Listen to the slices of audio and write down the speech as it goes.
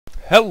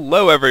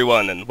Hello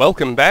everyone, and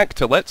welcome back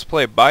to Let's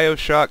Play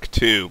Bioshock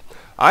 2.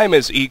 I'm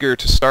as eager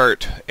to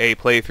start a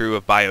playthrough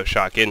of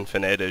Bioshock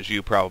Infinite as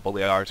you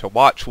probably are to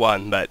watch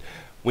one, but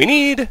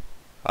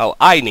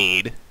I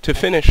need to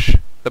finish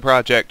the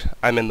project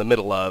I'm in the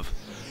middle of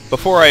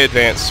before I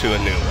advance to a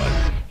new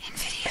one.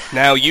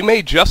 Now, you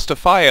may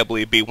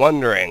justifiably be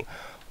wondering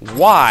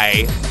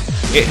why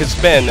it has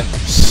been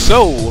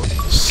so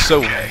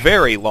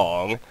very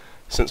long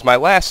since my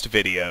last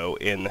video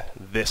in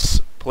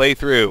this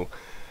playthrough.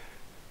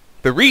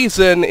 The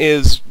reason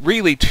is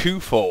really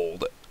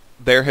twofold.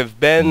 There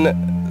have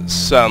been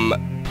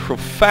some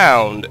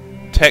profound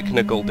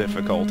technical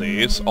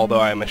difficulties, although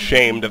I'm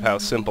ashamed of how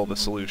simple the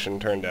solution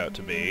turned out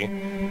to be.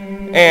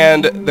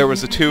 And there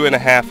was a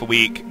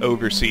 2.5-week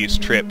overseas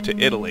trip to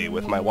Italy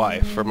with my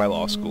wife for my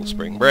law school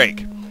spring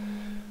break.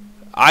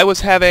 I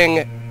was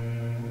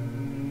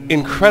having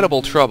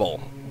incredible trouble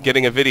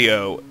getting a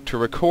video to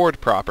record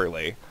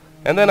properly,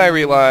 and then I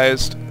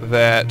realized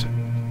that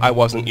I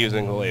wasn't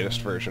using the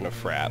latest version of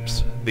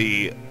Fraps.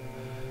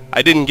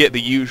 I didn't get the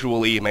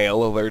usual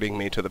email alerting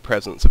me to the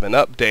presence of an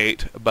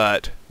update,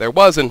 but there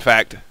was in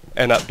fact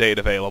an update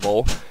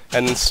available,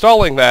 and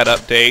installing that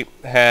update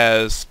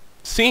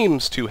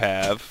seems to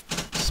have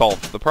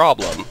solved the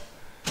problem.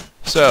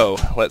 So,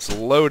 let's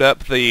load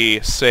up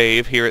the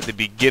save here at the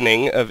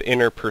beginning of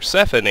Inner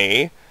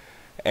Persephone,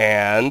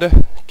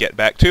 and get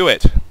back to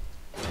it.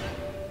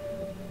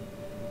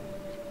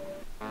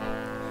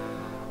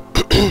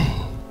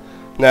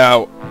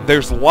 Now,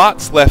 there's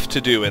lots left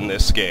to do in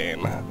this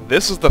game.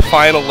 This is the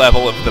final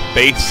level of the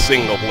base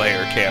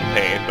single-player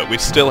campaign, but we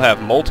still have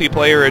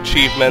multiplayer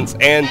achievements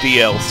and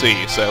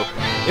DLC, so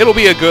it'll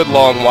be a good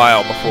long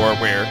while before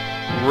we're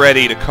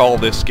ready to call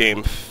this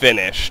game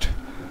finished,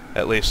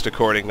 at least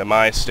according to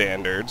my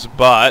standards,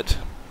 but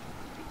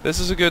this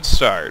is a good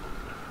start.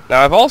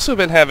 Now, I've also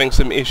been having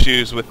some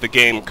issues with the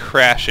game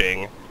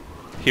crashing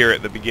here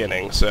at the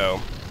beginning, so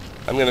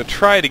I'm going to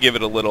try to give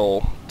it a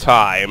little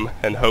time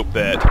and hope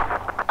that...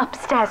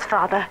 Upstairs,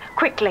 Father.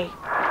 Quickly.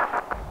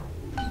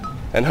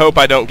 And hope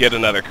I don't get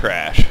another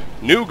crash.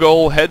 New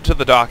goal, head to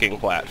the docking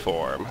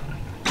platform.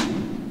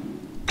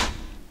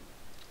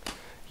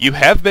 You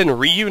have been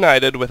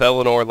reunited with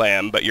Eleanor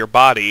Lamb, but your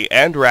body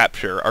and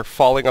Rapture are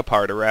falling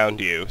apart around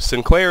you.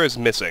 Sinclair is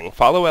missing.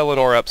 Follow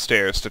Eleanor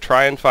upstairs to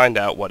try and find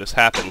out what has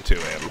happened to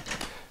him.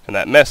 And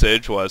that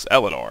message was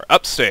Eleanor,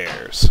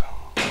 upstairs.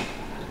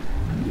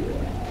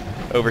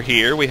 Over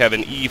here, we have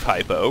an Eve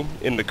hypo.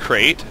 In the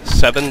crate,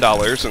 $7 and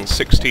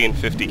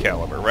 1650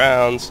 caliber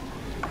rounds.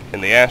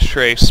 In the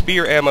ashtray,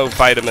 spear ammo,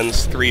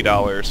 vitamins,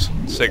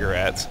 $3,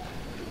 cigarettes,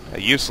 a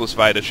useless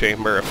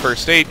Vita-Chamber, a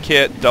first aid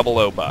kit,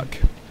 $00 buck.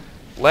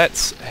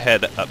 Let's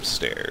head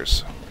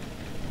upstairs.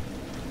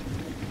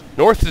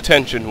 North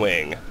Detention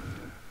Wing.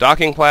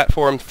 Docking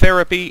platform,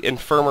 therapy,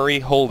 infirmary,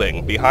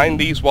 holding. Behind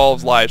these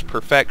walls lies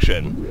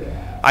perfection.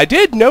 I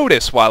did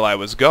notice while I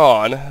was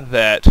gone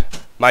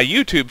that my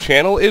YouTube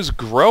channel is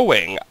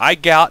growing. I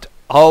got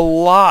a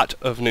lot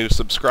of new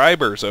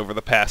subscribers over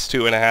the past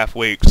 2.5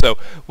 weeks, so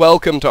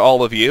welcome to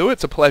all of you.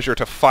 It's a pleasure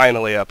to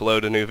finally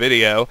upload a new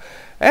video,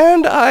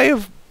 and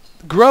I've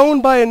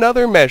grown by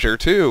another measure,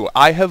 too.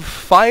 I have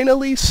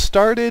finally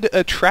started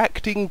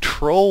attracting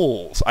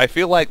trolls. I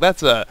feel like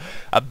that's a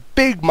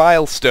big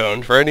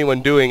milestone for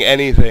anyone doing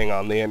anything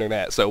on the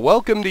internet, so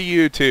welcome to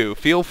you, too.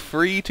 Feel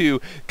free to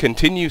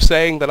continue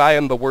saying that I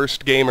am the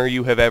worst gamer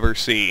you have ever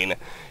seen.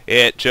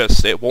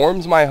 It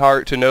warms my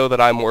heart to know that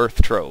I'm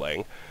worth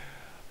trolling.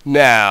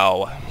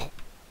 Now,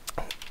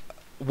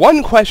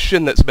 one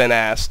question that's been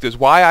asked is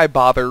why I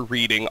bother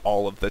reading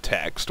all of the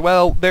text.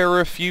 Well, there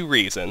are a few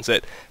reasons.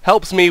 It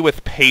helps me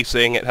with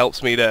pacing, it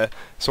helps me to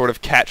sort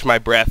of catch my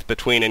breath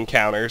between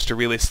encounters, to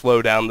really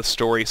slow down the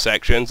story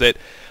sections.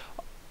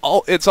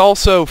 It's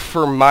also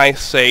for my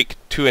sake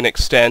to an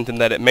extent in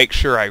that it makes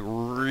sure I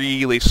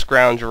really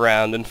scrounge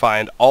around and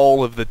find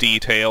all of the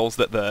details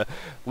that the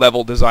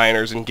level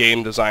designers and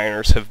game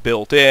designers have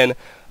built in,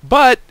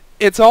 but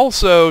it's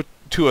also,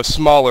 to a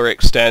smaller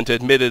extent,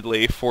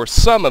 admittedly, for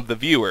some of the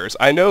viewers.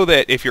 I know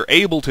that if you're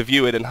able to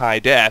view it in high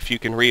def, you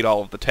can read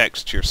all of the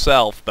text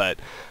yourself, but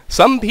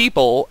some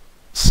people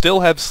still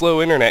have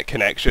slow internet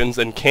connections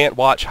and can't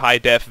watch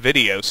high-def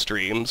video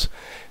streams,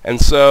 and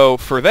so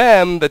for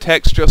them, the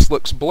text just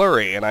looks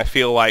blurry, and I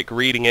feel like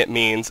reading it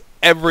means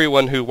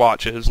everyone who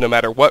watches, no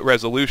matter what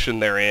resolution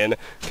they're in,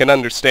 can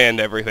understand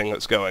everything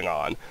that's going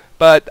on.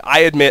 But I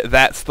admit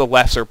that's the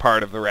lesser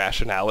part of the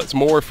rationale. It's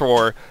more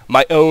for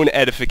my own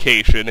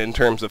edification in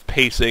terms of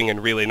pacing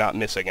and really not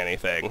missing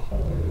anything.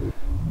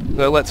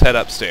 So let's head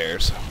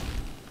upstairs.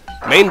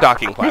 Main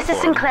docking platform. This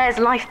is Sinclair's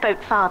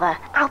lifeboat, Father.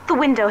 Out the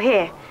window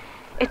here.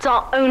 It's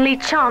our only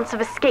chance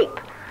of escape.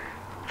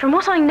 From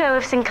what I know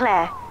of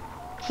Sinclair,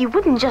 he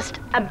wouldn't just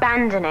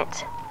abandon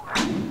it.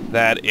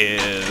 That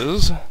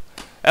is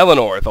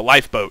Eleanor, the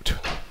lifeboat.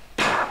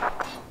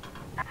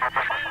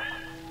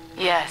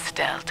 Yes,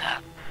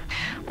 Delta.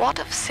 What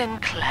of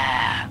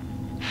Sinclair?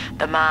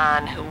 The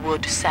man who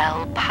would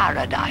sell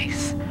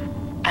paradise.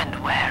 And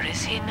where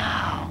is he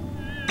now?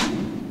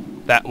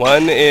 That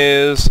one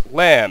is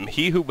Lamb,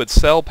 he who would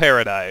sell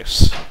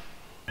paradise.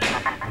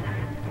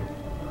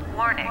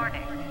 Warning.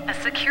 A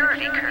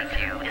security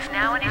curfew is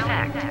now in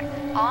effect.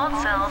 All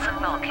cells and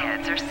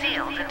bulkheads are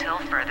sealed until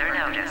further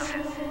notice.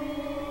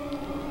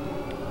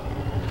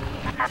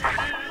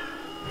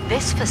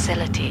 This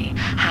facility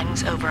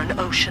hangs over an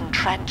ocean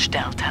trench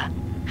delta.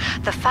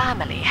 The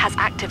family has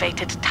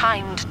activated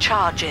timed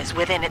charges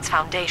within its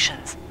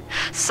foundations.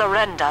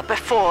 Surrender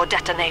before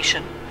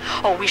detonation,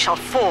 or we shall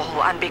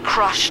fall and be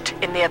crushed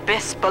in the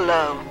abyss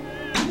below.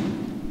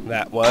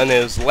 That one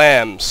is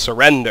Lamb,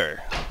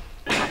 surrender.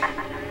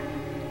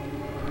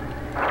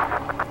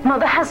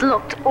 Mother has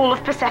locked all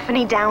of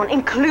Persephone down,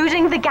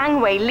 including the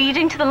gangway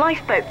leading to the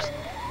lifeboat.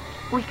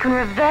 We can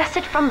reverse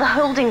it from the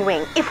holding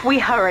wing if we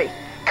hurry.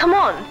 Come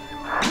on!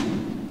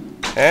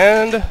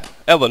 And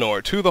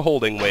Eleanor to the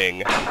holding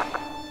wing.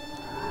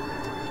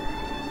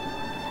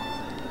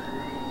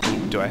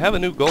 Do I have a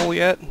new goal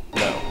yet?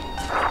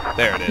 No.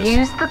 There it is.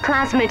 Use the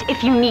plasmid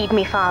if you need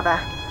me, Father.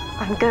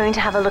 I'm going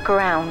to have a look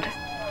around.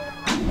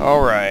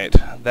 Alright,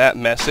 that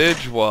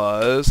message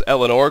was,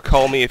 Eleanor,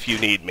 call me if you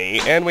need me,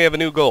 and we have a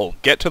new goal,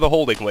 get to the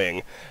holding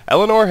wing.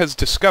 Eleanor has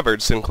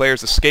discovered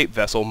Sinclair's escape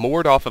vessel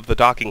moored off of the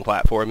docking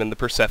platform in the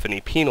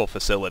Persephone penal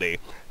facility.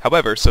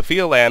 However,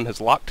 Sophia Lamb has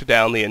locked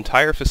down the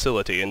entire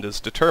facility and is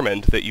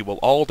determined that you will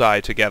all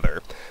die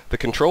together. The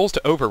controls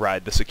to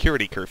override the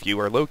security curfew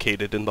are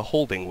located in the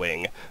holding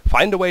wing.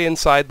 Find a way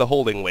inside the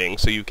holding wing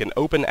so you can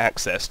open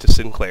access to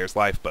Sinclair's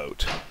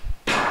lifeboat.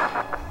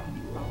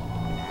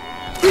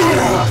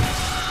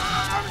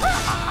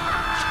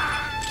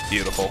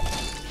 Beautiful.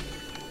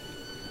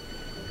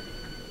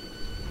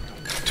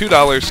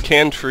 $2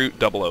 canned fruit,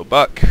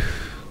 $00.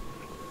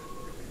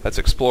 Let's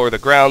explore the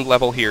ground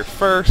level here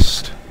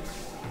first.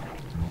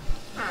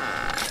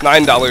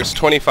 $9,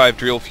 25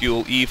 drill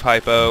fuel, Eve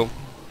hypo.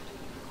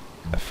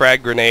 A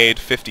frag grenade,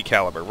 50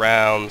 caliber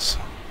rounds.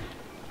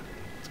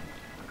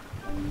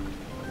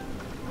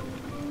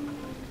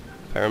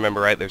 If I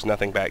remember right, there's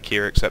nothing back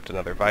here except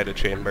another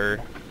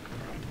Vita-Chamber.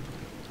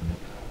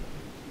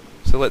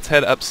 So let's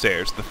head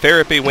upstairs. The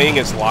therapy wing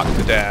is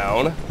locked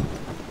down.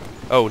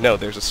 Oh no,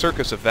 there's a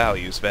Circus of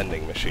Values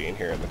vending machine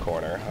here in the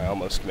corner. I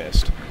almost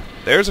missed.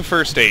 There's a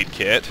first aid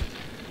kit.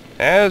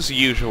 As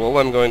usual,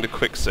 I'm going to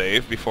quick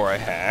save before I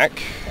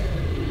hack.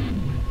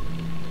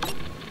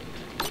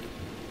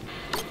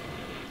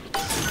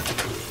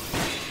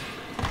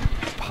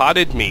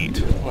 Potted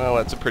meat. Well,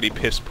 that's a pretty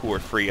piss-poor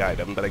free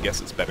item, but I guess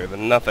it's better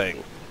than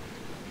nothing.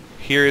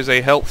 Here is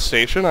a health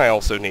station I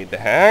also need to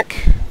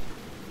hack.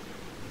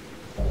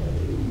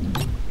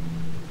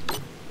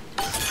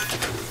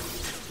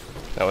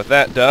 Now with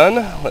that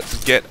done,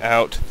 let's get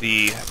out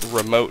the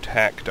remote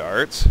hack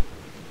darts.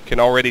 Can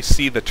already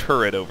see the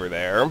turret over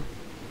there.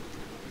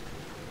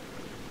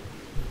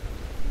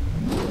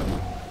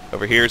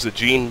 Over here is a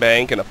gene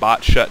bank and a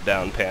bot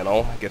shutdown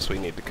panel. I guess we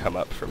need to come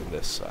up from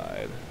this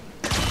side.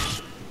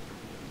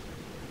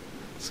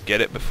 Let's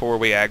get it before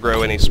we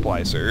aggro any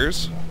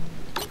splicers.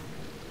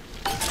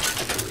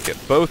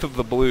 Get both of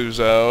the blue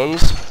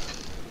zones.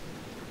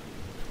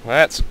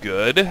 That's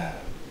good.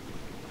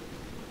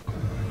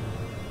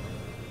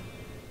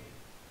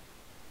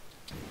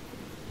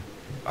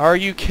 Are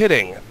you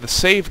kidding? The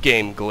save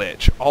game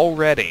glitch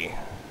already.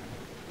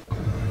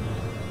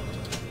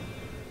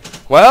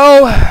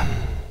 Well,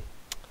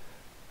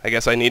 I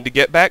guess I need to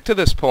get back to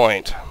this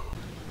point.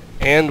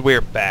 And we're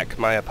back.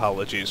 My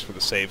apologies for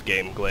the save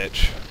game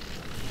glitch.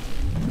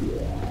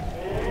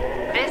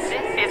 This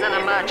is an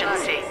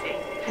emergency.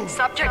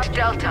 Subject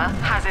Delta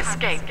has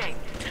escaped.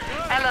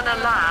 Eleanor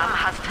Lamb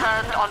has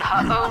turned on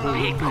her own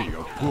people.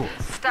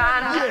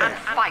 Stand and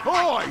fight,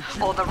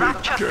 or the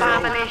Rapture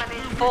family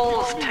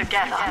falls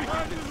together.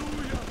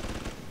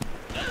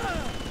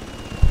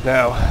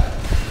 Now,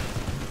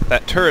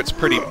 that turret's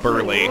pretty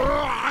burly.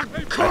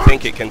 I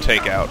think it can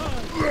take out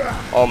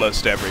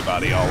almost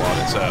everybody all on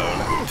its own.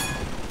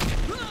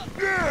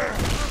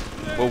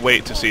 We'll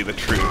wait to see the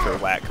truth or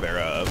lack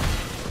thereof.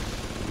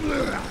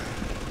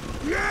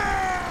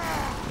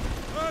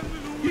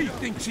 He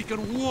thinks he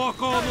can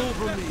walk all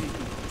over me.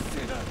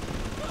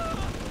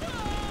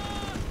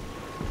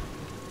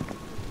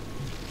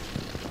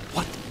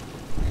 What?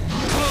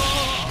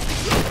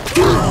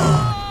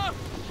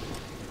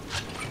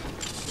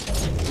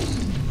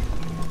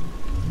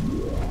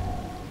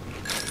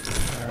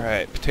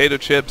 Alright, potato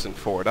chips and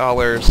 $4.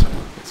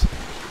 Let's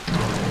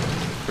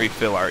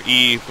refill our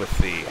Eve with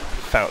the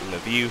Fountain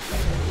of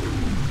Youth.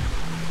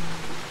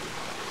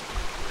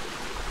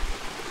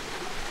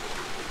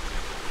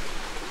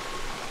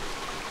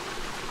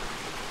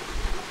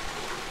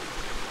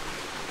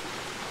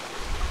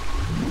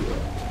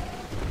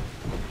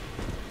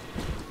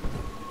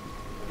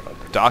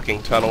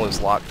 Docking tunnel is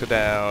locked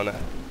down.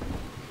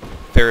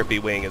 Therapy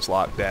wing is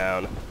locked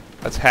down.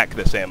 Let's hack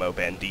this ammo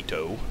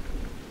bandito.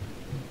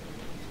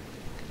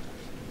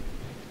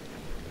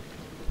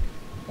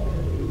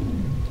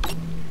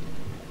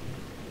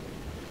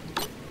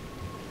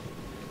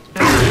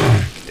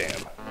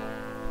 Damn.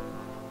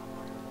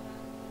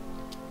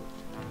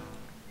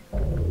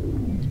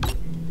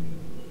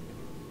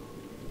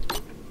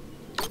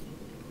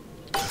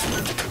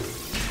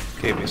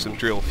 Gave me some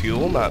drill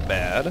fuel, not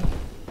bad.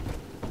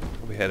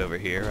 We head over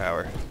here.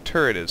 Our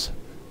turret is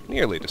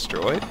nearly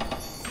destroyed.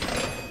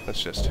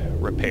 Let's just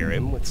repair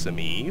him with some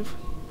Eve.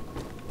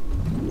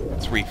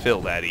 Let's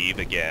refill that Eve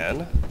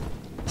again.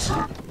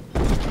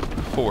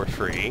 For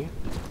free.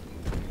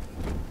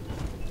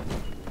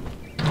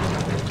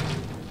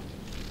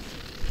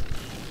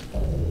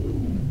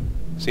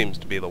 Seems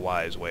to be the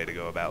wise way to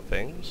go about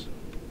things.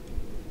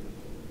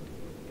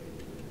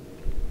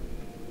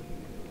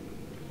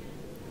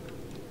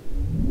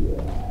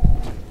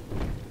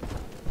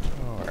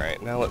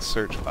 Alright, now let's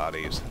search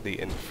bodies. The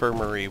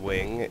infirmary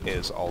wing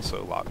is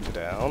also locked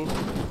down.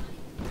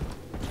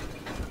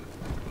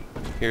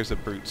 Here's an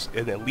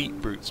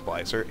elite brute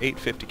splicer,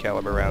 850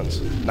 caliber rounds,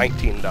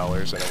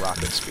 $19, and a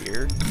rocket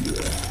spear.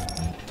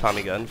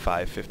 Tommy gun,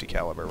 550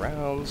 caliber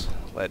rounds,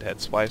 lead head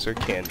splicer,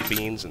 canned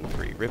beans, and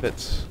 3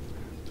 rivets.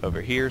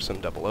 Over here,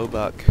 some 00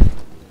 buck.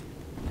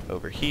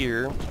 Over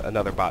here,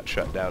 another bot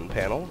shutdown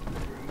panel.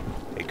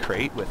 A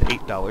crate with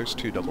 $8,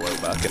 2 00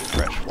 buck, and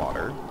fresh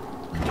water.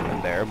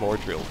 And there, more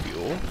drill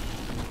fuel.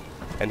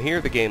 And here,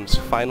 the game's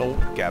final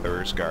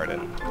Gatherer's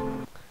Garden.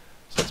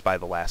 So let's buy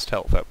the last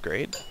health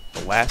upgrade,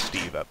 the last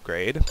Eve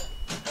upgrade.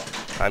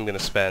 I'm going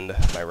to spend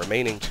my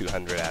remaining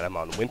 200 atom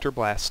on Winter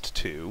Blast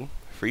 2.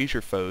 Freeze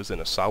your foes in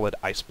a solid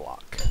ice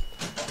block.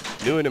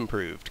 New and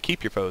improved.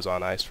 Keep your foes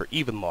on ice for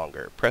even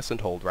longer. Press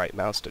and hold right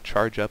mouse to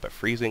charge up a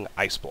freezing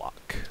ice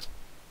block.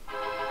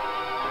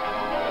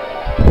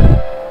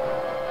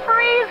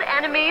 Freeze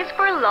enemies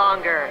for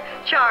longer.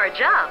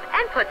 Charge up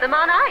and put them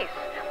on ice.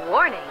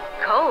 Warning,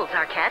 colds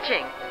are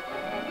catching.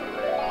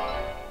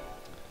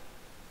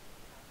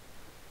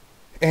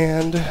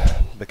 And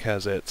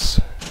because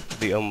it's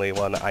the only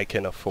one I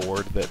can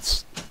afford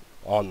that's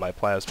on my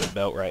plasmid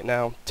belt right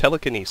now,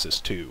 Telekinesis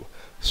 2.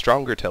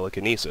 Stronger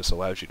telekinesis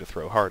allows you to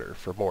throw harder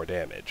for more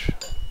damage.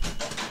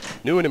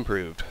 New and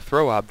improved.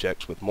 Throw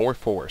objects with more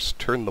force.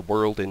 Turn the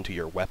world into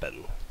your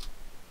weapon.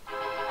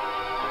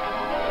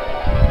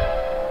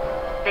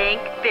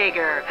 Think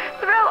bigger.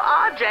 Throw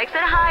objects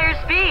at higher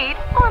speed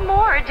or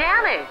more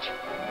damage.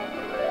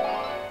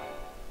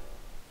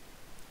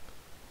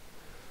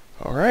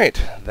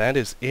 Alright, that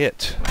is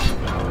it.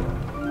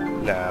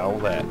 Now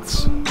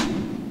let's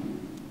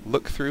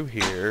look through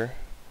here.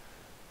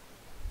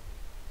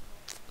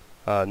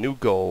 New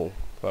goal.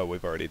 Well,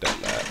 we've already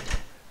done that.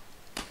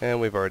 And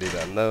we've already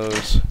done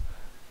those.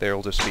 There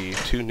will just be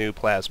 2 new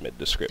plasmid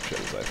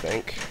descriptions, I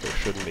think. There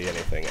shouldn't be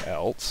anything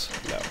else.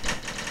 No.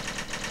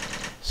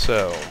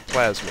 So,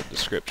 plasmid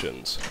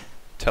descriptions.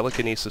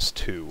 Telekinesis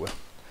 2.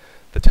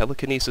 The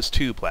Telekinesis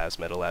 2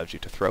 plasmid allows you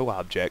to throw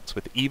objects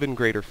with even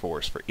greater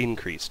force for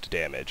increased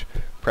damage.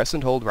 Press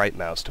and hold right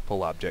mouse to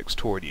pull objects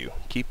toward you.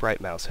 Keep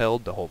right mouse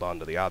held to hold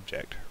onto the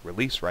object.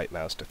 Release right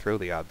mouse to throw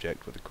the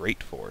object with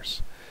great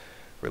force.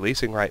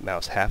 Releasing right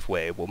mouse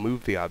halfway will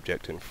move the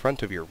object in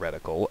front of your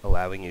reticle,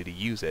 allowing you to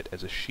use it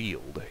as a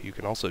shield. You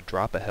can also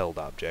drop a held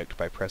object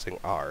by pressing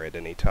R at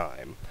any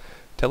time.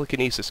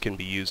 Telekinesis can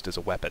be used as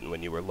a weapon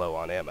when you are low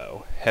on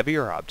ammo.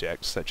 Heavier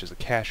objects, such as a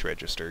cash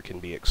register, can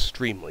be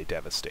extremely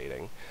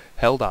devastating.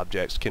 Held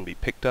objects can be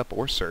picked up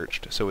or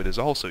searched, so it is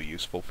also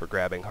useful for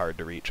grabbing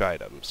hard-to-reach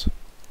items.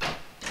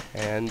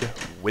 And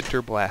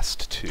Winter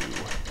Blast 2.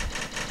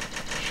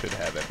 Should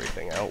have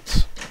everything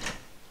else.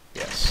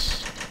 Yes.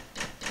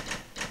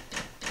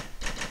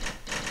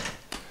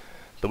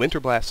 The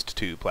Winter Blast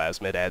 2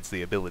 plasmid adds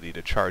the ability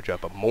to charge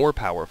up a more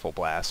powerful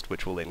blast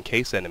which will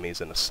encase enemies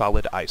in a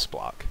solid ice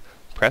block.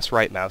 Press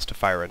right mouse to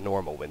fire a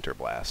normal Winter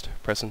Blast.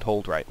 Press and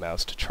hold right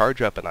mouse to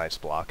charge up an ice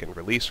block and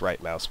release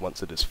right mouse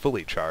once it is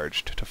fully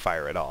charged to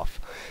fire it off.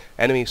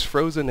 Enemies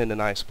frozen in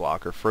an ice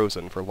block are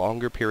frozen for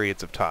longer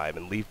periods of time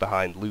and leave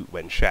behind loot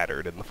when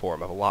shattered in the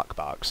form of a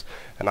lockbox.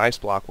 An ice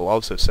block will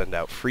also send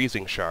out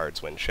freezing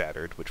shards when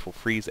shattered, which will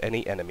freeze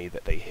any enemy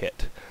that they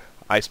hit.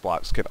 Ice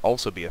blocks can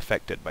also be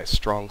affected by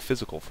strong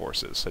physical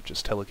forces, such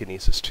as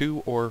Telekinesis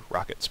 2 or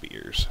rocket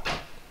spears.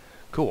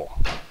 Cool.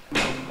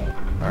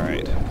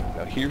 Alright,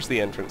 now here's the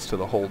entrance to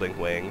the holding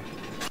wing.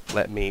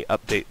 Let me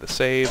update the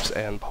saves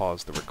and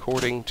pause the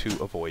recording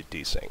to avoid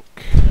desync.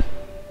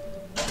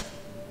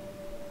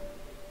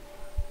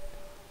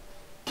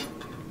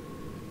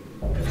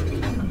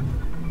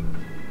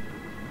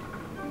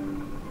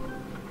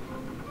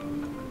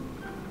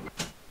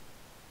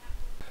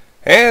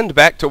 And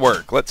back to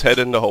work. Let's head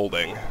into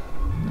holding.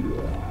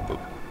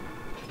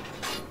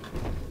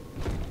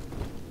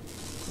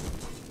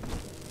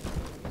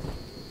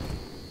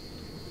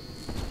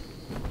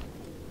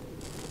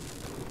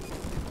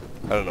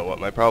 I don't know what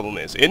my problem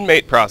is.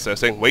 Inmate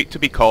processing. Wait to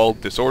be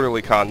called.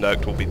 Disorderly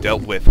conduct will be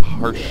dealt with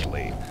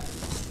harshly.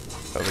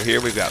 Over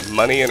here we've got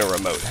money and a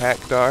remote hack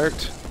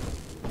dart.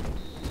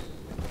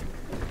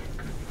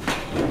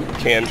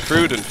 Canned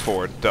fruit and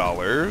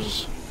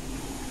 $4.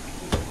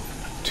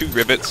 2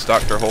 rivets,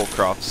 Dr.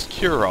 Holcroft's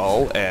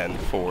Cure-All, and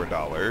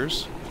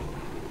 $4.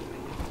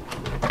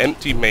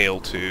 Empty mail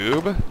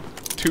tube,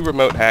 2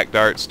 remote hack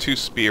darts, 2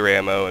 spear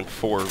ammo, and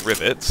 4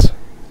 rivets.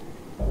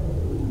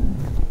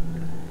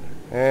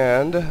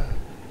 And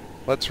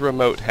let's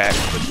remote hack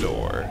the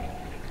door.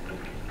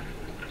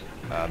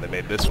 They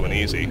made this one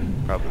easy,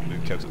 probably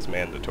because it's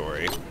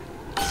mandatory.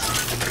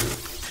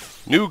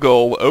 New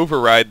goal,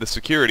 override the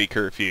security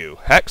curfew.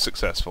 Hack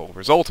successful.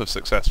 Result of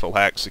successful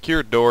hack.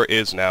 Secured door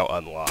is now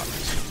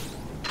unlocked.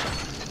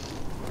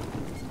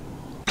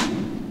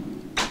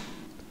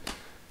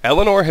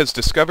 Eleanor has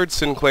discovered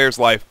Sinclair's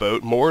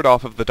lifeboat moored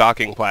off of the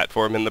docking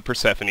platform in the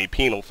Persephone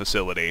penal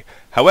facility.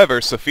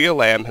 However, Sophia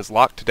Lamb has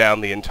locked down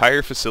the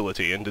entire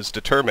facility and is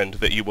determined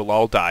that you will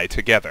all die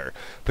together.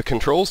 The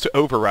controls to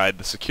override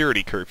the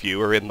security curfew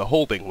are in the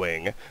holding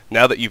wing.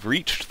 Now that you've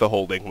reached the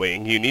holding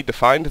wing, you need to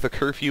find the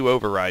curfew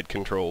override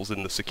controls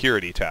in the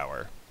security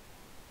tower.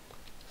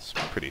 It's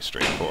pretty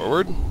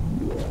straightforward.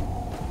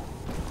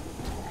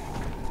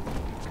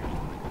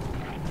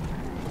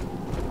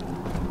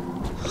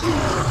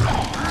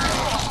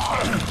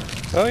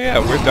 Oh yeah,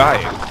 we're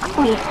dying.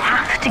 We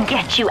have to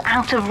get you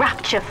out of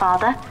Rapture,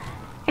 Father.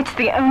 It's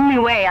the only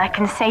way I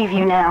can save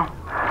you now.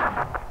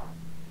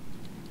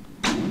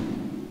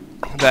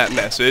 That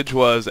message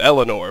was,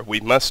 Eleanor,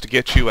 we must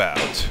get you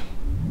out.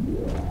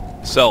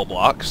 Cell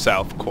block,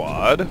 South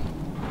Quad.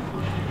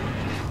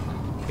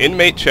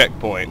 Inmate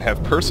checkpoint.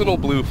 Have personal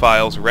blue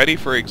files ready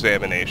for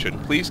examination.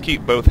 Please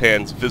keep both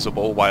hands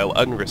visible while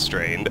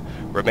unrestrained.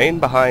 Remain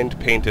behind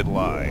painted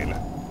line.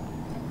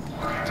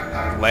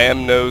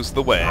 Lamb knows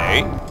the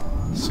way.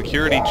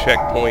 Security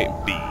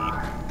checkpoint B.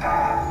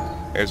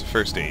 There's a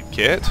first aid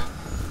kit.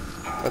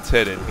 Let's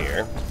head in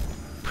here.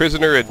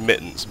 Prisoner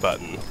admittance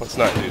button. Let's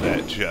not do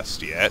that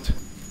just yet.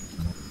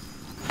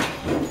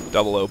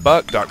 00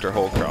 buck, Dr.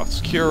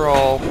 Holcroft's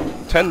cure-all,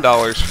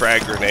 $10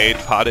 frag grenade,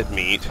 potted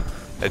meat,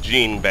 a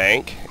gene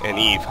bank, an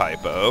Eve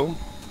hypo.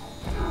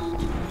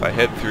 If I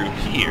head through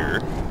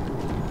here...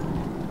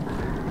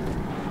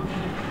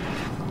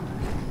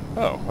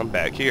 Oh, I'm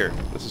back here.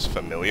 This is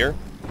familiar.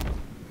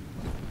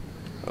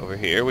 Over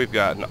here we've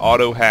got an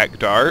auto hack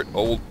dart,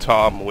 Old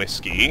Tom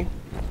whiskey,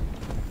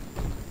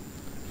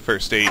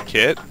 first aid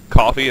kit,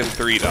 coffee and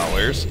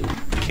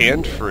 $3,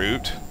 canned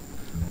fruit,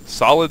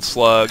 solid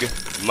slug,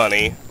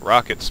 money,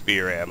 rocket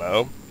spear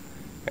ammo,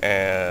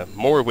 and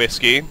more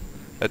whiskey,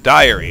 a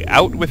diary,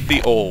 out with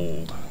the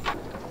old.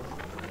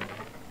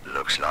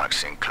 Looks like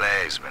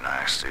Sinclair's been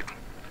ousted.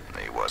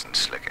 He wasn't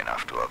slick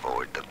enough to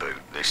avoid the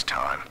boot this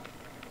time.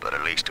 But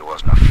at least it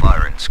wasn't a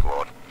firing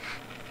squad.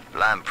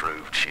 Lamb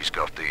proved she's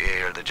got the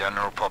ear of the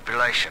general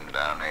population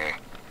down here.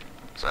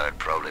 So it'd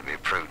probably be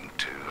prudent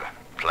to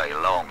play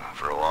along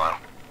for a while,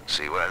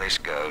 see where this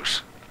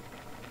goes.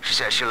 She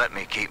says she'll let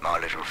me keep my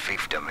little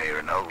fiefdom here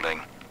in holding,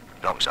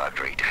 as long as I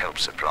agree to help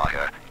supply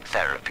her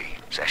therapy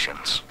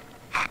sessions.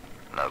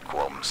 No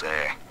qualms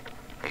there.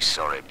 These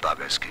sorry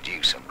buggers could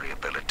use some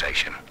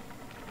rehabilitation.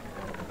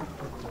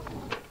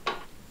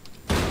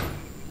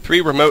 3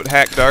 remote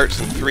hack darts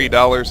and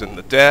 $3 in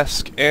the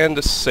desk, and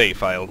a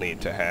safe I'll need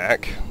to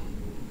hack.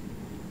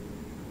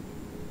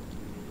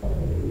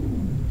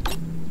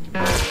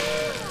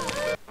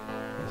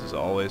 This is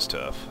always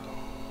tough.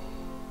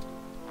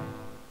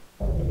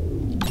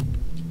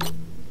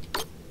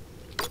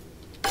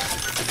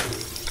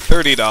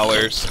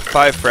 $30,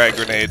 5 frag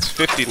grenades,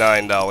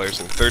 $59,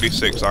 and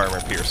 36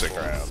 armor-piercing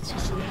rounds.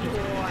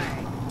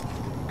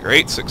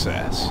 Great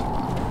success.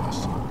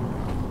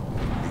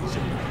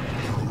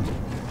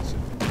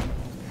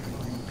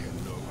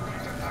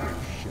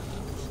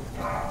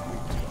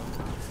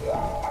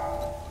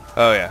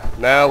 Oh yeah,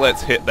 now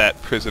let's hit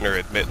that prisoner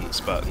admittance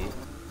button.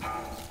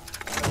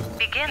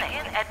 Beginning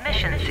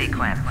admission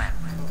sequence.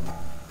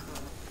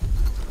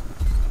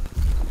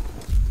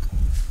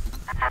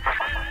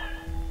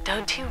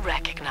 Don't you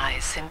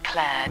recognize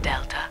Sinclair,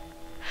 Delta?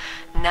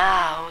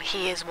 Now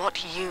he is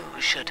what you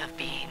should have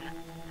been.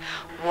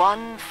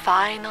 One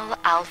final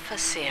Alpha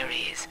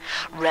series,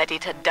 ready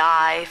to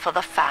die for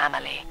the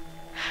family.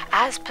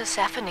 As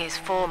Persephone's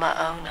former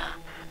owner,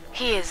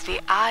 he is the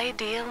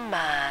ideal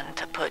man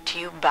to put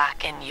you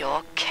back in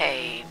your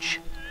cage.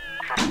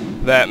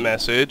 That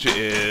message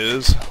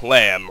is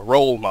Lamb,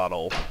 role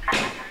model.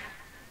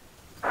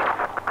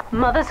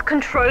 Mother's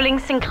controlling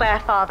Sinclair,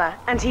 Father,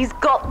 and he's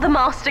got the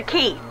master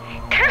key.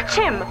 Catch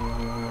him!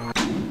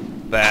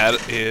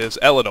 That is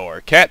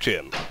Eleanor, catch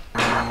him.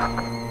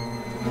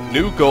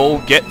 New goal,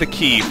 get the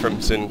key from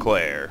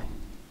Sinclair.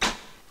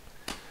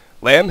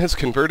 Lamb has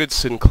converted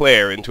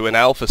Sinclair into an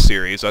Alpha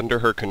series under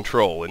her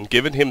control and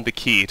given him the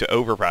key to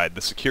override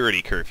the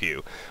security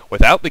curfew.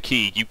 Without the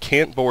key, you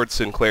can't board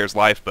Sinclair's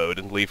lifeboat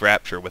and leave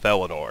Rapture with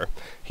Eleanor.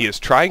 He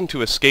is trying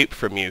to escape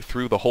from you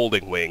through the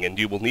holding wing, and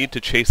you will need to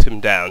chase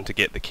him down to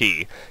get the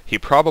key. He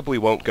probably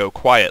won't go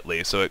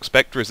quietly, so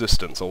expect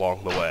resistance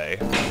along the way.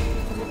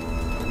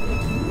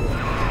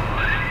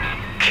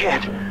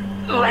 Kid,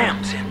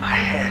 Lamb's in my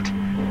head.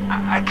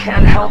 I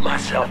can't help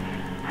myself.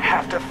 I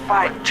have to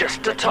fight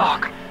just to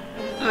talk.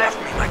 Left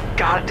me my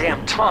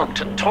goddamn tongue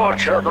to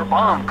torture the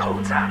bomb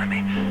codes out of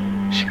me.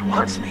 She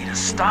wants me to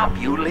stop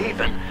you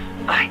leaving.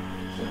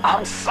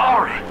 I'm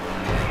sorry.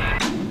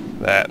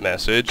 That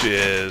message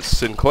is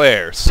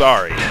Sinclair,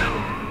 sorry.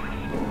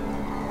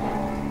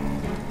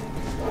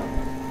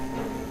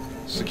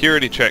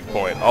 Security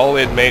checkpoint. All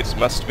inmates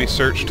must be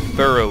searched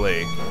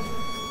thoroughly.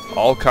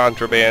 All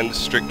contraband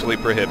strictly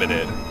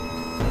prohibited.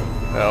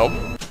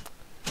 Well,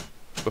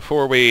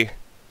 before we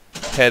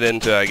head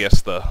into, I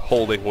guess, the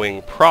holding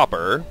wing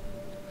proper,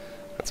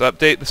 let's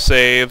update the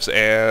saves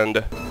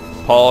and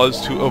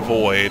pause to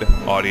avoid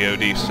audio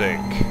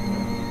desync.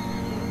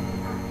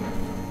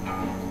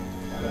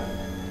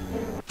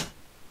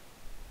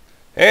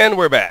 And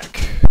we're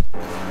back.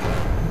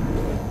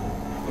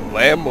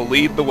 Lamb will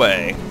lead the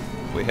way.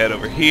 We head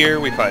over here,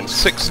 we find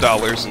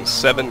 $6 and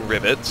 7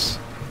 rivets.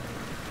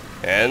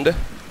 And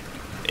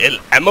El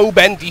Amo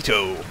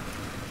Bandito.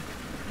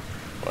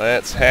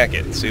 Let's hack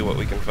it and see what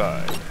we can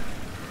find.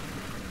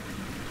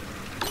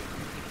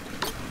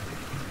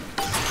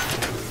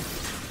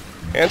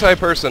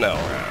 Anti-personnel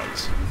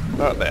rounds.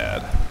 Not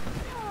bad.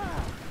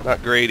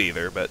 Not great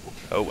either, but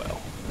oh well.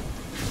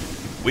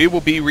 We will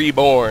be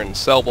reborn.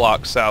 Cell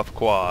block South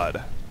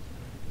Quad.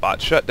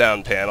 Bot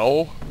shutdown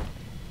panel.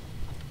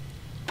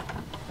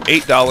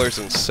 $8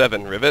 and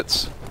 7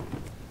 rivets.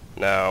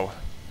 Now,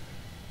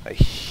 I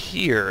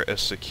hear a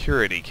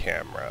security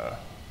camera.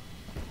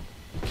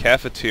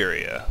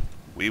 Cafeteria.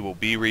 We will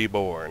be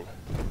reborn.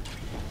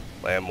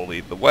 Lamb will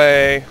lead the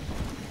way.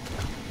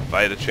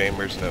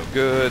 Vita-Chambers no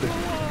good.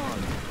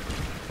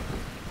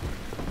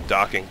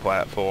 Docking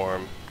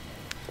platform.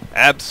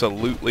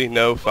 Absolutely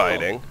no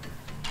fighting.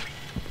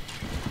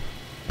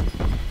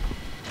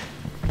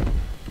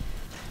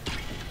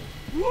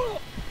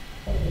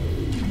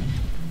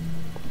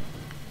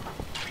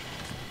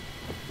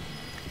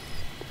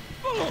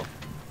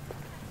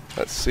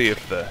 Let's see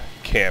if the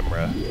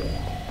camera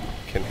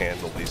can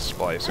handle these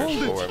splicers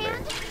for me.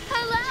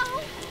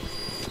 Hello?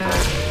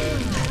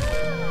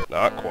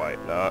 Not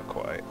quite, not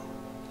quite.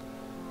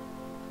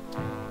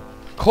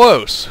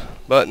 Close,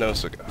 but no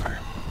cigar.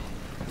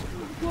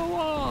 Go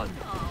on!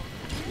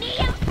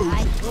 Neo,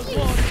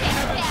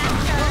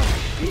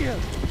 here.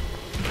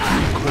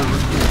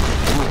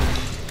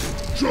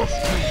 Just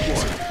you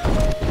wait.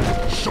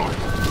 Shut.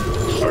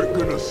 I'm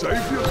gonna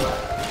save you.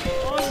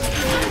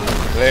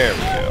 There we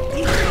go.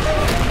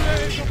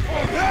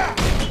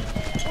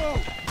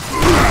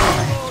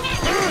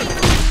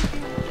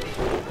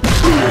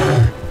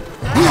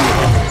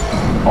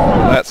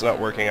 That's not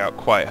working out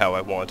quite how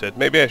I wanted.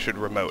 Maybe I should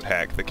remote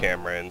hack the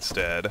camera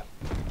instead.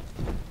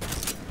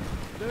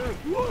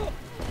 Oh,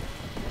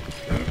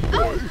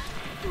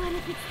 what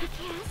if it's the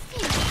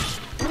casting?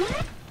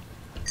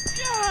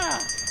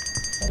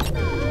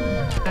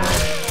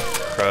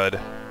 Crud.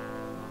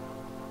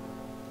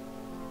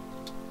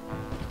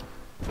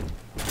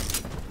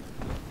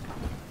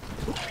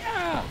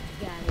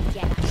 Gotta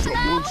get out.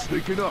 Someone's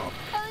sneaking up.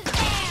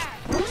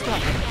 Who's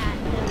there?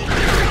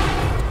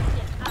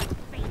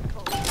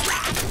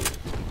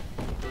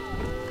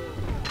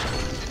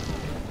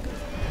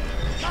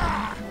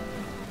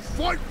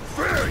 Fight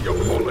fair, you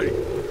bully!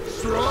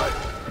 Strike!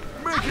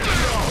 Make it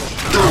now!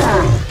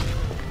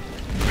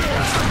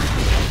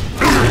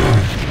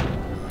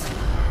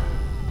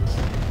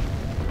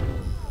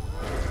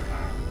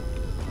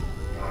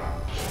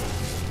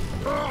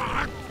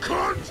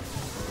 Cunt!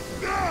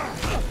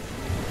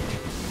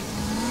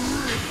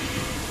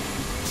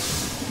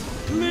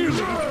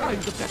 Clearly, I'm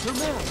the better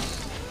man.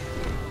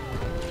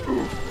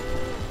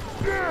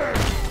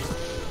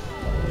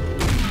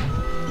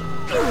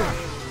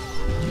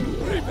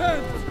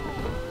 Repent!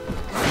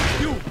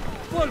 You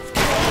false!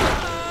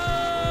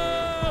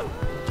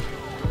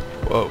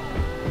 Whoa.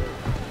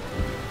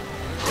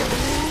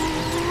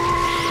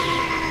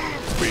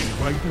 Been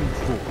waiting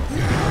for.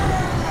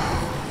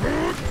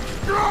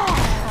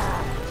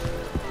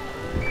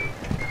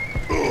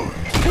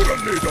 Put a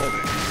lid on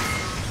it.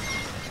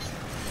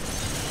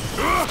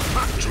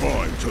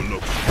 Trying to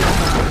look.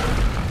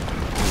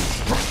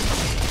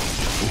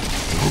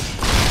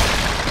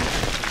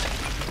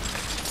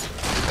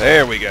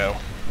 There we go.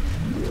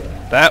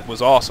 That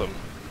was awesome.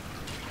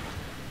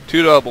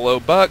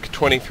 $200 buck,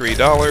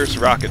 $23,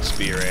 rocket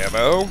spear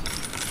ammo.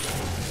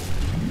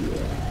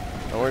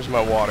 Now where's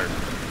my water?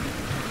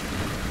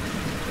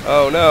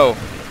 Oh no,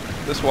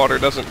 this water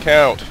doesn't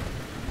count.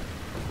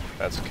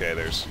 That's okay,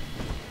 there's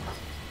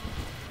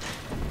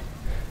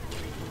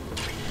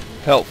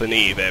health and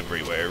Eve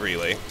everywhere,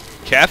 really.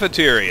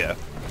 Cafeteria.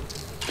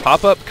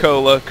 Pop-up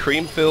cola,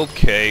 cream-filled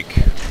cake.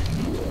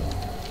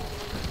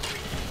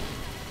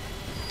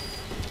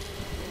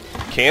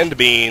 Canned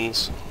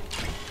beans.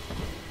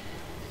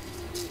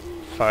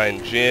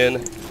 Fine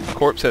gin.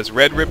 Corpse has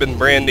red ribbon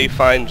brandy,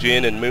 fine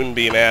gin, and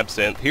moonbeam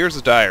absinthe. Here's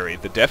a diary.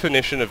 The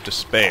definition of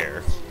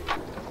despair.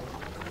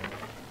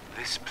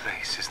 This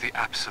place is the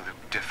absolute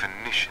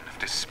definition of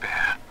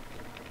despair.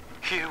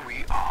 Here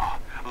we are,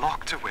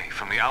 locked away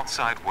from the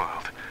outside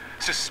world,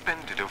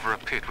 suspended over a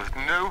pit with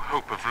no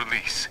hope of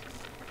release.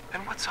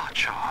 And what's our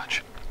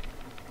charge?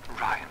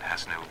 Ryan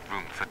has no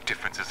room for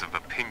differences of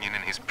opinion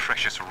in his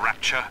precious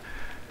Rapture.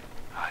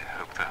 I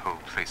hope the whole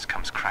place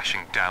comes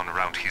crashing down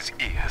around his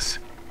ears.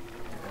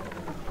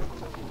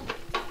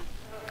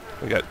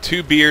 We got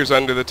 2 beers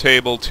under the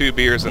table, 2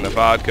 beers and a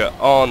vodka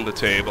on the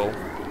table.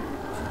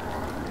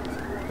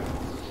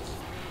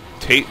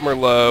 Tate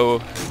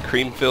Merlot,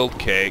 cream-filled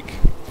cake.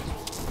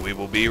 we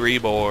will be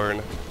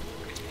reborn.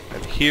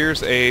 And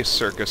here's a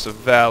circus of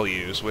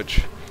values,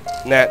 which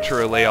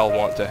naturally I'll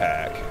want to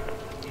hack.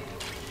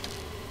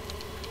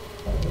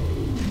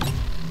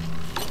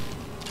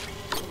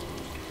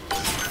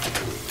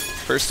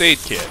 First aid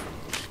kit.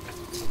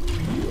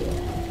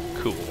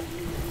 Cool.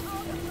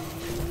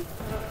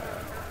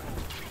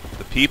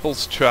 The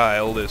People's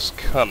Child is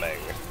coming.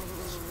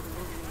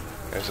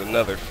 There's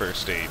another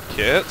first aid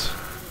kit.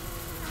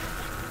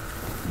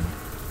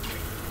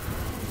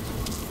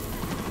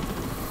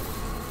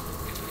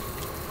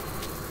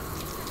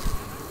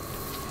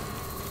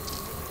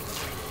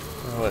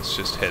 Well, let's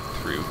just head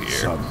through here.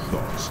 Some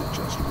thoughts are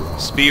just wrong.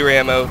 Spear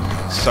ammo,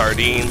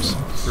 sardines,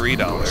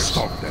 $3.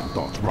 Stop that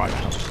thought right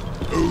out.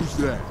 Who's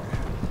that?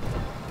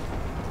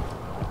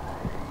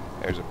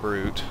 There's a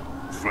brute.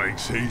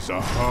 Thinks he's a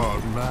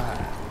hard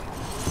man.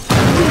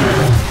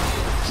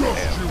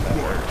 Just you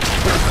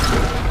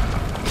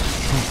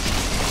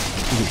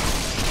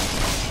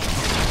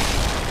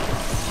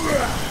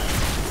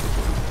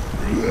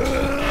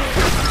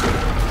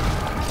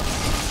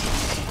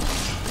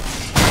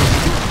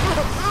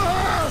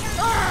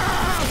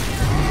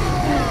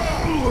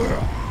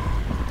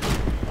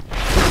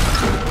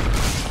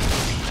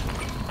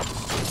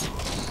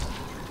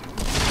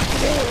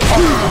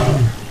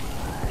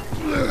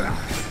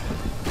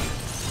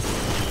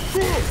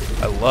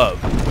I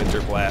love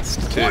Winter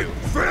Blast too.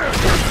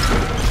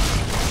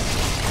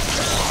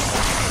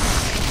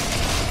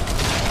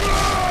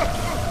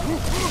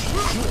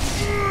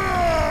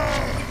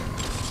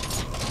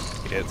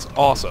 It's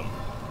awesome.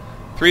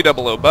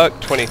 $300 buck,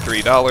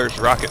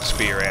 $23, rocket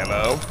spear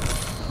ammo.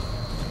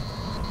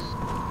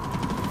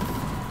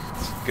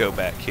 Let's go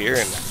back here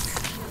and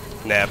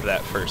nab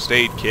that first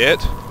aid kit.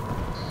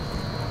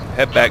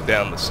 Head back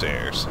down the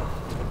stairs.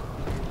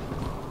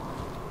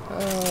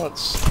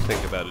 Let's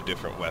think about a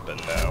different weapon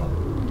now.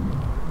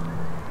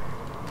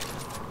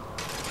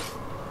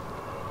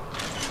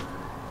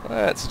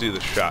 Let's do the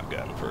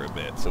shotgun for a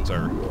bit, since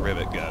our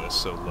rivet gun is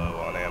so low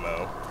on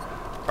ammo.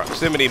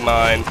 Proximity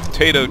mine,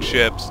 potato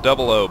chips,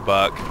 $00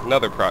 buck,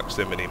 another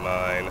proximity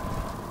mine.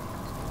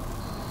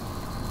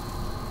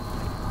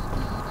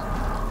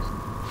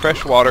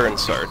 Fresh water and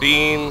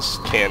sardines,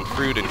 canned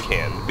fruit and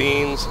canned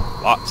beans,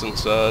 lots and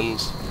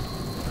sons.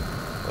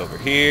 Over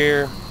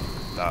here,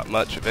 not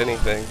much of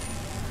anything.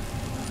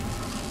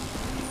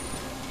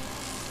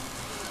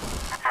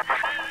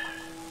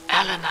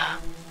 Eleanor,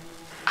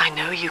 I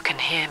know you can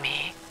hear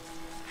me.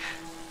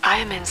 I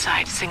am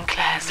inside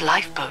Sinclair's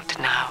lifeboat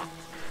now.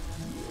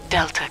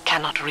 Delta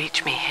cannot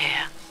reach me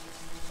here,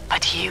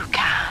 but you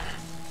can.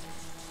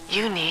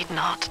 You need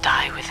not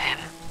die with him.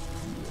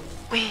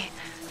 We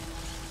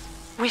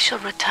shall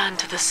return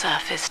to the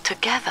surface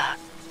together,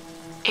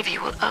 if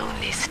you will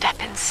only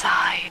step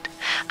inside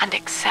and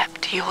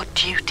accept your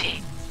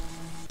duty.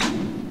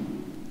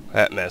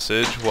 That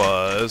message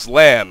was,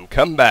 Lamb,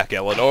 come back,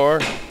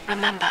 Eleanor.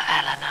 Remember,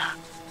 Eleanor,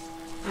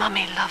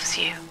 Mummy loves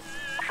you.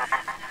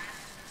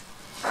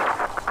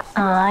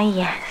 Ah,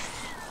 yes.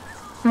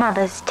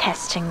 Mother's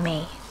testing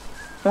me.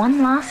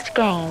 One last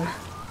game.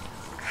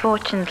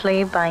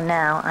 Fortunately, by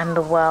now, I'm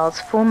the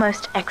world's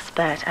foremost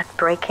expert at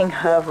breaking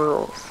her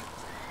rules.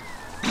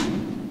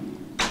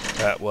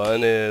 That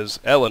one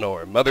is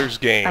Eleanor, Mother's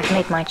Game. I've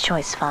made my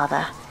choice,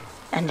 Father.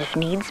 And if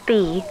needs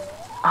be,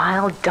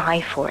 I'll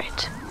die for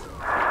it.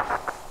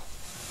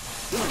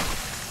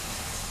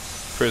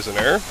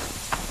 Prisoner.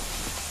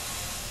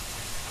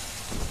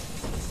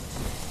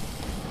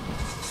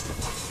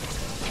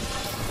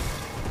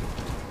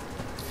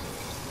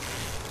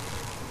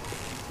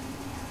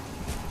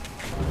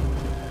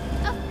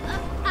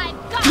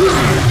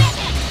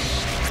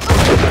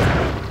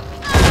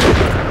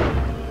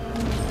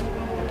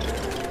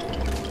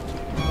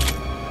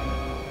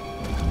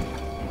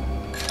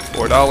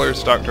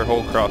 $4, Dr.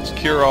 Holcroft's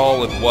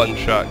Cure-All and 1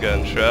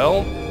 shotgun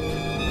shell.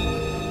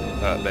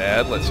 Not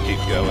bad, let's keep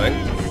going.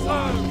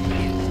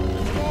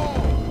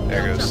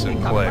 There goes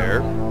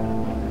Sinclair.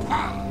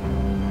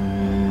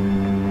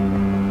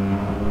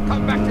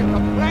 Come back to the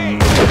plane!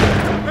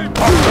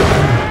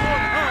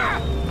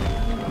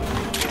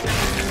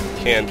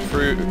 Canned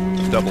fruit,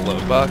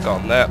 $00 buck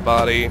on that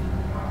body.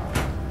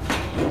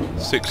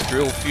 6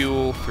 drill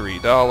fuel,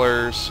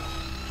 $3.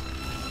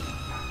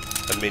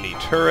 A mini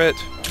turret,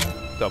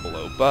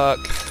 $00 buck.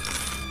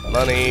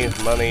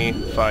 Money,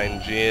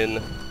 fine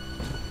gin.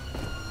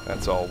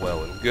 That's all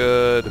well and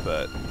good,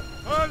 but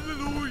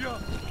Hallelujah!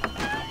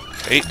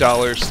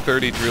 $8,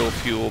 30 drill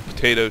fuel,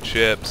 potato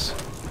chips.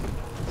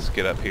 Let's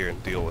get up here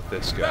and deal with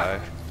this guy.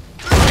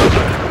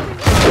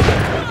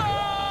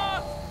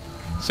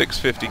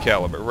 650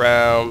 caliber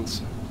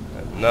rounds,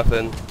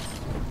 nothing.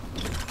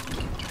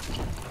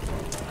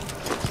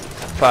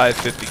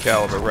 550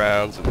 caliber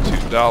rounds and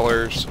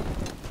 $2.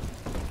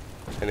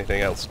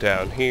 Anything else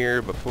down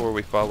here before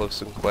we follow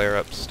Sinclair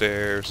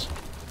upstairs?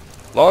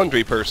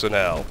 Laundry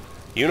personnel.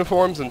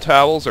 Uniforms and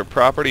towels are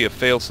property of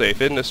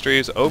Failsafe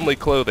Industries. Only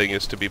clothing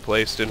is to be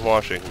placed in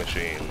washing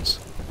machines.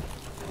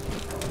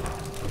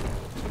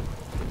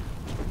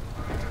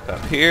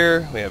 Up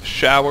here, we have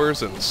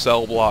showers and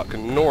cell block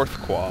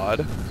north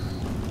quad.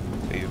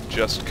 We've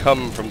just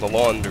come from the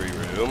laundry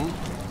room.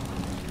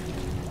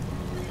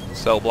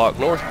 Cell block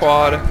north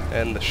quad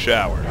and the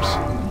showers.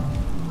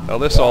 Now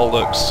this all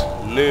looks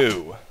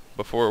new.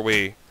 Before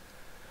we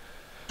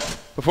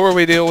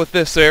deal with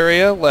this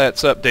area,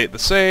 let's update the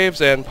saves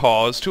and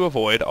pause to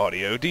avoid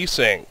audio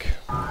desync.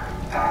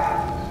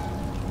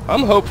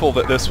 I'm hopeful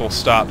that this will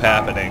stop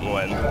happening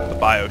when the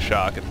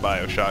Bioshock and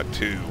Bioshock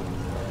 2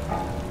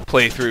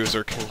 playthroughs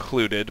are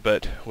concluded,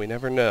 but we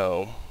never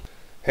know.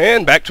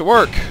 And back to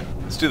work!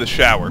 Let's do the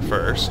shower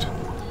first.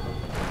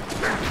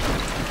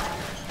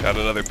 Got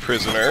another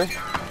prisoner.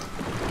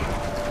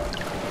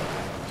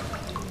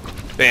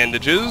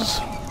 Bandages.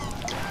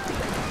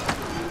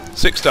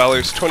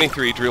 $6,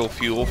 23 drill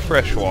fuel,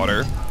 fresh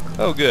water.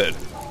 Oh good.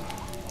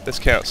 This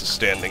counts as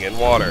standing in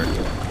water.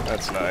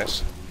 That's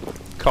nice.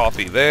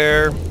 Coffee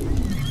there.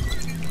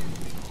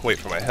 Wait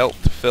for my health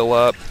to fill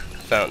up.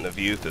 Fountain of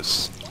Youth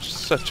is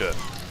such a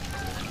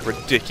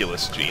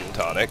ridiculous gene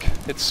tonic.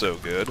 It's so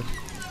good.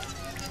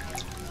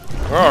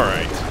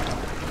 Alright.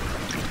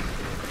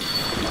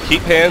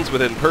 Keep hands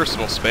within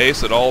personal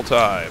space at all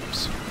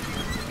times.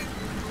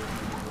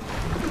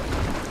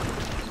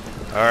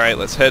 Alright,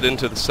 let's head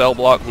into the cell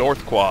block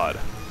north quad.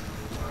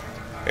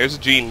 There's a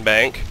gene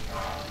bank.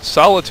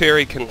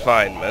 Solitary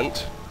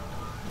confinement.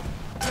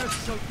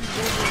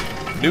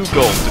 New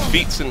goal,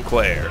 defeat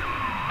Sinclair.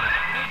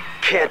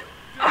 Kid,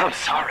 I'm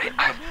sorry.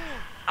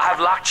 I've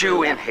locked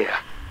you in here.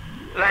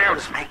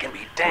 Lamb's making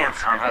me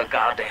dance on her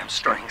goddamn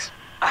strings.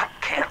 I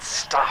can't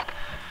stop.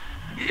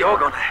 You're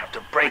gonna have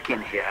to break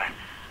in here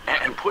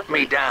and put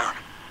me down.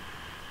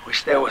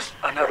 Wish there was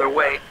another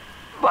way,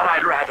 but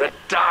I'd rather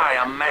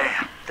die a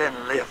man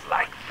than live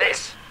like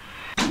this.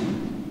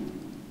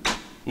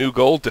 New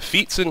goal,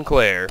 defeat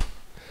Sinclair.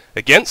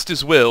 Against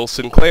his will,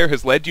 Sinclair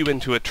has led you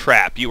into a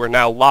trap. You are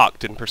now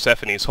locked in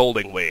Persephone's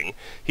holding wing.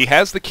 He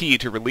has the key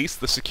to release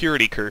the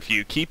security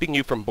curfew, keeping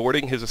you from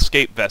boarding his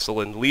escape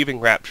vessel and leaving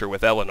Rapture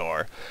with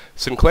Eleanor.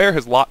 Sinclair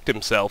has locked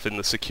himself in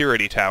the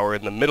security tower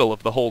in the middle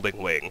of the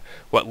holding wing.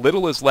 What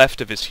little is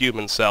left of his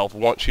human self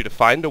wants you to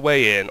find a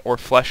way in or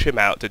flesh him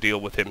out to deal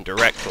with him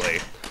directly.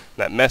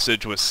 That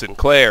message was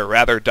Sinclair,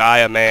 rather die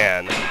a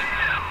man.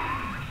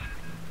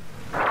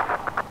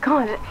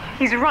 God,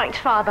 he's right,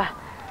 Father.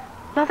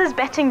 Mother's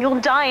betting you'll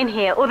die in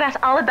here, or that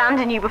I'll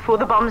abandon you before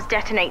the bombs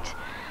detonate.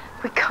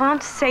 We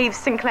can't save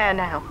Sinclair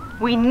now.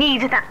 We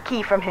need that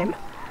key from him.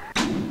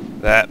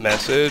 That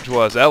message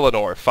was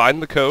Eleanor,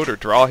 find the code or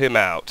draw him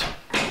out.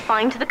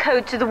 Find the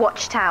code to the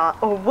watchtower,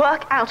 or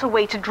work out a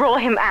way to draw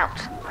him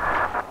out.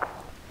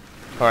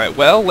 Alright,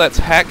 well, let's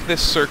hack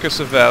this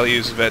Circus of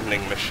Values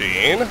vending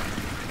machine.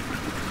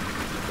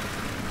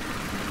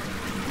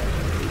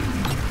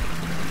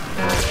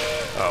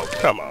 Oh,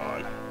 come on.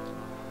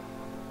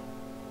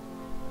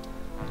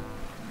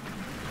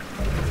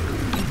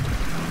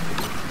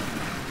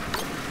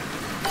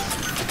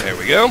 There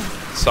we go.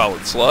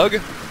 Solid slug.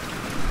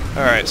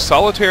 Alright,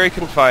 solitary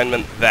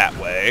confinement that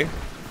way.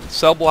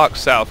 Cell block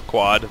south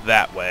quad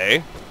that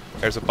way.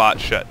 There's a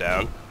bot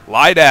shutdown.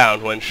 Lie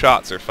down when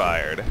shots are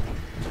fired.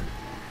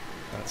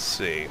 Let's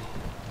see.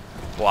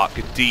 Block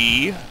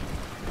D.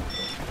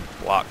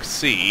 Block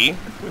C.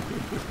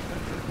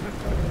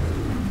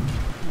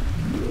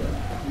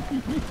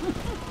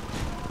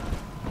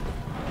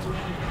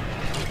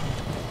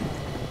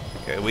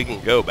 Okay, we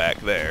can go back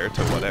there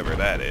to whatever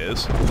that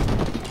is.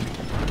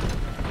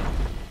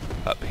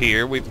 Up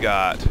here we've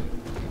got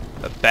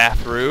a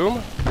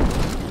bathroom,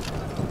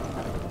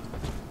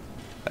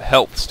 a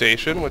health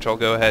station, which I'll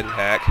go ahead and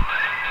hack.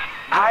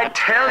 I'd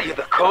tell you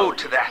the code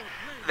to that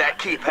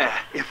keypad,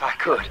 if I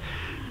could.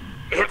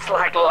 It's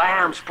like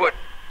Lamb's put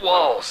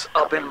walls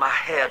up in my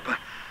head,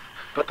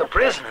 but the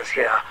prisoners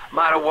here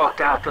might have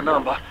walked out the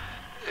number.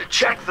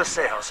 Check the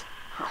cells.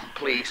 Oh,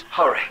 please,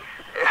 hurry.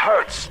 It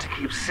hurts to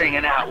keep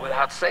singing out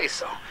without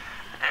say-so.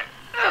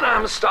 And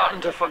I'm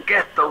starting to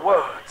forget the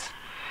words.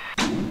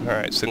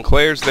 Alright,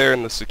 Sinclair's there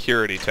in the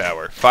security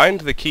tower.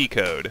 Find the key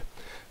code.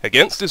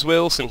 Against his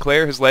will,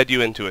 Sinclair has led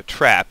you into a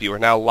trap. You are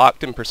now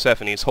locked in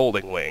Persephone's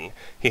holding wing.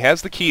 He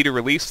has the key to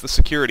release the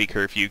security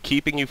curfew,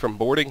 keeping you from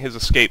boarding his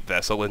escape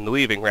vessel and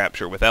leaving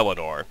Rapture with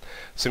Eleanor.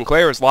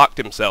 Sinclair has locked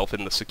himself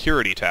in the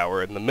security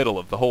tower in the middle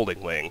of the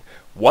holding wing.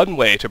 One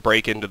way to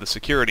break into the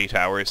security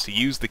tower is to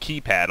use the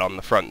keypad on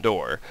the front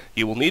door.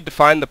 You will need to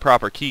find the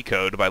proper key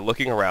code by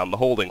looking around the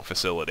holding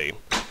facility.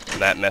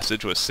 And that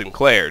message was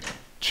Sinclair.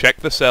 Check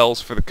the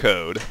cells for the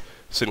code.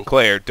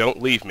 Sinclair,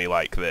 don't leave me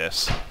like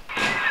this.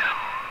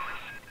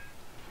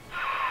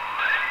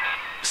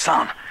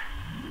 Son,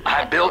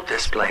 I built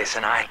this place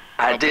and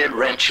I did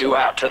rent you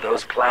out to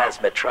those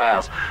plasmid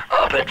trials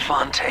up at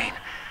Fontaine.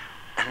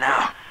 And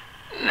now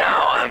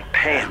I'm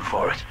paying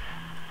for it.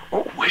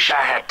 Wish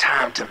I had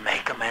time to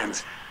make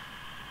amends.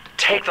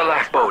 Take the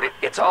lifeboat,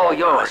 it's all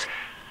yours.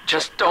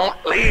 Just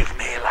don't leave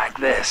me like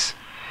this.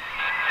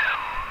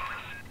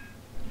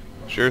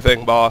 Sure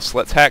thing, boss.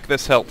 Let's hack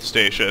this health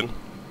station.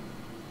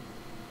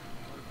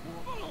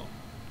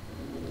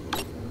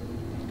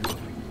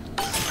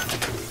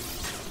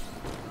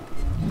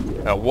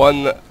 Now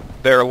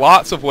there are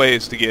lots of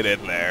ways to get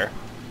in there.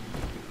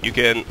 We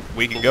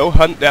can go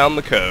hunt down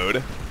the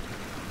code.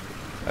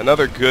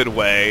 Another good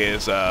way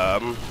is,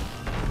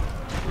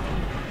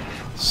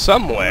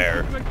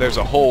 somewhere there's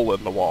a hole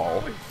in the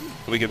wall.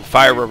 We can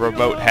fire a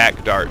remote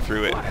hack dart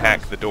through it and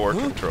hack the door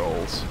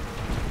controls.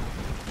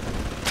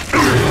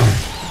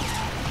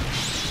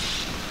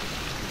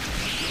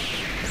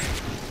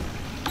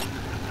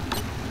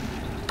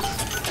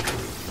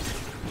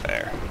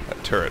 There.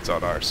 That turret's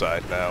on our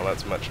side now.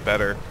 That's much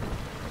better.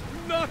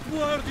 Not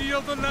worthy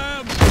of the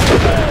lamb!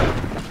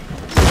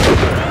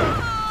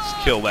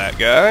 Let's kill that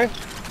guy.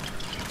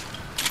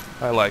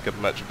 I like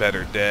him much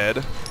better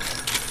dead.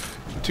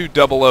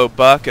 200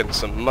 buck and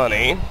some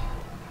money.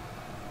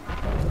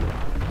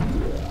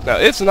 Now,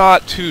 it's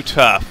not too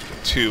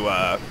tough to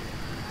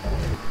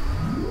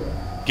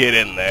get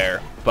in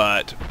there,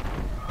 but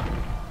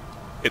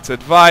it's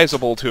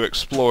advisable to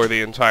explore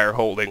the entire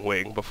holding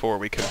wing before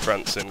we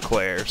confront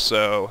Sinclair.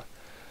 So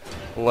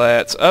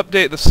let's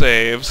update the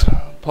saves,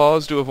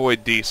 pause to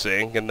avoid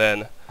desync, and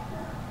then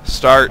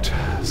start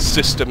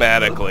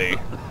systematically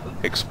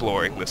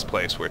exploring this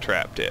place we're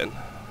trapped in.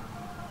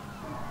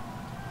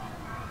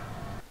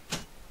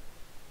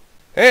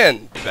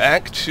 And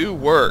back to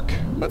work.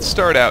 Let's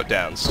start out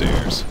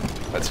downstairs.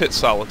 Let's hit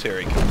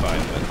solitary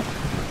confinement.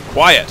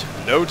 Quiet!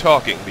 No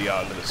talking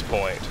beyond this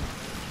point.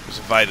 There's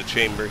a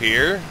Vita-Chamber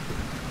here.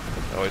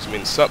 Always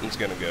means something's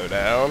gonna go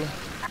down.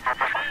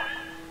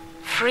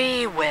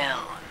 Free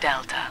will,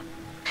 Delta.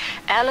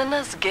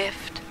 Eleanor's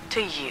gift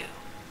to you.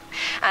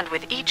 And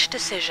with each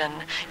decision,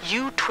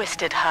 you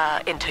twisted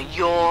her into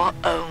your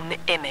own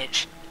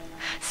image.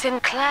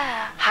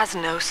 Sinclair has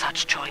no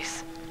such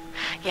choice.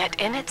 Yet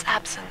in its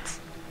absence,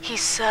 he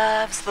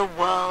serves the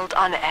world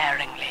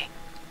unerringly.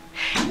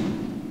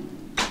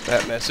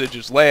 That message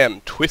is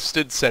Lamb,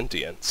 twisted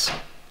sentience.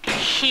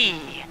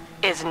 He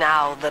is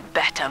now the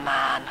better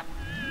man.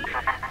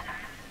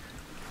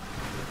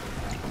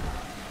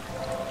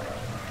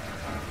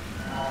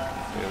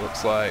 It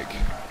looks like...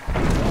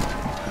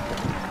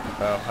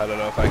 well, I don't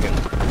know if I can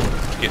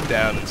get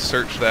down and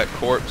search that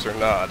corpse or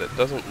not. It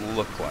doesn't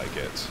look like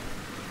it.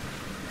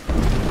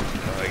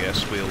 Well, I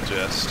guess we'll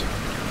just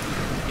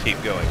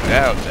keep going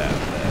down then.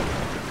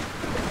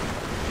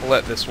 We'll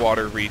let this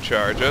water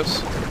recharge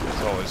us.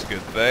 It's always a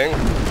good thing.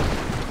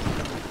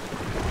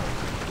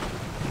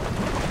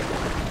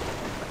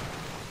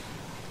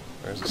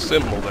 There's a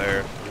symbol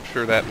there. I'm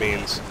sure that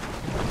means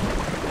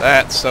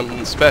that's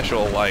something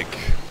special, like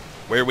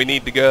where we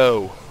need to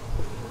go.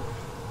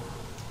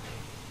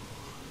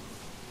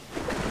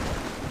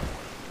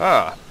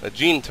 Ah, a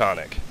gene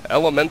tonic.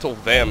 Elemental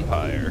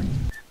vampire.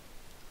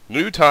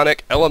 New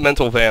tonic,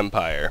 elemental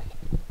vampire.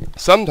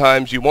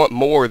 Sometimes you want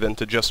more than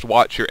to just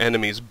watch your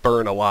enemies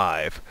burn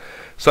alive.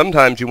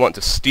 Sometimes you want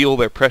to steal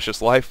their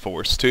precious life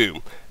force,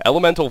 too.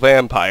 Elemental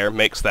Vampire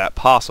makes that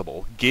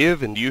possible.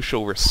 Give and you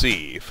shall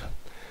receive.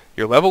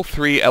 Your level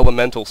 3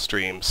 elemental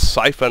streams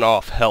siphon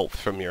off health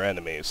from your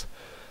enemies.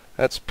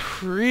 That's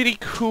pretty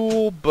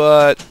cool,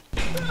 but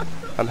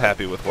I'm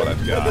happy with what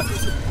I've got.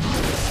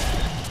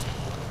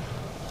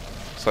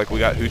 Looks like we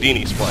got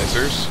Houdini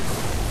splicers.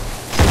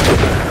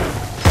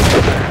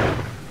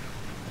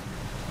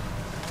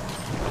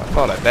 I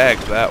thought I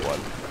bagged that one.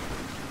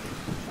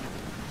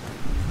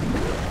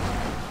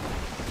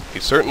 He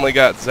certainly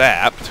got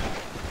zapped.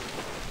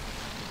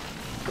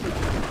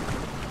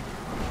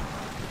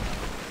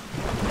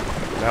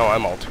 Now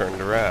I'm all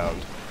turned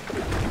around.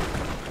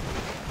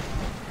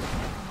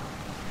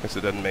 Guess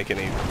it doesn't make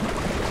any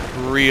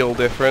real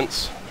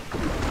difference.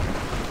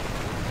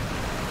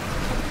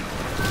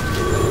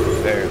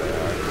 There they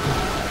are.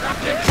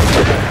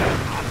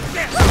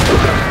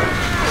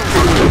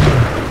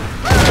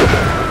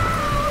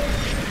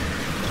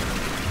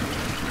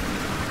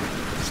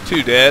 It's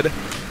 2 dead.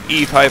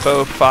 Eve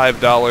Hypo,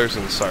 $5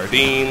 in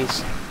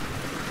sardines.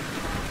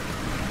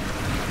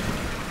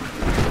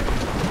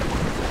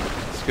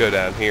 Let's go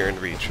down here and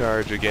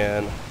recharge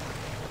again.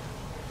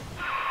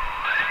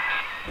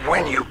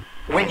 When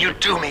you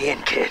do me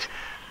in, kid,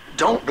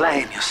 don't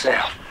blame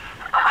yourself.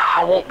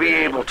 I won't be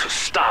able to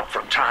stop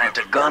from trying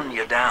to gun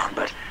you down,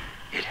 but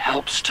it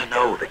helps to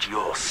know that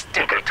you'll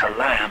stick it to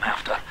Lamb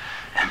after,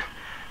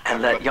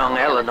 and let young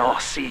Eleanor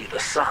see the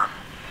sun.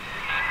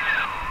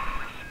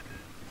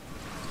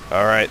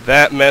 Alright,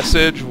 that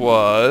message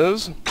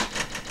was...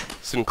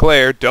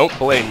 Sinclair, don't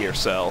blame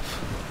yourself.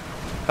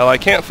 Hell, I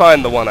can't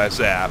find the one I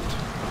zapped.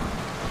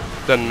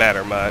 Doesn't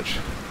matter much.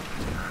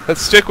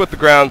 Let's stick with the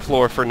ground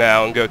floor for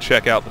now and go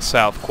check out the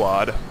south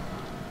quad.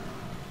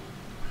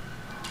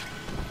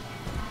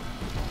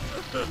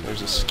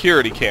 There's a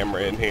security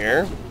camera in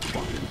here.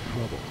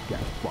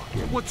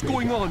 What's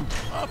going on?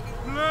 A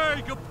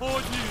plague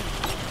upon you!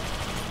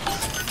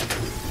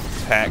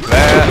 Attack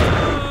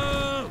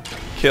that.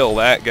 Kill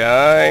that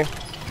guy.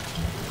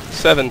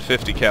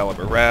 750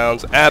 caliber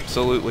rounds.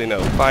 Absolutely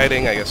no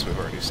fighting. I guess we've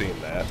already seen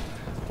that.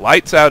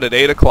 Lights out at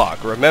 8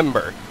 o'clock.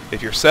 Remember,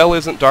 if your cell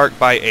isn't dark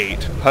by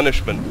 8,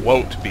 punishment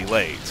won't be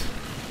late.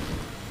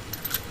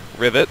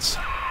 Rivets.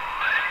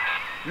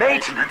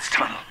 Maintenance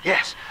tunnel,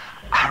 yes.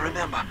 I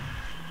remember.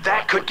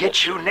 That could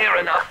get you near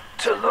enough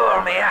to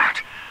lure me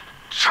out.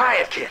 Try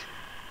it, kid.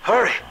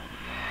 Hurry.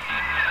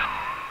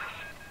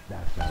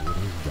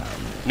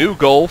 New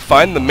goal,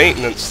 find the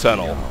maintenance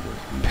tunnel.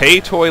 Pay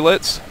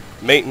toilets,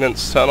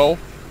 maintenance tunnel,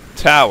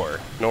 tower,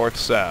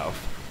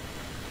 north-south.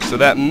 So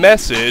that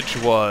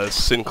message was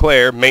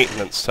Sinclair,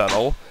 maintenance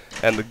tunnel,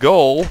 and the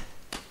goal,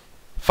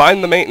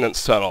 find the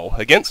maintenance tunnel.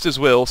 Against his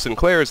will,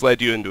 Sinclair has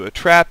led you into a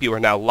trap. You are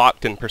now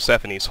locked in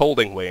Persephone's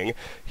holding wing.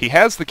 He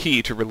has the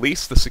key to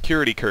release the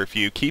security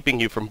curfew, keeping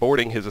you from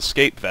boarding his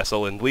escape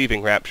vessel and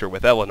leaving Rapture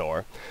with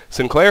Eleanor.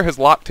 Sinclair has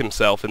locked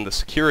himself in the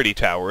security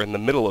tower in the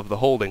middle of the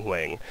holding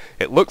wing.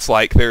 It looks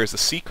like there is a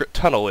secret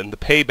tunnel in the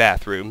pay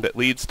bathroom that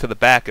leads to the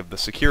back of the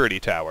security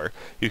tower.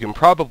 You can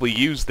probably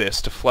use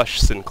this to flush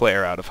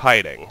Sinclair out of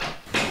hiding.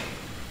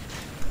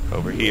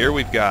 Over here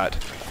we've got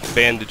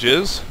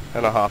bandages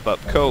and a hop-up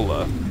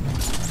cola.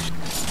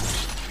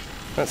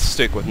 Let's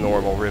stick with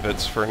normal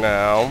rivets for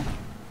now.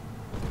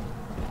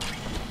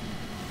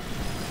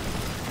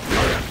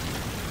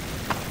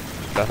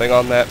 Nothing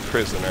on that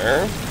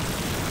prisoner.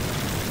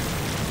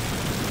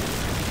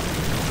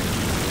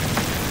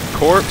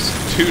 Corpse,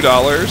 $2.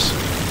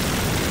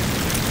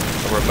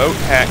 A remote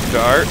hack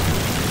dart.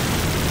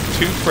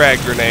 2 frag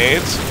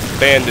grenades,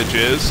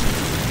 bandages,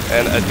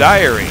 and a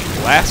diary.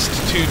 Last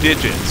 2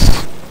 digits.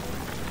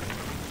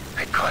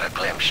 I caught a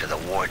glimpse of the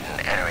warden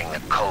entering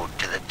the code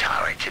to the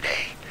tower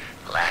today.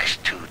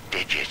 Last 2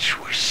 digits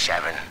were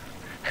 7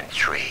 and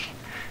 3.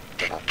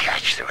 Didn't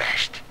catch the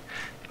rest.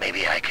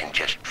 Maybe I can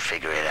just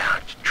figure it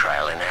out,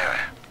 trial and error.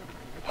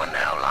 Wonder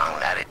how long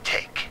that'd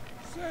take.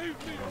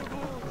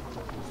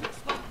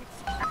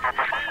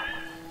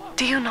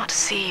 Do you not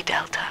see,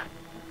 Delta?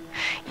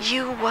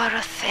 You were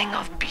a thing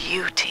of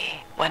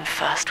beauty when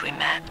first we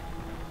met.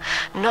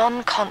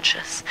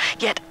 Non-conscious,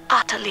 yet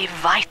utterly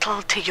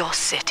vital to your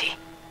city.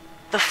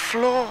 The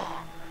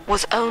flaw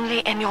was only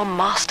in your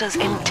master's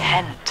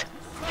intent.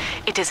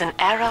 It is an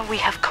error we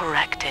have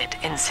corrected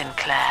in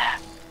Sinclair.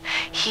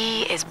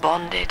 He is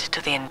bonded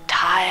to the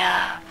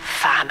entire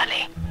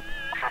family.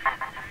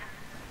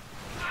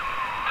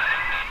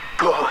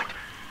 Good.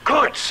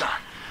 Good, son.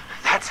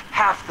 That's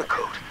half the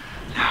code.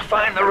 Now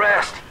find the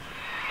rest.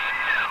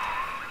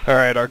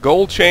 Alright, our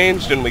goal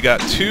changed and we got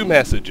 2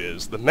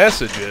 messages. The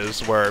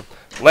messages were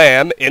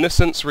Lamb,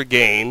 innocence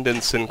regained,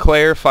 and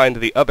Sinclair, find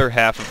the other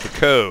half of the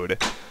code.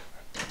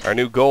 Our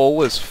new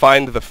goal is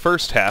find the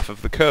first half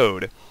of the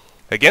code.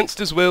 Against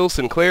his will,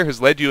 Sinclair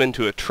has led you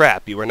into a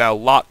trap. You are now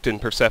locked in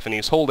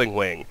Persephone's holding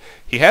wing.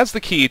 He has the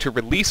key to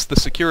release the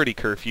security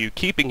curfew,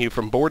 keeping you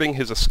from boarding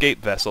his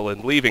escape vessel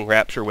and leaving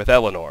Rapture with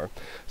Eleanor.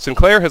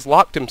 Sinclair has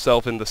locked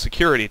himself in the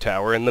security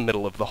tower in the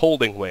middle of the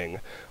holding wing.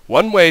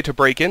 One way to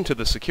break into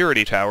the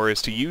security tower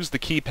is to use the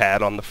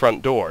keypad on the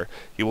front door.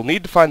 You will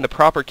need to find the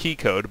proper key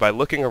code by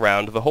looking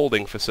around the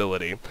holding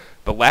facility.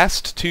 The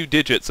last 2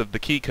 digits of the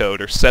key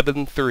code are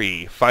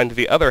 7-3. Find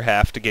the other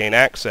half to gain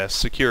access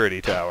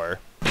security tower.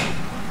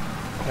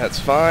 That's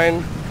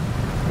fine.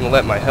 I'm going to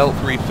let my health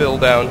refill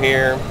down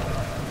here.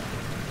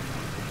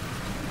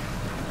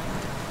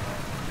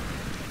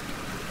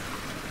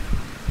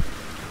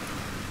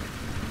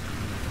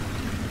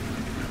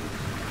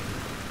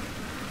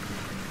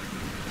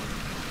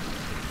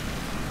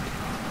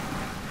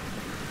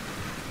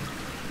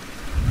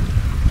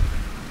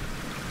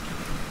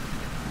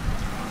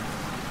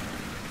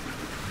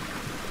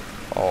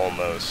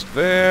 Almost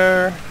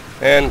there.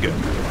 And good.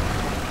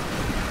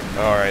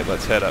 Alright,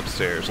 let's head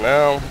upstairs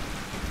now.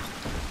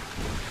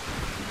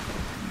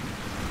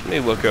 Let me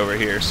look over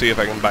here, see if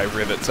I can buy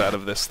rivets out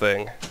of this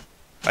thing.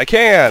 I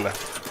can!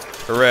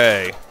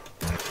 Hooray.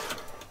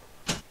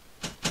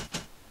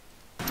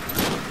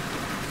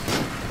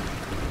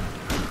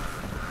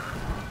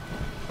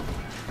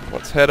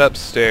 Let's head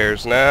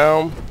upstairs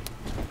now.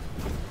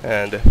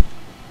 And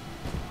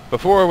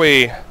before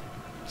we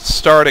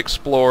start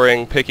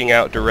exploring, picking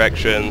out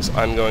directions,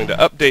 I'm going to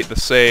update the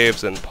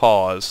saves and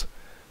pause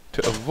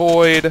to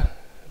avoid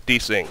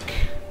desync.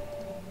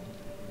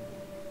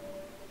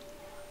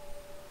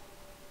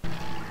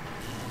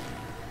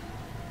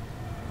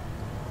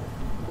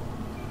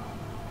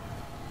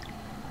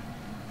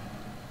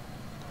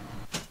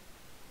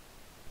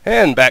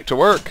 And back to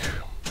work.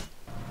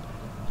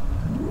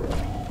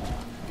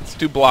 Let's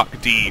do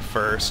block D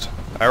first.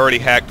 I already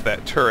hacked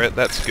that turret,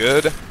 that's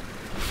good.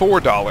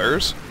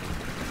 $4.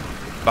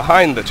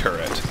 Behind the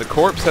turret, the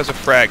corpse has a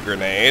frag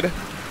grenade.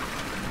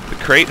 The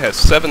crate has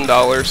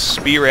 $7,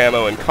 spear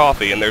ammo, and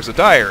coffee, and there's a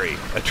diary,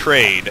 a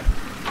trade.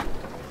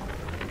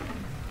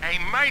 Hey,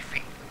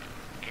 Murphy,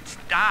 it's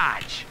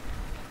Dodge.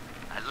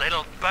 A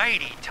little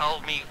birdie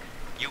told me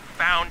you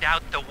found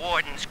out the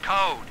warden's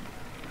code.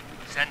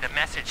 Send a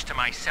message to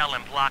my cell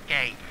in Block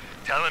A,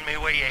 telling me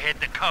where you hid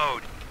the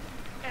code,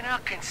 and I'll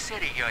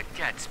consider your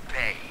debts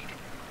paid.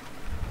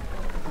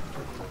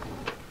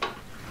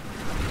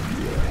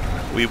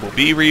 We will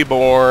be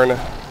reborn.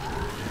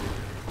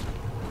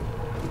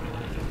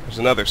 There's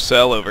another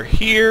cell over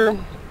here.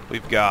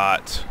 We've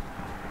got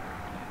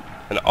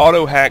an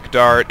auto-hack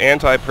dart,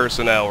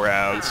 anti-personnel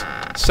rounds,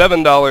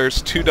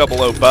 $7,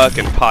 200 buck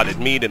and potted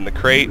meat in the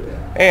crate,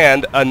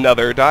 and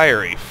another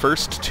diary,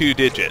 first 2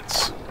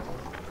 digits.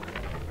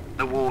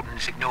 The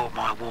Warden's ignored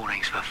my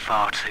warnings for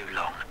far too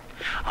long.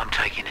 I'm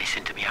taking this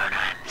into my own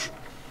hands.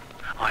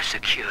 I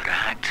secured a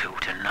hack tool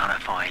to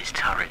nullify his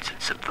turrets and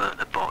subvert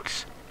the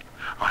bots.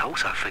 I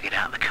also figured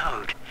out the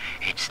code.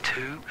 It's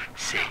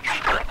 26.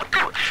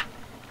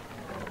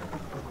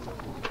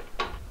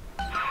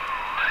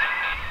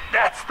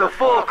 That's the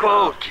full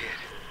code, kid.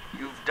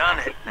 You've done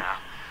it now.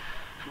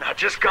 Now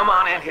just come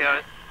on in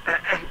here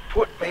and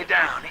put me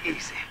down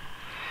easy.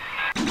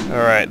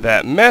 Alright,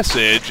 that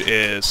message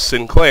is,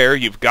 Sinclair,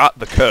 you've got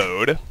the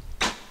code.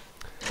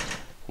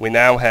 We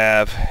now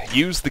have,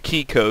 use the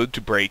key code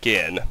to break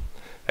in.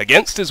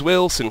 Against his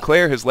will,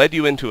 Sinclair has led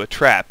you into a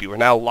trap. You are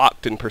now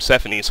locked in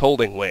Persephone's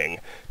holding wing.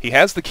 He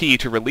has the key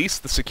to release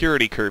the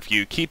security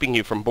curfew, keeping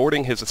you from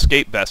boarding his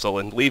escape vessel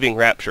and leaving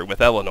Rapture with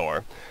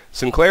Eleanor.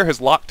 Sinclair has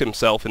locked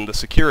himself in the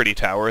security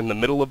tower in the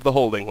middle of the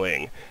holding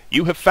wing.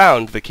 You have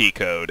found the key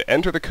code.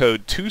 Enter the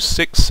code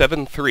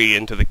 2673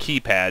 into the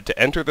keypad to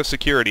enter the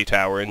security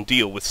tower and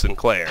deal with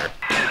Sinclair.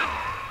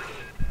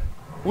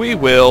 We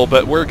will,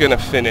 but we're gonna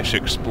finish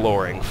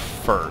exploring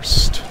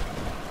first.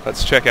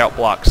 Let's check out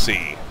Block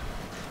C.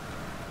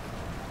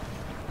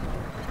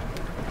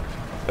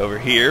 Over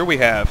here we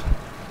have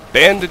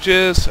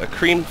bandages, a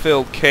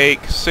cream-filled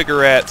cake,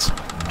 cigarettes,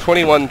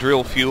 21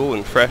 drill fuel,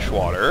 and fresh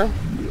water.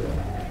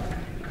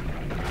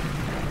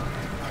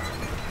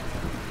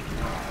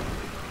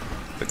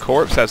 The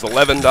corpse has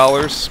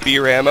 $11,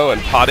 spear ammo,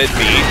 and potted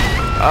meat.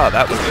 Ah,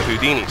 that was the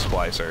Houdini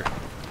splicer.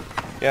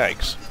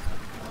 Yikes.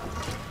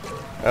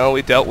 Well,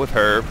 we dealt with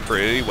her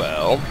pretty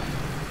well.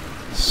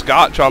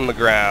 Scotch on the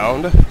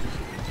ground.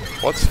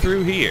 What's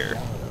through here?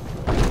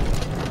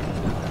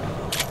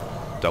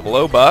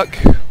 00 buck.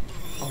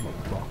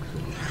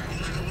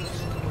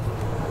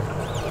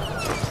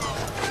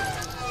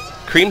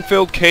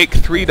 Cream-filled cake,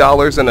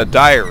 $3, and a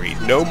diary.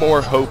 No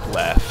more hope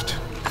left.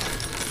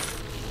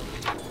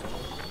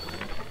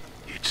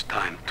 It's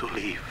time to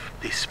leave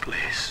this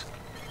place.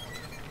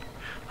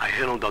 I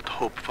held out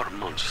hope for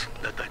months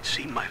that I'd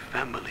see my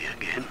family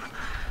again,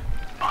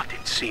 but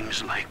it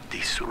seems like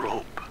this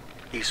rope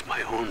is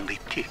my only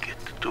ticket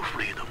to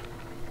freedom.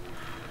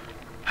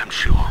 I'm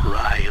sure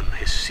Ryan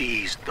has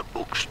seized the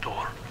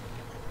bookstore.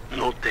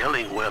 No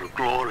telling where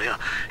Gloria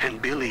and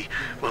Billy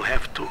will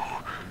have to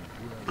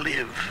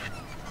live.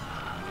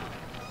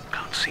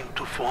 Can't seem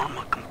to form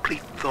a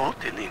complete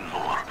thought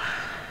anymore.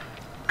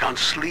 Can't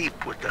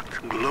sleep with that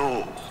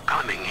glow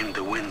coming in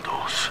the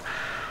windows.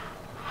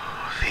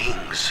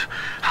 Things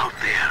out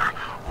there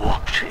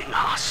watching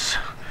us.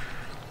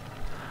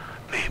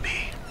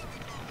 Maybe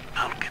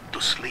I'll get to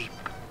sleep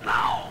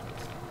now.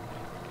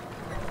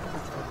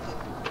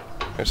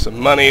 There's some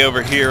money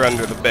over here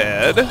under the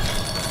bed.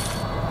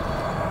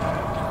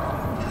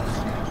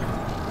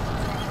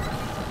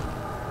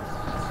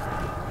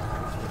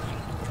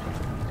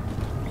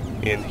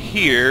 In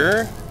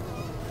here,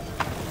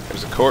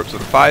 there's a corpse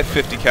with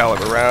 550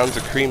 caliber rounds,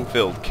 a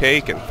cream-filled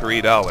cake, and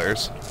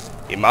 $3.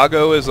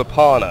 Imago is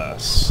upon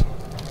us.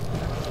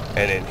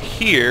 And in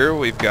here,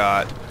 we've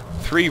got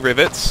 3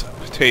 rivets,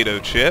 potato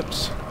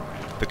chips,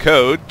 the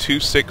code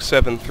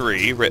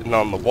 2673 written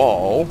on the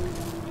wall,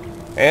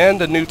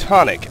 and a new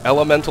tonic,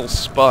 Elemental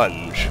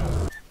Sponge.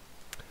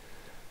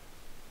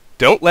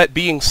 Don't let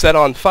being set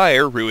on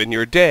fire ruin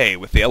your day.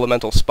 With the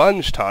Elemental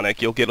Sponge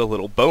tonic, you'll get a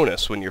little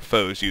bonus when your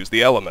foes use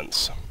the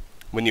elements.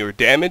 When you are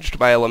damaged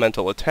by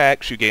elemental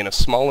attacks, you gain a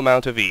small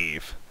amount of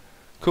Eve.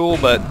 Cool,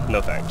 but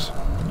no thanks.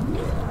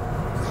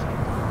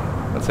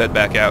 Let's head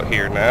back out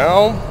here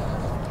now.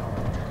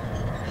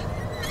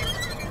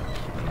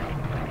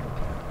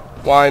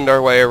 Wind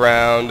our way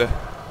around.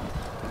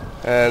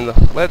 And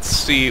let's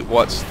see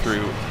what's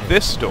through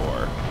this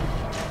door.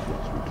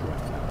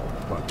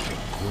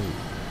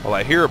 Well,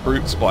 I hear a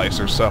brute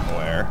splicer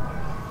somewhere.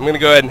 I'm gonna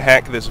go ahead and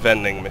hack this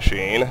vending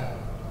machine.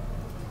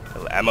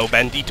 El ammo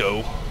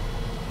bandito.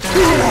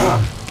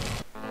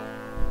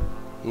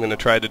 I'm gonna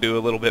try to do a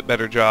little bit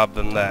better job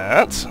than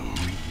that.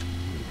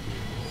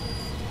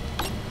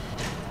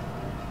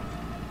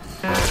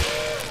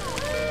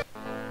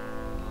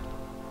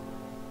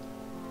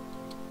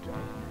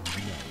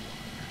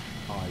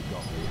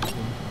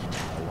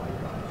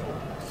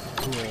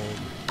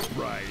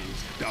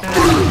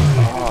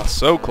 Oh,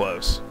 so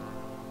close.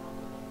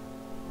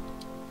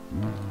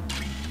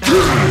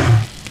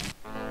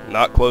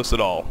 Not close at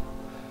all.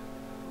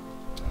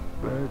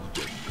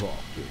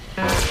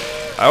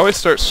 I always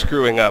start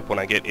screwing up when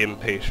I get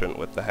impatient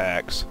with the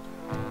hacks.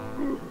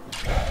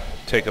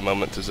 Take a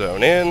moment to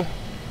zone in.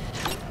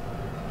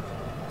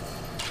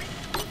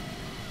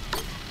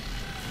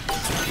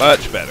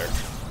 Much better.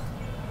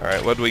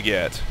 Alright, what do we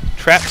get?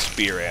 Trap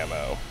spear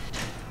ammo.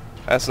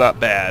 That's not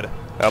bad.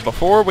 Now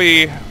before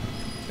we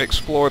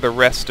explore the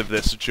rest of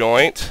this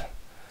joint,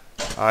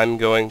 I'm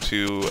going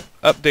to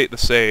update the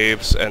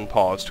saves and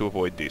pause to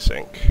avoid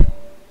desync.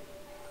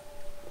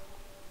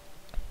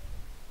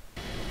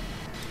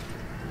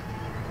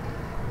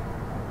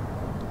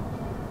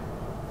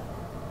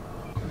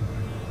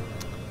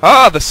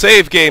 Ah, the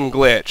save game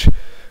glitch.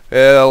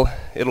 Well,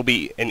 it'll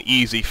be an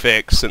easy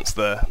fix since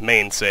the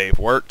main save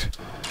worked.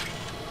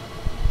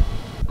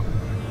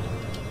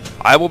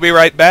 I will be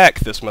right back.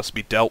 This must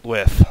be dealt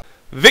with.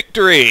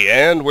 Victory!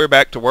 And we're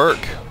back to work.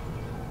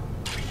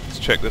 Let's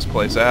check this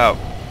place out.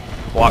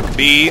 Block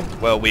B,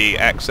 well, we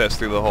access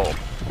through the hole.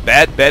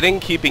 Bad bedding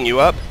keeping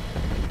you up?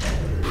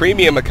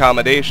 Premium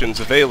accommodations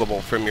available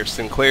from your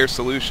Sinclair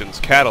Solutions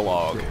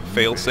catalog.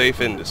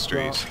 Failsafe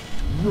Industries.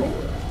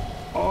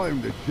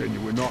 I'm the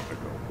genuine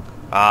article.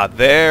 Ah,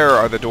 there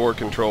are the door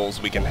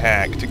controls we can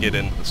hack to get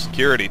into the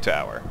security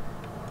tower.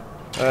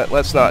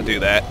 Let's not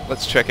do that.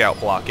 Let's check out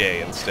Block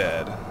A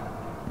instead.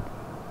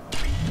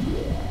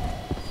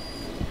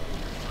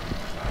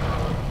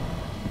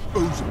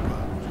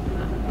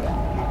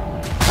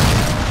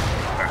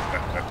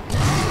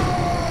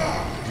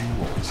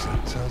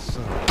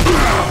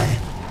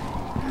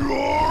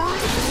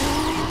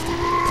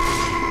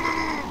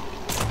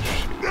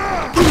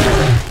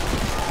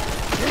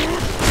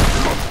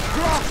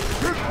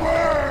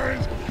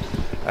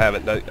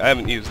 I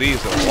haven't used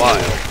these in a while.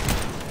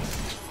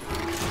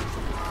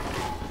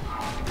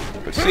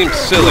 It seems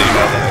silly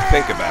now that I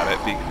think about it.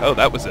 Oh,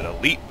 that was an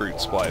elite brute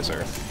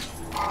splicer.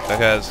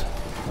 Because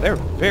they're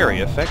very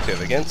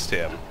effective against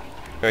him.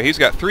 Now, he's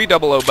got 3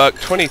 00 buck,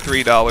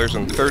 $23,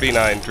 and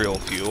 39 drill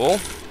fuel.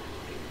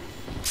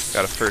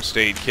 Got a first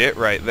aid kit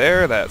right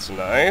there. That's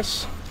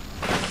nice.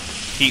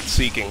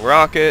 Heat-seeking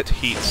rocket,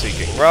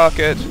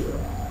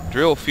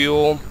 drill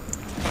fuel.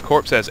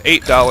 Corpse has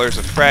 $8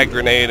 of frag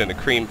grenade and a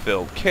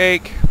cream-filled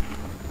cake.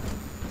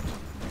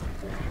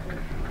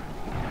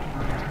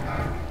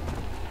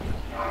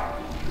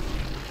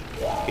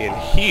 In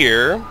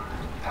here,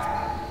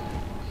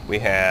 we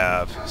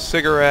have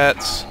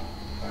cigarettes,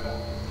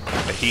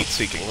 a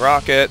heat-seeking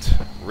rocket,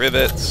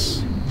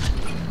 rivets,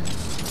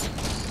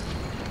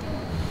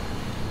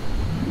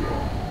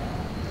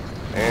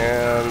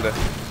 and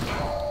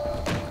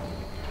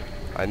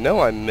I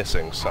know I'm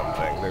missing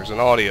something. There's an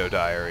audio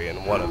diary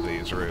in one of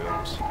these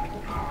rooms.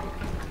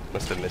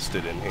 Must have missed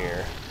it in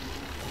here.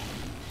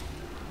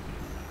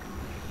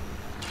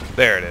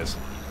 There it is.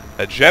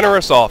 A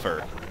generous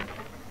offer.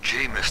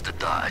 Gee, Mr.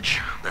 Dodge,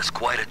 that's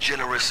quite a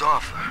generous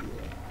offer.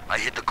 I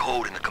hid the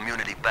code in the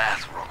community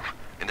bathroom,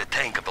 in the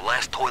tank of the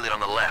last toilet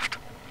on the left.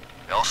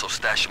 I also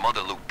stashed some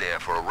other loot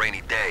there for a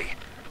rainy day.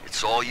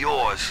 It's all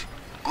yours.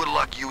 Good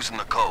luck using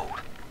the code.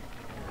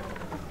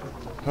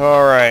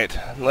 Alright,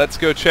 let's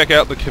go check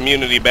out the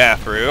community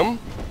bathroom.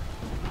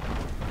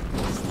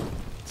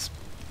 It's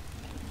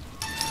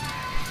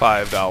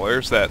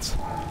 $5. That's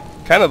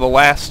kind of the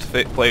last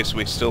place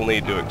we still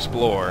need to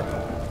explore.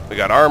 We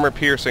got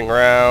armor-piercing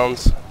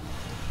rounds.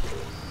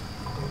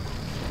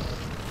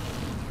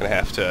 Gonna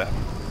have to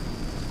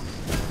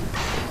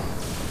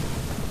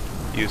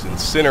use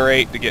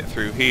incinerate to get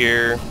through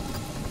here.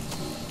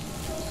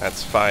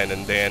 That's fine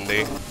and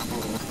dandy.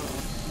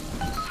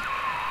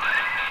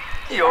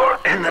 You're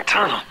in the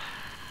tunnel.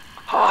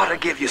 Ought to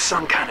give you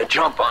some kind of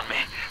jump on me.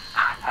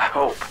 I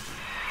hope.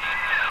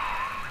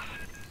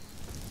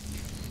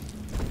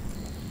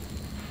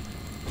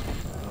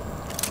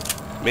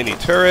 Mini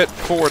turret,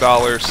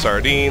 $4,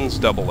 sardines,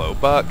 00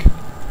 buck,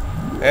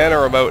 and a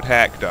remote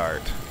hack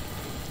dart.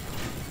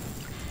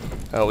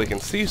 Well, we can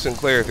see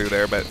Sinclair through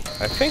there, but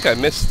I think I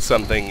missed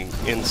something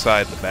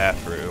inside the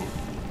bathroom.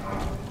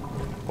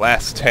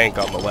 Last tank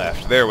on the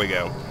left. There we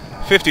go.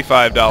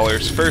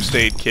 $55, first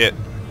aid kit,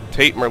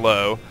 Tate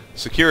Merlot,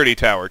 security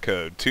tower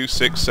code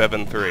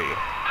 2673.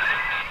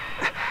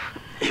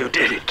 You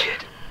did it,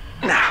 kid.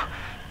 Now,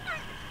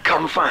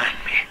 come find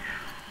me.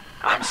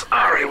 I'm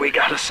sorry we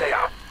gotta say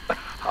our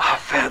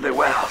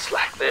farewells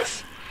like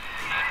this.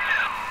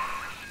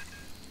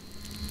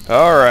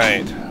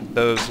 Alright,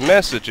 those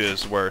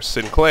messages were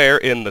Sinclair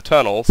in the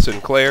tunnel,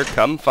 Sinclair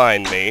come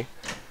find me,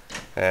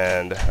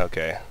 and,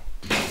 okay.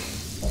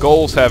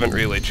 Goals haven't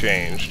really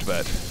changed,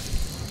 but,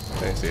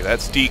 let me see,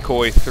 that's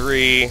decoy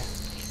 3.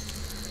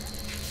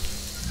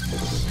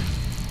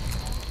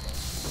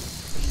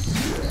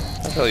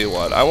 I'll tell you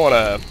what, I want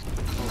to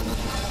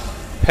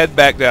head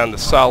back down to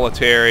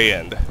solitary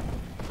and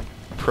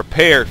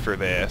prepare for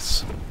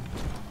this.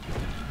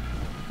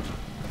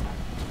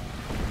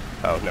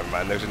 Oh, never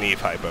mind, there's an Eve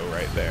hypo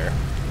right there.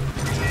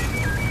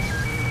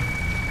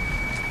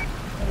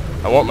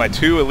 I want my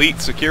 2 elite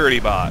security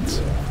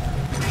bots.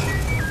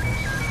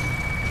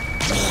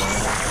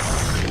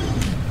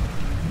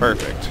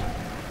 Perfect.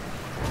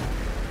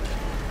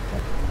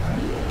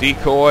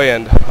 Decoy,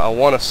 and I'll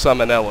want to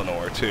summon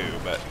Eleanor too,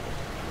 but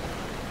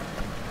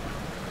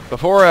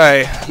before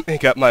I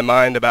make up my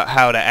mind about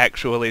how to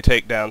actually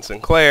take down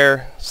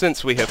Sinclair,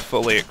 since we have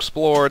fully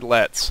explored,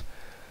 let's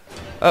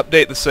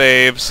update the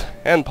saves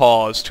and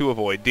pause to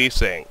avoid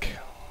desync.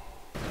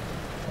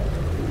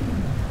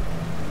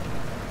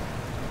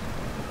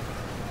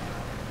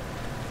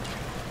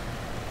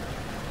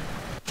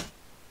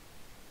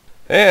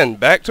 And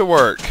back to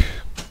work.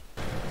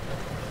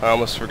 I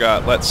almost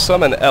forgot. Let's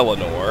summon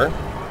Eleanor.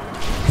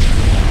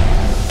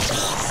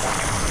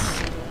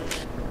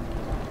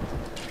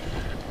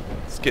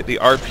 Let's get the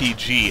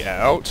RPG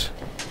out.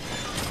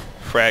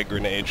 Frag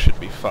grenade should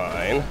be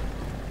fine.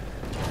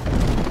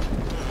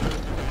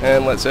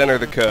 And let's enter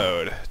the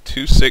code.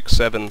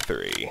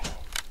 2673.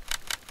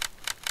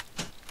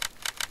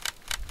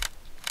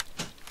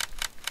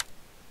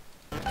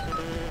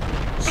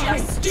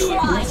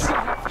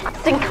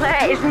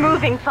 Sinclair is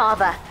moving,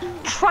 Father.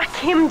 Track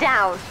him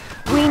down.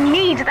 We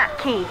need that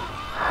key.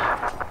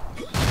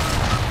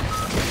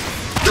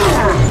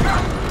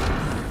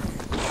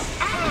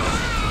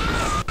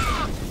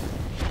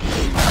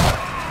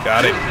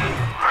 Got it.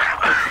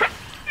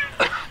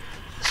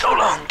 So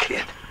long,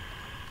 kid.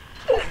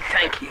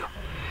 Thank you.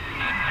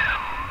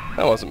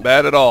 That wasn't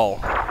bad at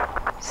all.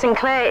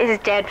 Sinclair is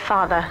dead,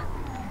 Father.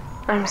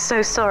 I'm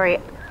so sorry.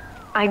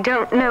 I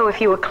don't know if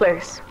you were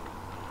close.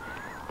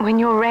 When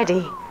you're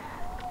ready,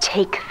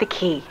 take the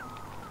key.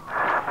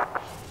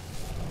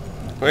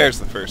 There's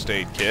the first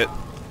aid kit.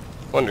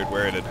 Wondered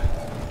where it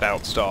had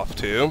bounced off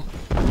to.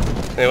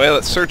 Anyway,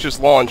 let's search his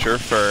launcher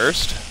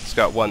first. It's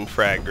got one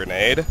frag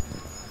grenade.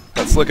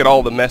 Let's look at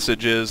all the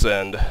messages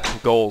and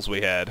goals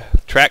we had.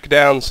 Track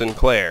down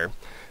Sinclair.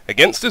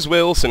 Against his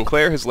will,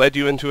 Sinclair has led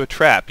you into a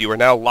trap. You are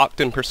now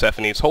locked in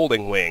Persephone's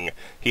holding wing.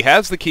 He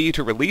has the key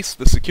to release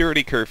the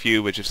security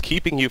curfew, which is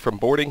keeping you from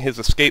boarding his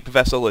escape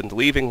vessel and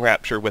leaving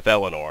Rapture with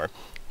Eleanor.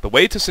 The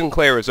way to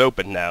Sinclair is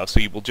open now, so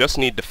you will just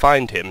need to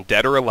find him,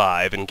 dead or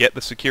alive, and get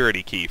the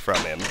security key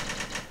from him.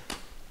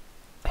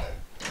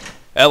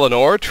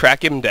 Eleanor,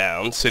 track him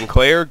down.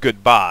 Sinclair,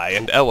 goodbye.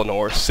 And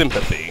Eleanor,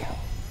 sympathy.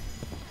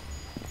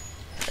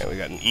 And we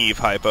got an Eve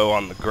hypo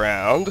on the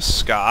ground.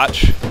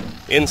 Scotch.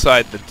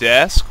 Inside the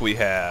desk, we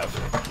have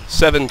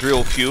 7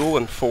 drill fuel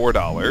and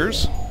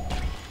 $4.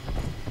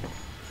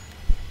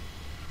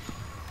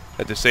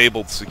 A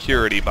disabled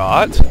security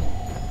bot.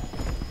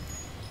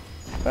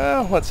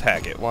 Well, let's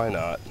hack it. Why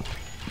not?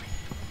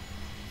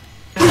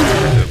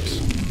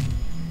 Oops.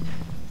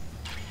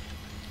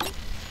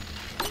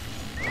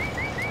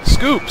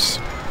 Scoops.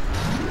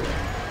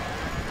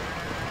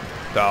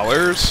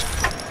 Dollars.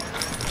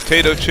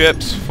 Potato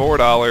chips,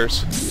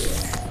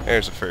 $4.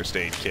 There's a first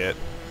aid kit.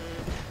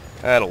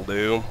 That'll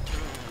do.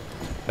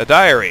 A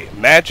diary.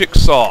 Magic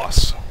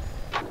sauce.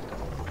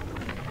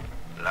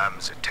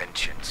 Lamb's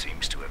attention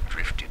seems to have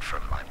drifted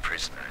from my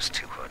prisoners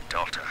to her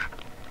daughter.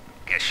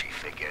 Guess she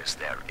figures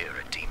they're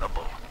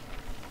irredeemable.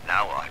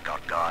 Now I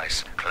got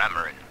guys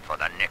clamoring for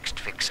the next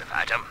fix of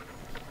Adam,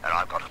 and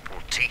I've got to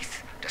pull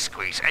teeth to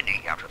squeeze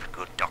any out of the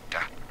good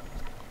doctor.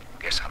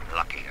 Guess I'm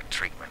lucky her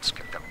treatments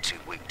kept them too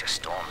weak to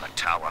storm the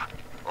tower,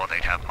 or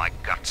they'd have my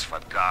guts for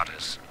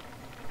garters.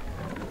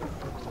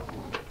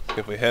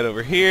 If we head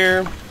over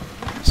here,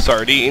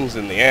 sardines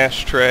in the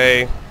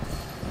ashtray.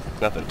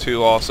 Nothing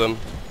too awesome.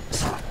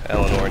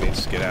 Eleanor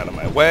needs to get out of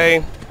my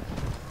way.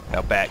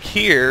 Now back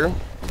here,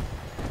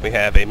 we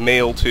have a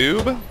mail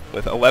tube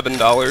with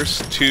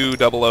 $11, 2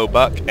 00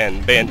 buck,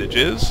 and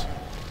bandages.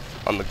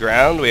 On the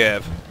ground, we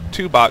have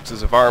 2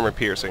 boxes of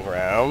armor-piercing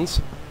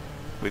rounds.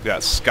 We've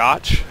got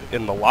scotch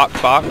in the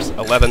lockbox,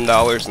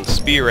 $11, and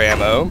spear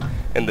ammo.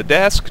 In the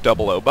desk,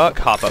 00 buck,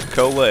 hop-up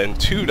cola, and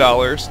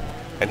 $2.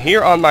 And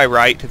here on my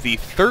right, the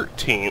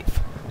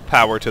 13th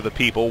Power to the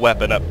People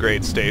weapon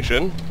upgrade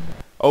station.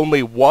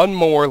 Only one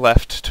more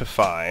left to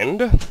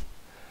find.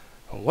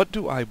 What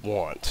do I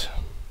want?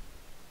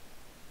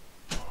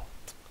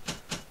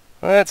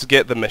 Let's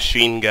get the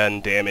machine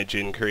gun damage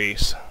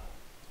increase.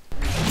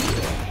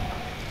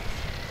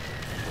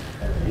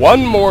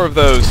 One more of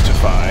those to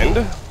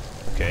find.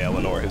 Okay,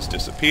 Eleanor has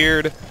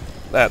disappeared.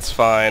 That's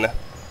fine.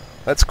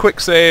 Let's quick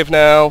save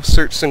now.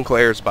 Search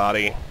Sinclair's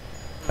body.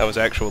 That was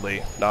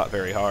actually not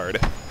very hard.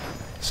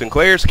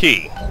 Sinclair's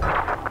key.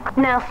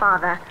 Now,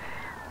 Father,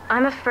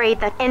 I'm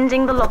afraid that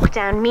ending the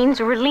lockdown means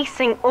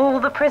releasing all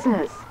the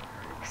prisoners.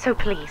 So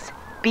please,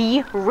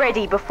 be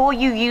ready before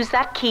you use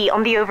that key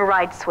on the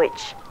override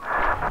switch.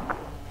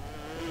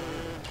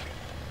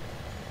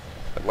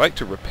 I'd like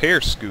to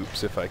repair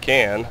Scoops if I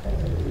can.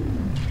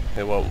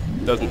 It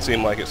won't. Doesn't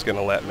seem like it's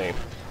gonna let me.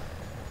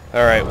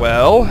 Alright,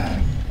 well,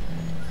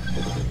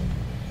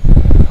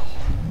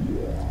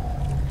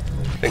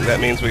 I think that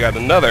means we got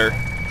another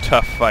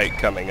tough fight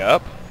coming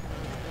up.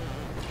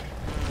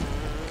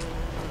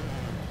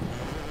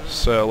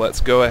 So let's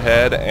go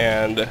ahead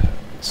and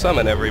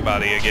summon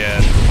everybody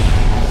again.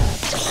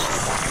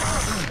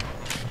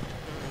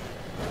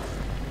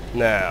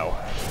 Now,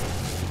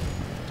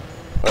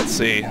 let's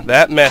see.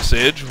 That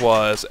message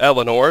was,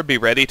 Eleanor, be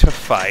ready to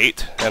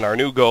fight, and our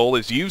new goal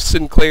is use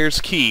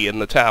Sinclair's key in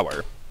the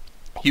tower.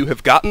 You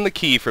have gotten the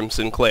key from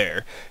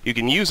Sinclair. You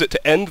can use it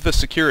to end the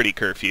security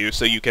curfew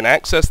so you can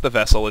access the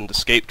vessel and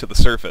escape to the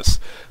surface.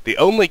 The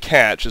only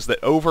catch is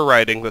that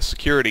overriding the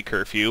security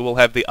curfew will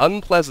have the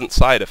unpleasant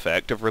side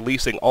effect of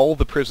releasing all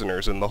the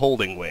prisoners in the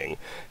holding wing.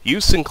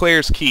 Use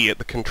Sinclair's key at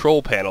the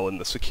control panel in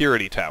the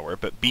security tower,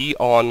 but be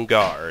on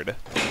guard.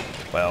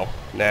 Well,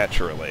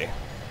 naturally.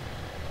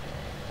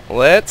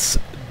 Let's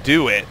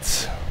do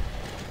it.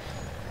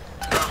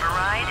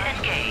 Override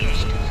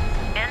engaged.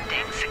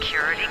 Ending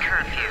security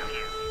curfew.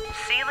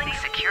 Sealing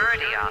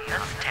security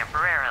office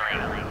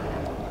temporarily.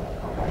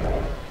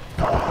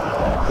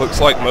 Looks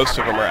like most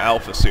of them are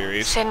Alpha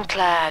series.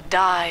 Sinclair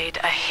died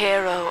a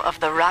hero of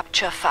the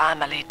Rapture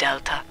family,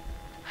 Delta.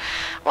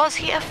 Was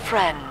he a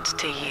friend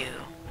to you,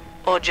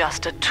 or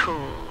just a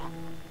tool?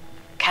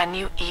 Can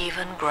you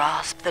even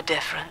grasp the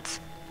difference?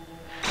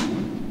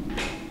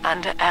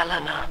 And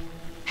Eleanor,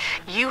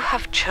 you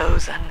have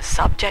chosen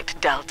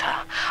Subject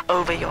Delta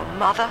over your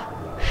mother,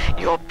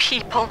 your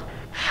people,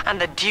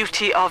 and the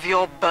duty of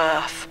your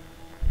birth.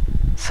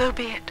 So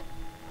be it.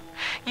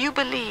 You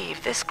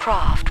believe this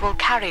craft will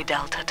carry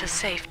Delta to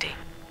safety,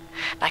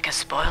 like a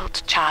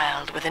spoilt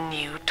child with a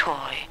new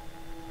toy.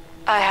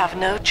 I have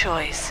no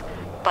choice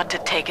but to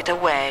take it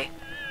away.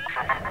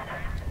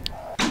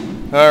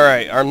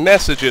 Alright, our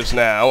messages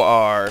now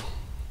are...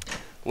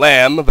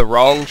 Lamb, the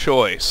wrong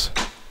choice.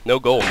 No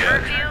gold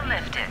yet. Curfew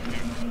lifted.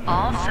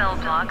 All cell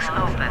blocks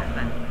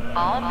open.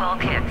 All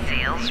bulkhead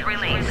seals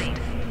released.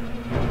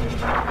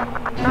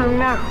 Oh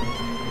no.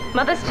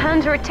 Mother's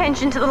turned her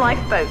attention to the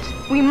lifeboat.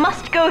 We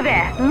must go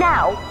there,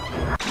 now!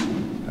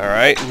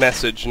 Alright,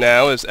 message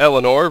now is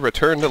Eleanor,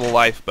 return to the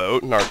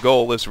lifeboat, and our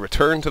goal is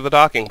return to the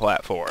docking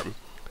platform.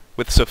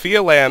 With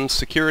Sophia Lamb's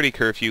security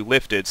curfew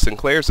lifted,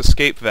 Sinclair's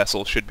escape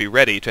vessel should be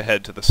ready to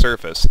head to the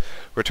surface.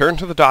 Return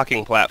to the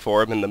docking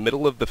platform in the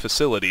middle of the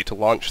facility to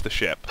launch the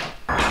ship.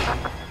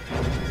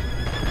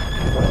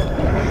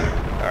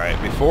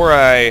 Alright, before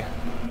I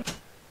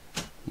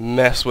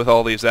mess with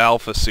all these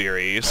Alpha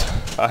series,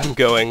 I'm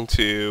going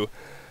to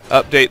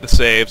update the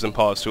saves and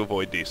pause to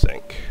avoid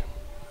desync.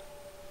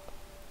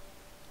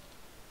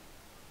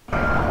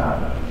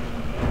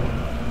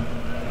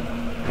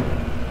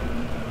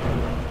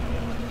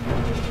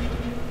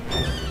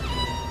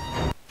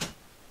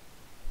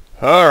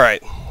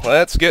 Alright,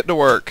 let's get to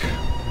work.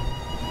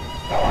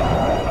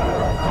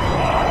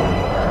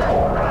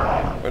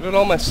 Where did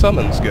all my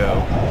summons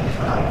go?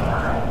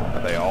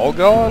 Are they all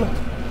gone?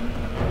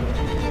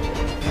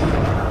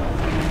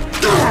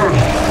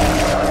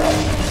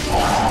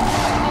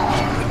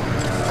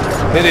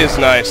 It is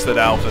nice that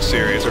Alpha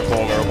series are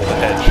vulnerable to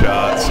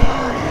headshots.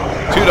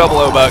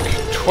 $2 buck,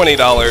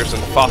 $20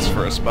 and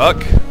phosphorus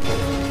buck.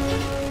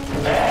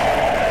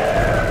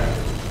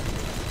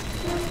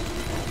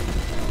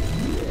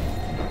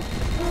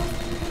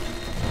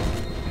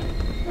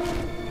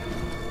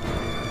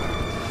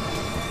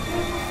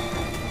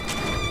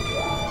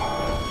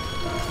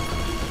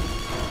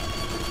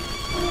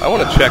 I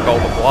want to check all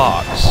the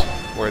blocks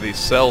where these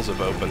cells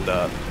have opened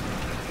up.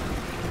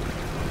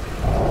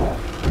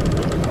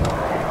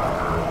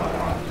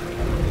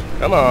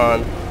 Come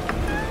on.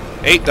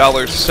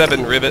 $8,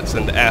 7 rivets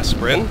and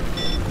aspirin.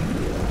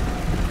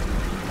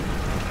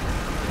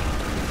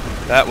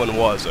 That one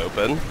was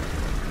open.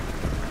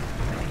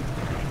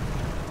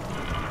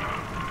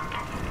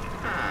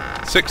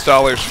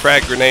 $6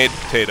 frag grenade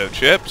potato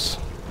chips.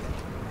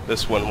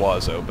 This one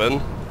was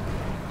open.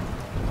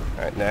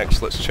 Alright,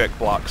 next let's check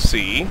block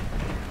C.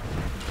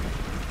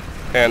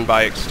 And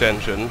by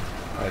extension,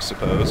 I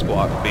suppose,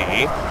 block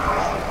B.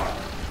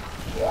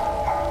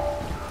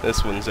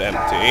 This one's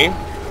empty.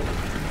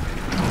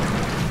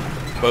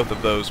 Both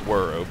of those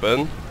were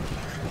open.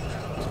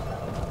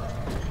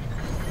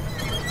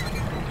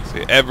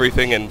 See,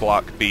 everything in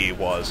block B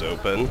was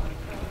open.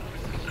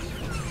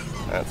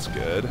 That's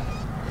good.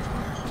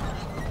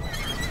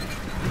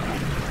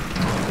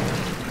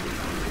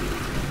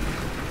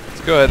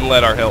 Let's go ahead and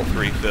let our health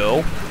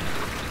refill.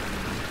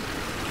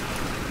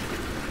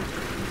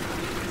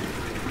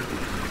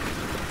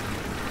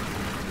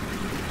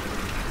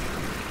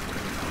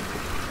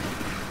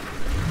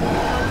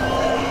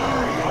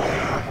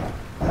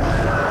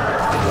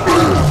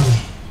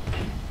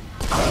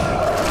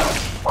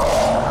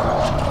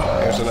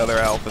 Here's another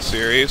Alpha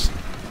series.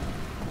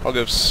 I'll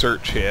go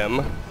search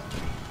him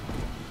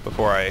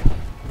before I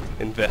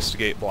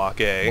investigate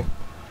block A.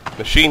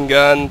 Machine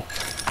gun,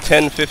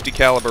 10 50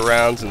 caliber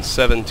rounds and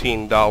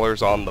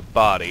 $17 on the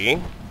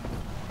body.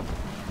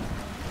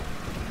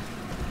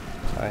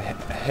 I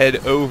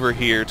head over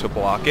here to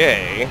block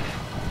A.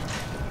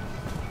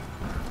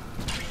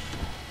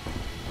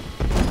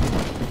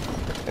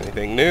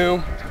 Anything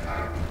new?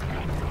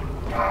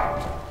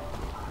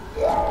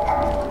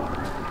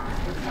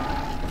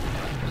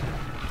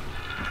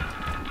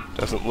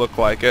 Doesn't look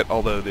like it,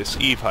 although this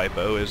Eve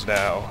hypo is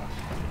now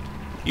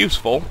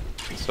useful,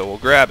 so we'll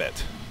grab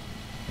it.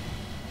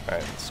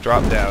 Alright, let's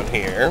drop down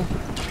here.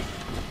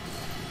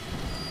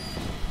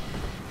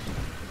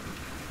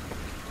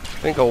 I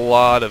think a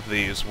lot of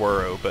these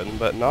were open,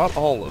 but not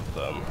all of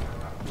them.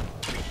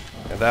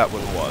 And that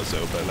one was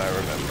open, I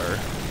remember.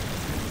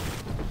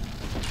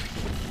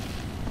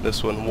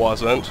 This one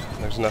wasn't.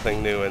 There's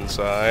nothing new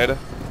inside.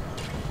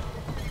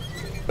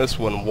 This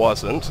one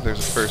wasn't. There's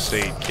a first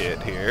aid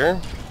kit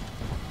here.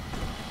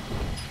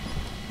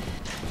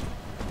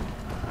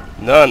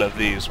 None of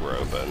these were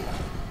open.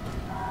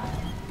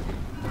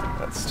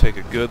 Let's take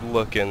a good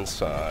look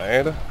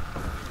inside.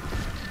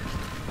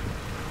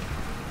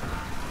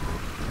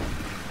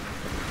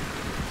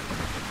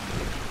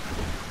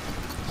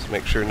 Let's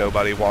make sure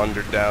nobody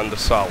wandered down to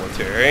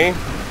solitary.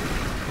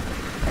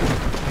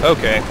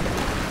 Okay.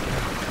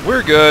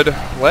 We're good.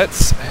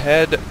 Let's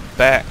head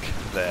back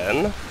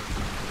then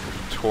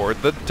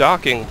toward the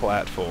docking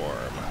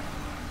platform.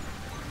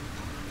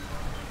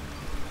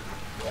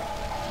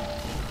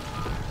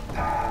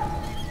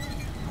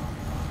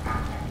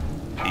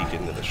 Peek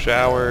into the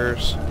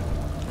showers.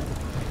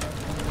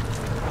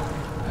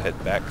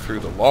 Head back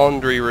through the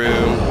laundry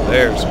room.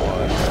 There's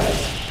one.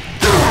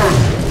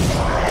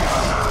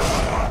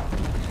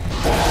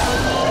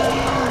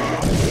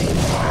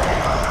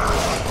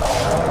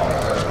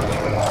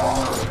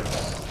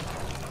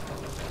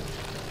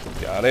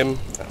 Got him.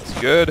 That's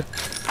good.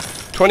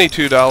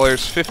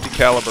 $22, 50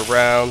 caliber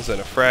rounds,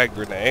 and a frag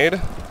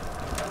grenade.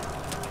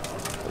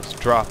 Those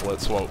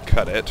droplets won't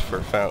cut it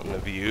for Fountain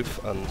of Youth,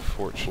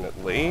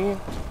 unfortunately.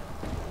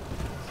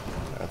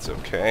 That's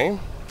okay.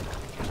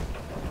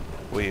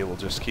 We will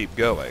just keep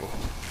going.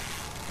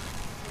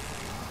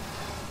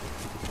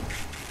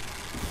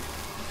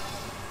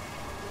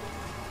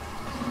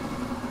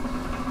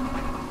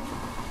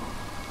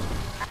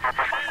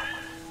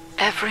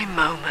 Every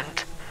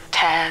moment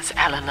tears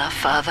Eleanor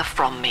further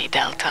from me,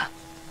 Delta.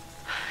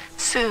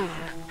 Soon,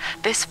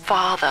 this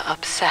father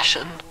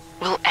obsession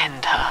will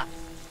end her.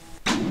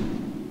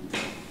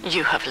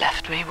 You have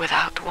left me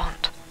without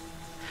want.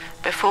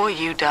 Before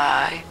you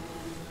die,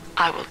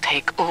 I will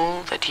take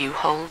all that you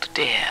hold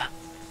dear.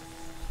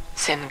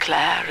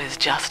 Sinclair is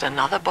just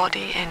another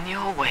body in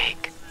your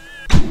wake.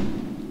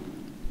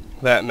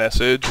 That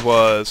message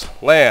was,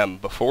 Lamb,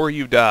 before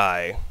you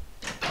die.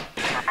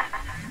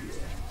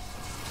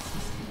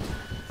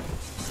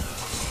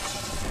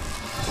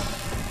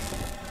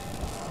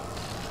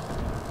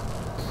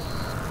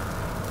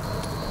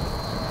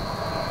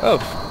 Oh,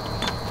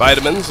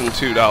 vitamins and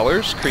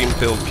 $2,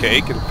 cream-filled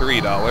cake and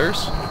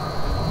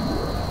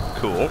 $3.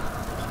 Cool.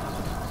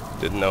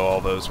 Didn't know all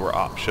those were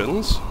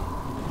options.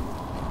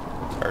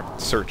 Or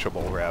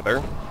searchable,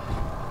 rather.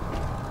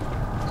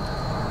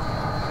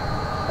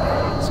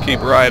 Let's keep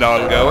right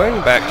on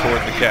going, back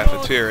toward the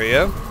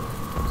cafeteria.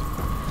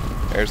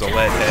 There's a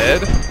lead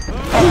head.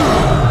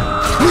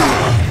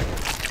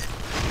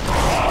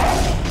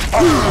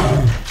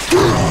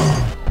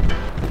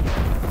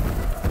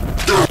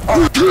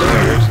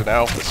 There's an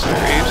Alpha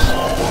Series.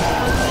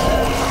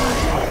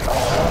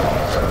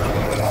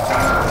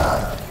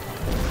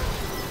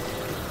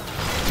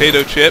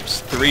 Potato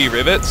chips, 3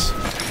 rivets,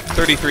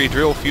 33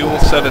 drill fuel,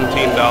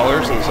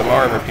 $17, and some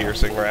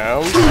armor-piercing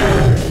rounds.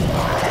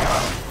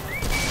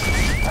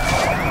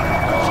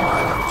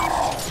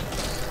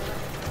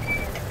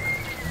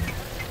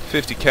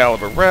 .50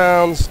 caliber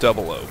rounds,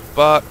 00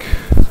 buck.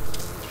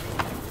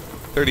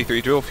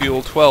 33 drill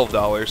fuel,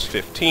 $12,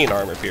 15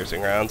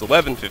 armor-piercing rounds,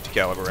 11 50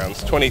 caliber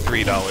rounds,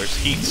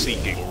 $23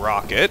 heat-seeking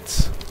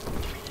rockets.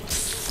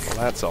 Well,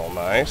 that's all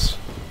nice.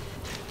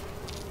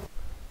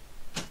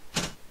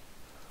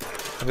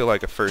 I feel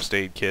like a first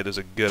aid kit is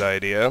a good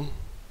idea.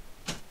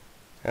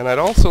 And I'd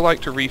also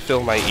like to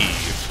refill my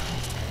Eve.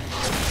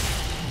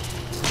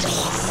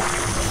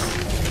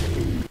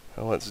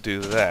 Well, let's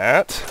do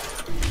that.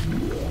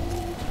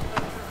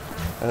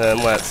 And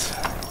then let's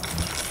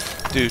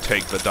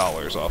take the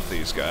dollars off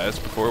these guys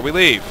before we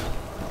leave.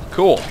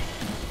 Cool.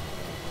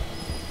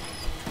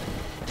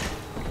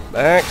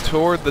 Back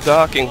toward the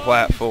docking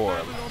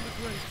platform.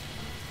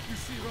 You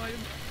see, Ryan?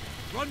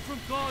 Run from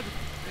God,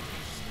 and he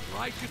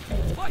striketh you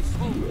twice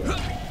home.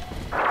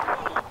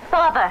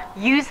 Father,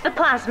 use the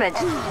plasmid.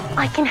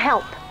 I can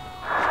help.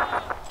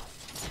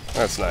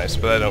 That's nice,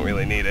 but I don't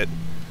really need it.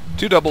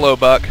 200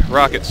 buck,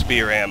 rocket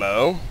spear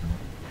ammo.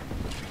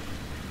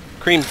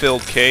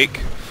 Cream-filled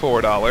cake,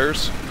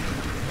 $4.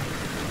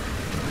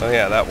 Oh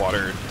yeah, that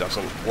water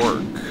doesn't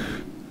work.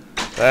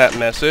 That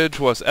message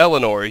was,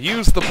 Eleanor,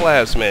 use the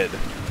plasmid.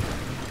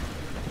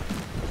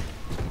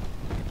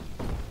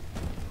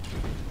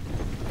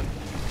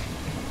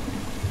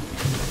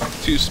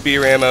 Two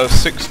spear ammo,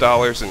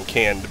 $6 in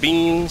canned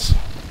beans.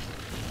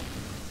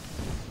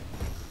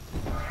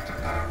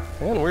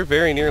 And we're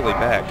very nearly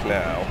back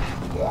now.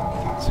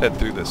 Let's head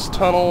through this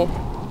tunnel.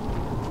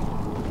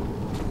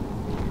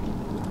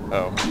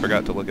 Oh,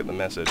 forgot to look at the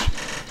message.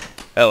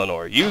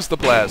 Eleanor, use the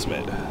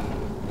plasmid.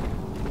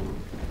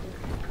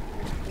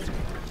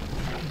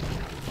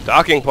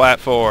 Docking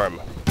platform.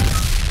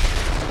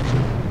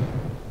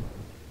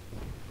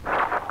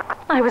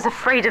 I was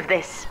afraid of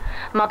this.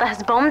 Mother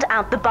has bombed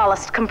out the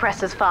ballast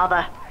compressors,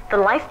 Father. The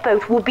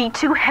lifeboat will be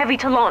too heavy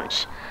to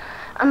launch.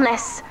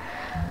 Unless...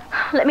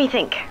 let me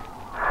think.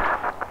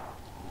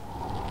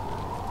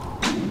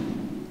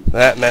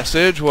 That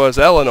message was,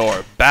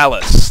 Eleanor,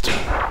 ballast.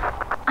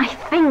 I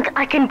think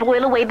I can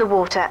boil away the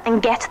water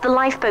and get the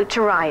lifeboat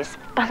to rise,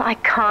 but I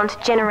can't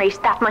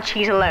generate that much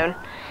heat alone.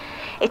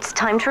 It's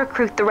time to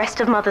recruit the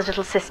rest of Mother's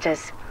little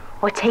sisters.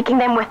 We're taking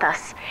them with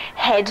us.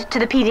 Head to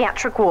the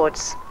pediatric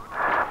wards.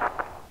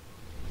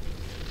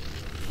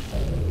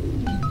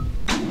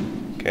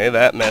 Okay,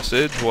 that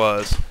message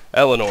was,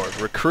 Eleanor,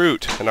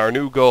 recruit, and our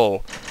new goal,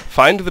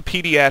 find the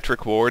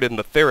pediatric ward in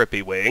the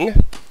therapy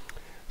wing,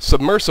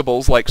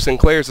 Submersibles like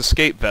Sinclair's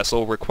escape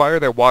vessel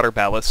require their water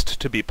ballast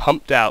to be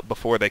pumped out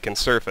before they can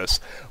surface.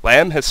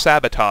 Lamb has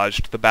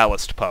sabotaged the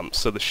ballast pumps,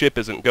 so the ship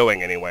isn't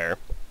going anywhere.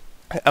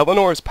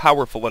 Eleanor is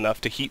powerful enough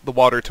to heat the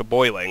water to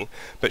boiling,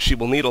 but she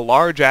will need a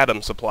large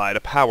atom supply to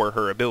power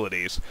her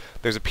abilities.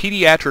 There's a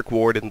pediatric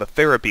ward in the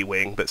therapy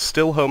wing that's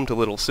still home to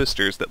little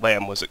sisters that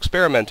Lamb was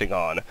experimenting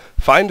on.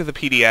 Find the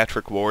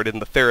pediatric ward in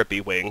the therapy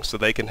wing so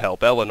they can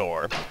help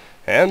Eleanor.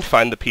 And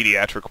find the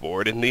pediatric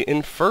ward in the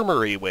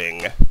infirmary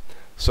wing.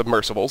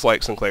 Submersibles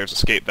like Sinclair's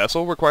escape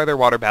vessel require their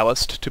water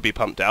ballast to be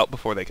pumped out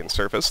before they can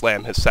surface.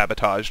 Lamb has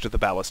sabotaged the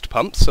ballast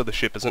pumps, so the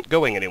ship isn't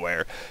going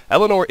anywhere.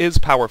 Eleanor is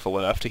powerful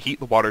enough to heat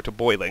the water to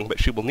boiling, but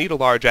she will need a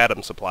large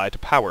atom supply to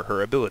power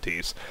her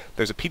abilities.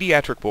 There's a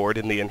pediatric ward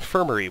in the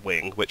infirmary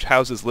wing, which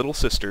houses little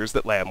sisters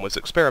that Lamb was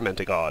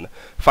experimenting on.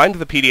 Find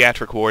the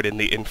pediatric ward in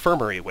the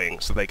infirmary wing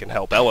so they can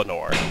help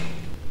Eleanor.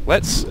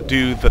 Let's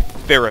do the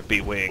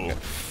therapy wing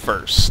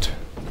first.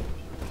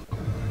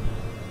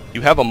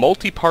 You have a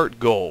multi-part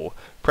goal.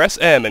 Press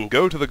M and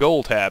go to the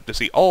Goal tab to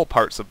see all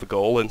parts of the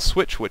goal and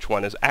switch which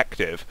one is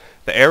active.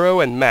 The arrow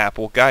and map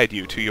will guide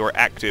you to your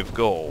active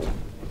goal.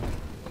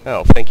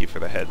 Oh, thank you for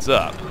the heads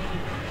up.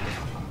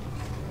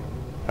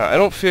 I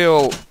don't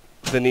feel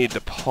the need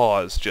to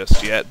pause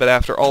just yet, but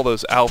after all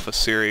those alpha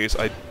series,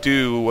 I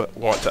do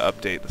want to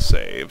update the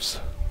saves.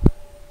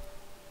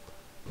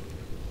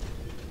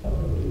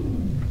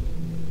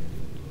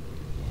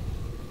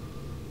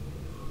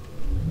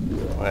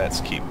 Let's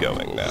keep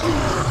going now.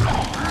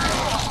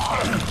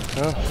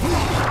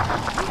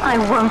 I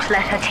won't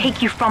let her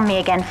take you from me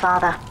again,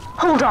 Father.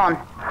 Hold on.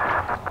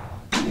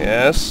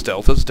 Yes,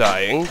 Delta's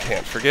dying.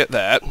 Can't forget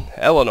that.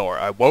 Eleanor,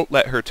 I won't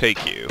let her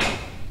take you.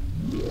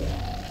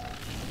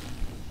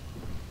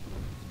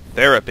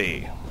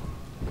 Therapy.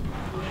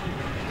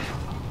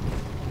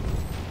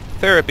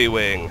 Therapy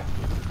wing.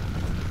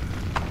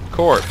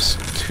 Corpse,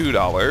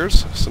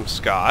 $2. Some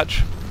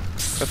scotch.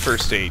 A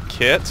first aid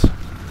kit.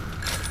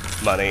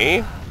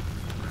 Money.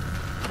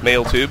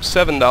 Mail tube,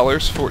 $7,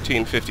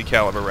 1450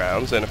 caliber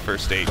rounds, and a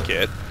first aid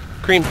kit.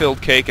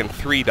 Cream-filled cake and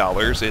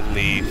 $3 in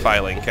the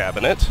filing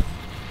cabinet.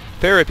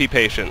 Therapy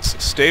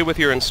patients, stay with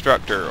your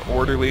instructor.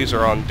 Orderlies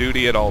are on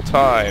duty at all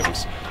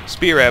times.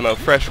 Spear ammo,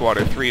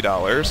 freshwater,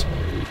 $3.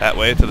 That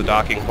way to the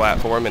docking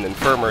platform and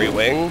infirmary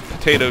wing.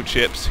 Potato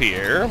chips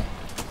here.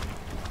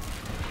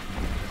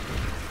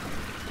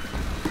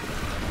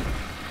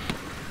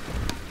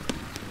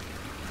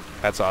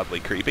 That's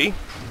oddly creepy.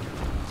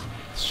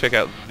 Let's check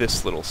out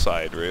this little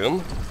side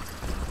room.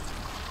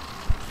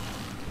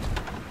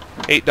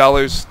 $8,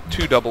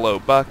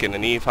 $200 buck, and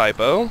an Eve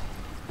hypo.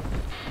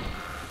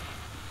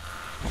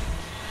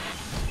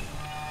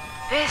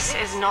 This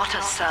is not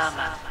a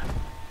sermon.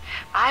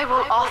 I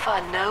will offer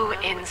no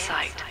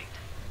insight.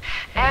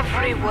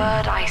 Every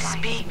word I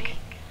speak,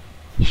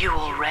 you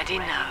already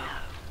know.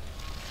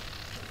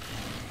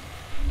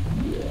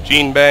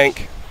 Gene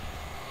Bank.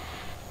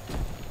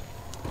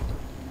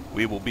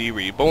 We will be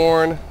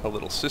reborn. A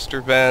little sister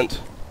vent.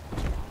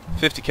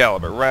 50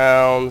 caliber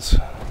rounds.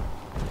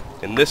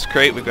 In this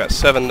crate we've got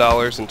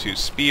 $7 and 2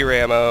 spear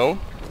ammo.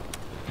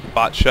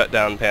 Bot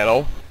shutdown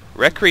panel.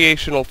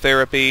 Recreational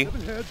therapy.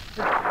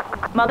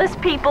 Mother's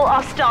people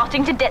are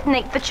starting to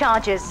detonate the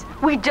charges.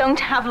 We don't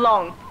have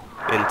long.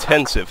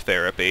 Intensive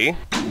therapy.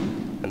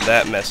 And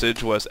that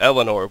message was,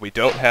 Eleanor, we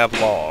don't have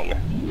long.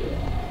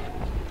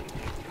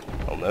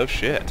 Well, no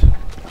shit.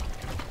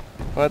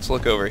 Let's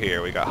look over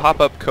here. We got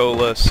hop-up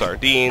cola,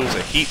 sardines,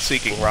 a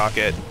heat-seeking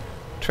rocket,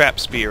 trap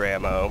spear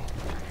ammo.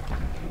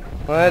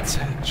 Let's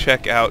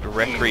check out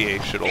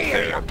recreational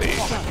therapy.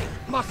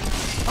 Must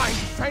find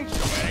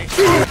sanctuary.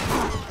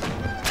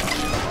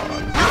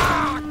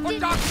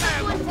 There's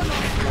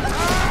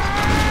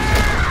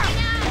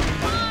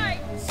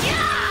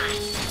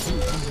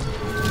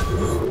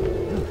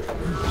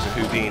a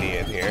Houdini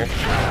in here.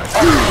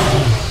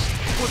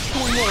 What's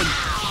going on?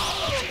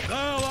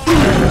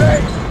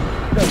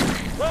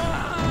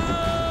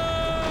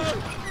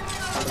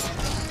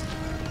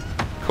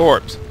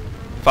 Corpse.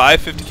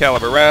 5 50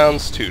 caliber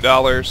rounds,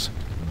 $2.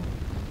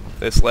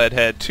 This lead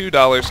head,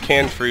 $2.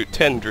 Canned fruit,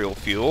 10 drill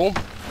fuel.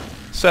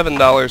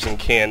 $7 in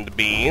canned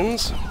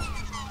beans.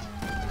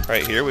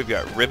 Right here we've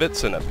got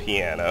rivets and a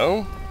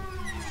piano.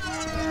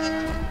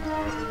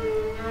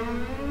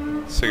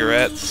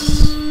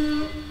 Cigarettes.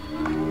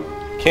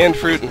 Canned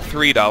fruit and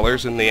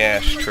 $3 in the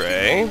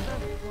ashtray.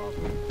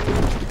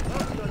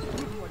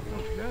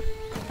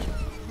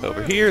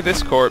 Over here,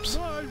 this corpse.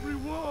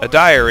 A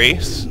diary.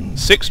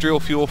 6 drill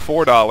fuel,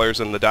 $4,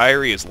 and the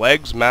diary is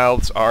legs,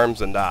 mouths,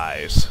 arms, and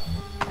eyes.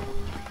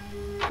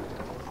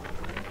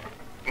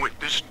 With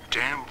this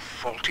damn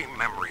faulty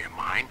memory of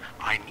mine,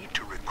 I need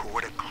to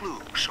record a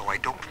clue so I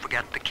don't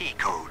forget the key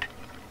code.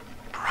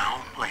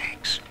 Brown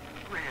legs,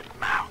 red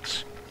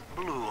mouths,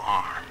 blue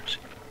arms,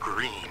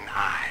 green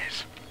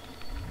eyes.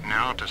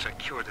 Now to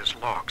secure this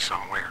log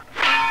somewhere.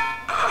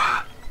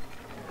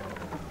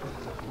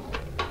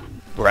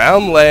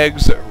 Brown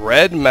legs,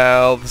 red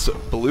mouths,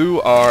 blue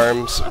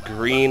arms,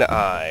 green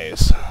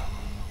eyes.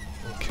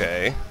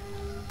 Okay.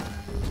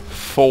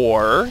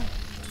 4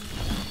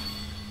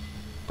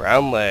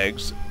 brown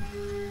legs,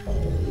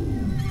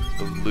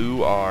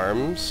 blue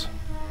arms,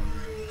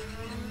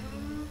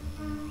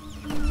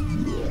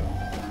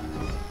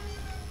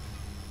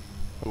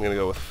 I'm gonna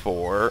go with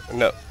 4.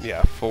 No,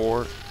 yeah,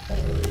 4.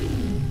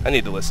 I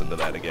need to listen to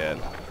that again.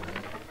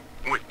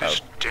 With this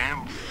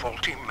damn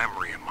faulty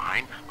memory of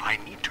mine, I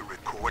need to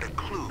record a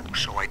clue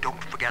so I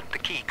don't forget the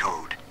key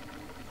code.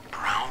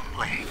 Brown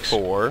legs,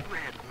 4, red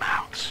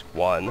mouths,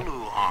 1,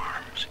 blue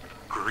arms,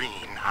 green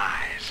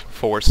eyes.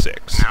 4,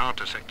 6. Now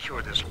to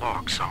secure this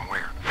lock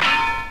somewhere.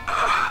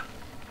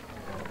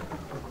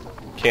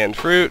 Canned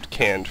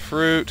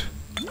fruit,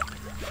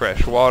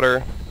 fresh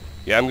water.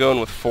 Yeah, I'm going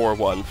with 4,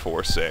 1,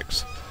 4,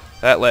 6.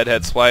 That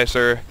leadhead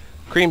splicer,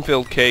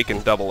 cream-filled cake,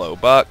 and 00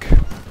 buck.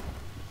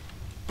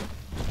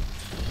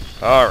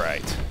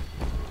 Alright.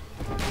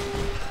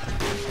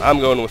 I'm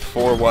going with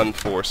 4, 1,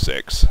 4,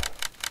 6.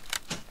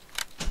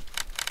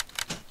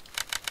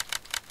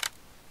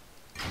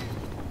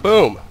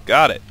 Boom!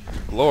 Got it.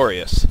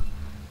 Glorious.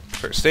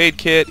 First aid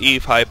kit,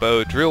 Eve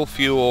hypo, drill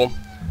fuel,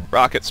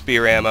 rocket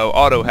spear ammo,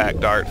 auto hack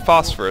dart,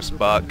 phosphorus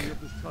buck,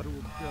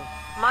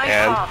 My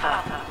and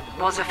father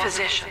was a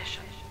physician.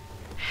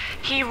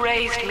 He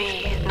raised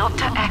me not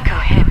to echo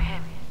him,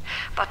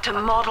 but to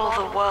model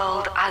the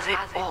world as it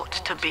ought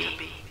to be.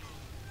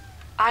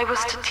 I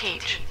was to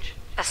teach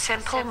a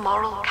simple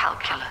moral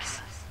calculus.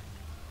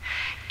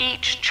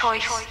 Each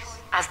choice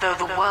as though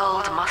the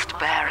world must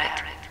bear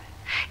it.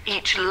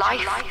 Each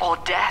life or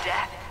death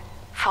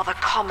for the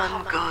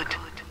common good.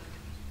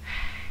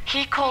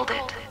 He called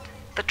it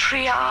the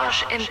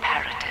triage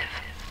imperative,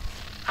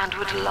 and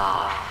would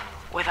laugh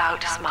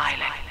without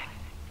smiling.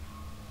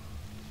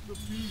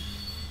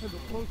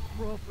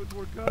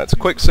 let's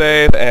quick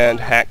save and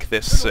hack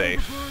this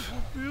safe.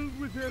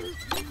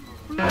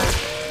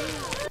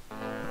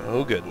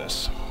 Oh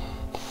goodness.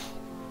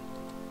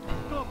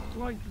 Stop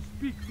trying to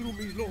speak through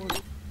me,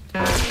 Lord. I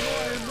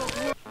am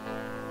not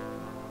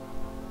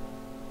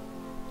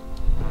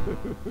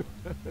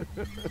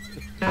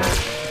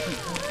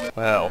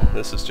Well,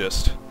 this is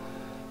just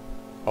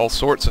all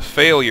sorts of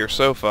failure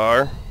so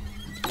far.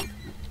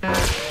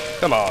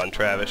 Come on,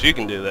 Travis, you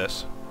can do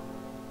this.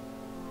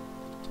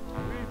 We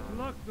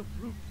plucked the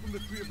fruit from the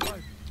tree of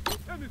life,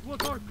 and it was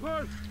our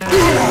curse. I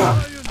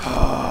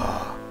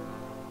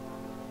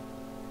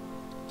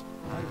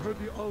heard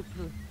the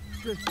altar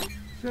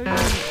say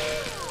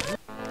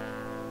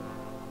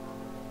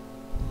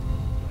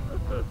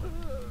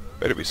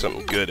Better be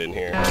something good in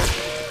here. there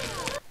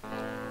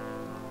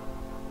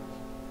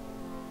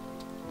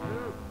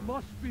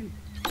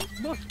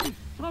must be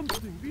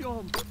something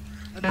beyond.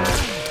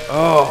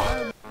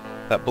 Oh,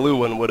 that blue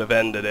one would have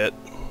ended it.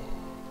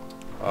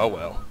 Oh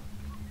well.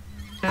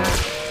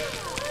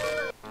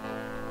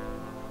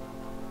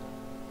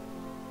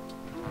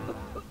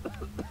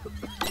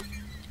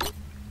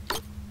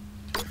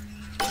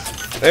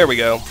 There we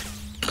go.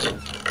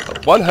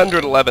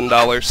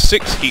 $111,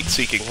 6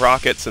 heat-seeking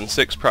rockets, and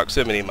 6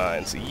 proximity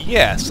mines.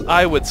 Yes,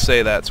 I would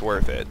say that's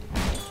worth it.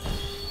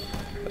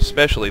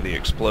 Especially the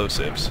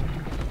explosives.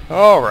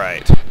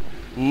 Alright.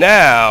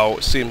 Now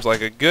seems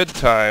like a good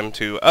time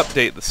to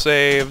update the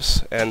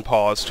saves and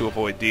pause to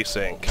avoid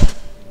desync.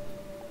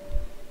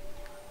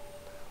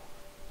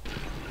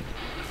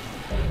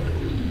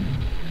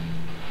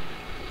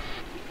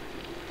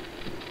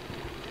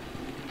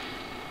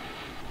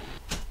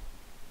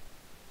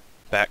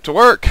 Back to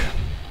work!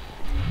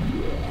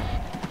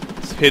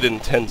 It's hit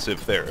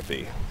intensive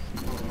therapy.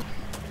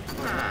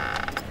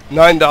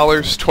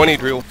 $9, 20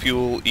 drill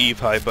fuel, Eve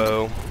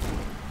hypo.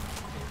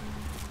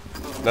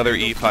 Another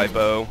Eve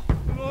hypo.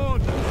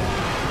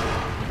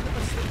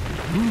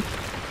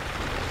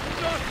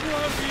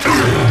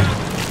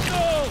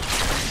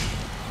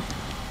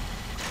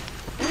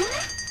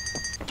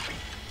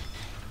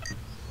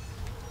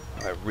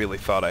 I really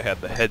thought I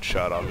had the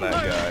headshot on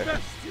that guy.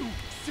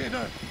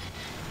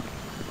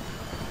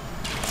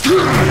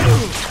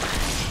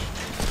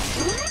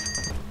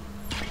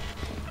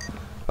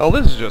 Oh,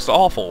 this is just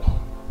awful.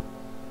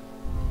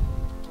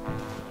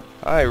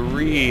 I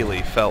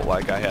really felt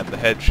like I had the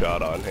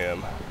headshot on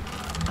him.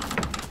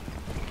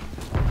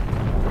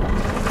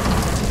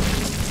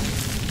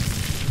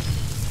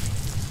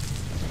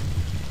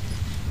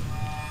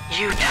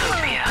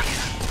 Utopia.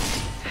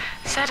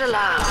 Said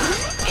aloud,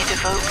 it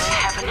evokes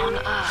heaven on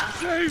earth.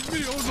 Save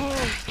me, oh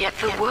Lord! Yet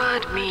the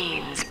word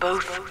means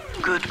both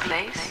good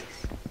place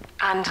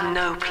and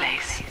no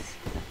place.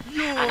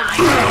 An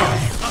ideal,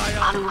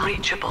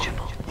 unreachable.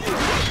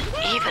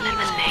 Even in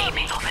the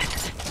naming of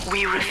it,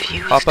 we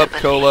refuse Pop-up to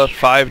believe. cola,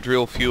 5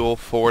 drill fuel,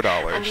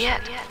 $4. And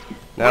yet,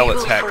 Now we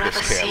let's will hack forever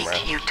this camera.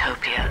 seek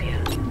utopia,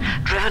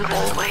 driven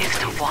always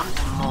to want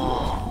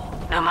more,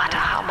 no matter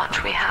how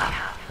much we have.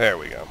 There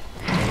we go.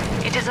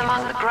 It is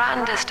among the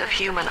grandest of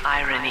human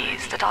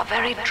ironies that our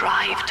very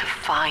drive to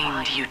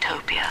find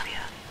utopia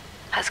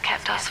has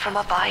kept us from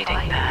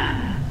abiding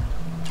there.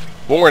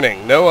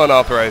 Warning, no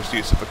unauthorized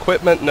use of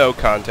equipment, no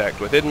contact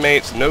with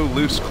inmates, no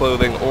loose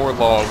clothing or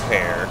long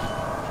hair.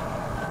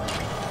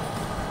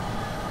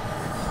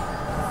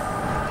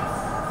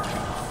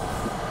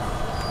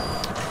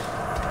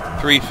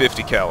 3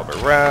 50 caliber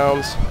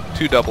rounds,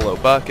 2 00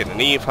 buck and an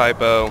Eve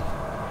hypo.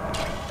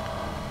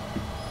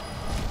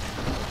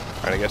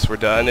 Alright, I guess we're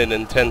done in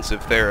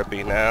intensive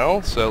therapy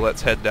now, so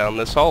let's head down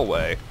this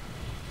hallway.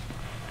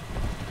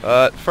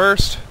 But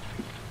first,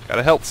 got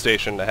a health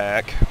station to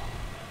hack.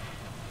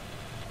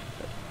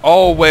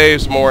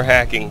 Always more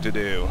hacking to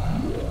do.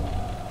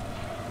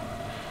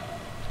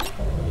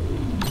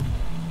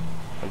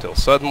 Until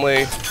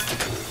suddenly,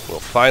 we'll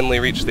finally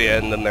reach the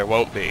end and there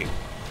won't be.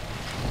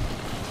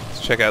 Let's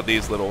check out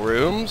these little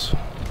rooms.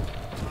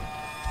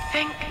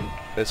 Think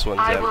This one's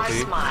I empty.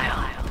 will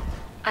smile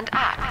and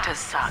act as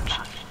such.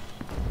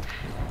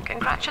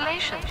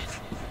 Congratulations.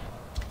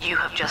 You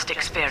have just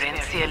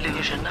experienced the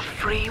illusion of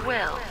free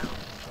will.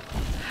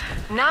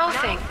 Now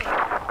think.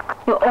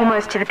 We're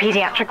almost to the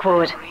pediatric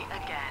ward.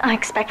 I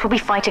expect we'll be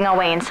fighting our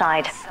way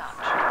inside.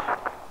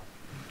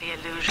 The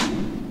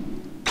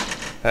illusion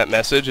That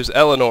message is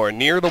Eleanor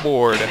near the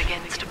ward.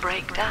 begins to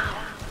break down.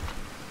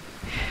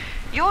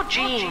 Your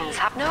genes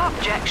have no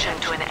objection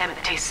to an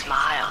empty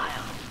smile,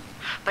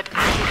 but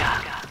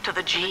anger to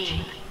the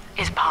gene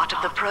is part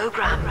of the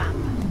program.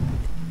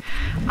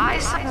 I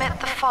submit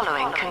the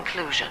following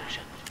conclusion.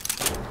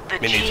 The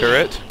Mini gene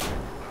turret.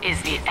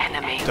 is the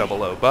enemy.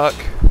 00 buck.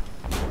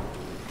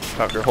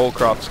 Dr.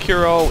 Holcroft's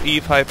cure-all,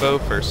 Eve hypo,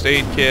 first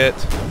aid kit.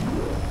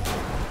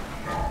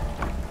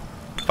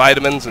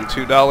 Vitamins and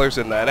 $2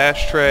 in that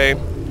ashtray.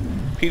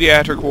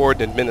 Pediatric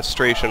ward and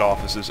administration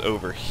offices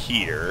over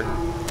here.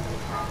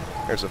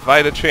 There's a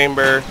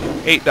Vita-Chamber,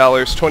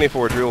 $8,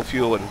 24 drill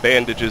fuel and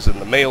bandages in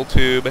the mail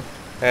tube,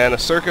 and a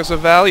Circus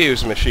of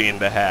Values machine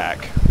to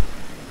hack.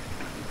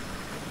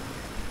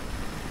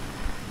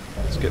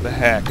 Let's get the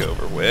hack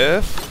over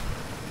with.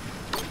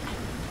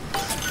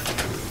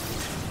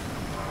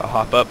 A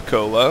hop-up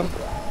cola.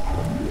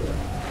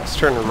 Let's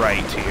turn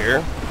right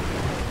here.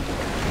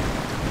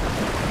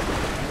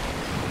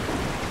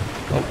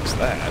 What was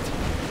that?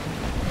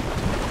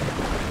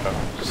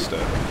 Oh, just a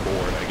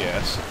board, I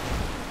guess.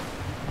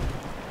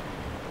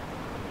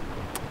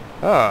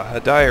 Ah, a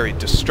diary.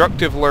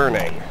 Destructive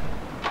learning.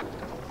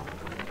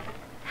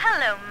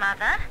 Hello,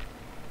 Mother.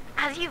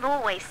 As you've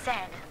always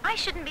said, I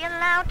shouldn't be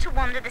allowed to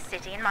wander the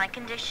city in my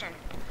condition.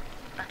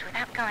 But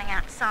without going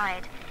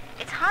outside,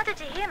 it's harder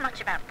to hear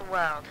much about the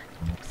world,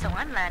 so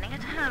I'm learning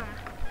at home.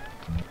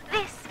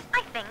 This,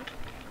 I think,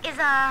 is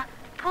a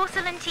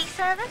porcelain tea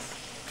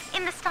service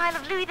in the style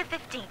of Louis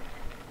XV.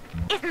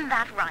 Isn't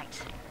that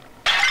right?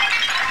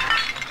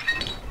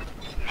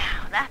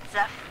 Now, that's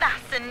a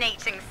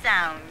fascinating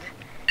sound.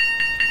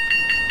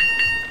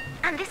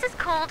 And this is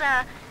called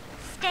a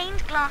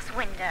stained glass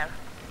window,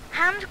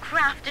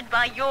 handcrafted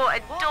by your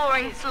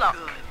adoring flock.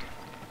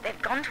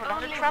 They've gone to a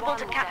lot of trouble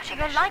to capture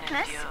your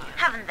likeness,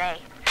 haven't they?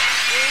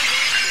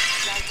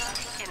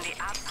 In the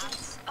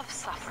absence of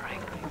suffering.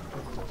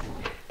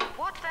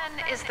 What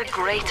then is the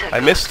greater I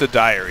missed a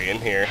diary in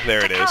here.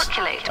 There it is.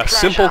 calculate A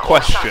simple pleasure or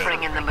question.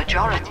 suffering in the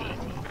majority?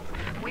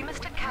 We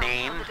must account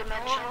for the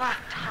dimension of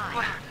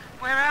time.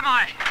 Where am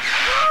I?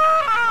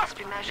 Must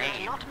be measured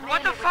not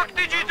What the fuck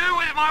did you do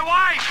with my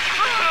wife?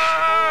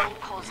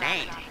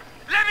 Name.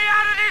 Let me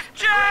out of this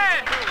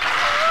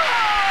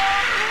chair!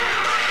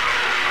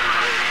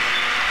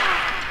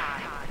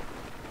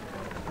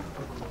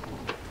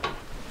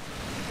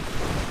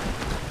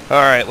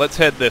 Alright, let's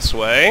head this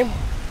way.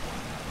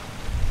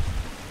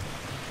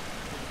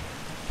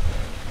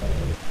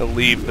 I'll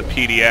leave the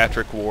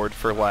pediatric ward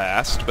for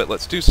last, but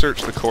let's do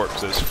search the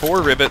corpses.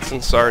 4 rivets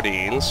and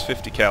sardines,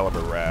 50 caliber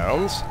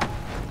rounds,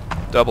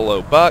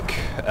 00 buck,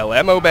 El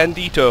Amo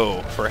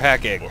Bandito for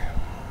hacking.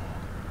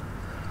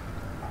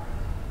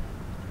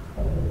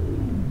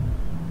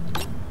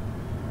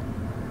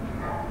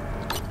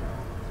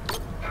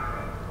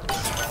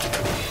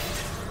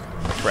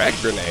 Frag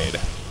grenade.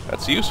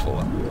 That's useful.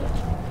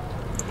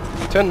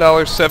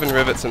 $10, 7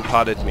 rivets and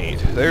potted meat.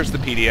 There's the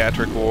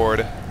pediatric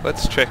ward.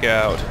 Let's check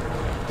out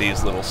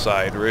these little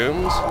side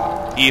rooms.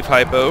 Eve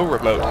hypo,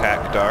 remote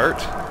hack dart.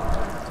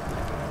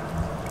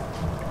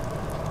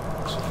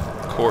 There's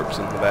a corpse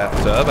in the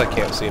bathtub. I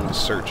can't seem to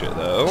search it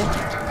though.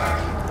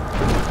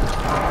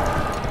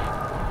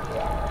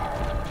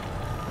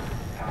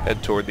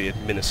 Head toward the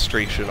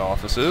administration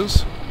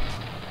offices.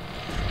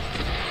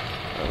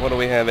 What do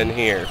we have in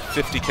here?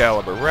 50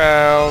 caliber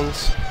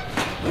rounds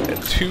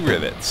and 2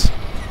 rivets.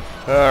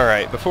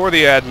 Alright, before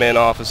the admin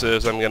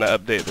offices, I'm going to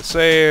update the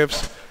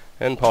saves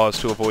and pause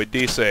to avoid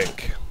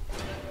desync.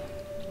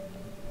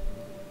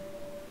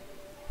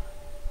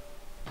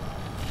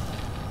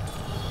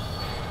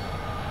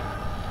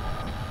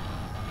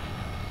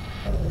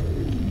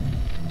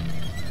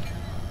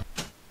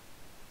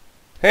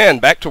 And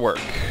back to work.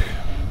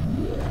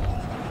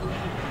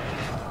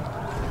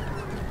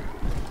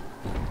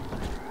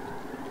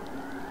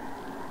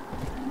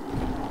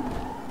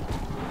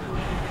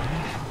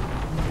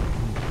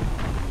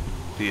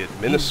 The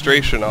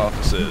administration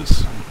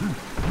offices.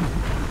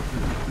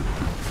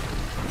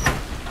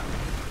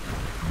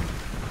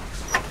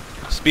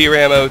 Spear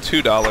ammo,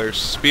 $2.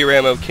 Spear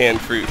ammo,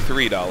 canned fruit,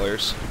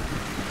 $3.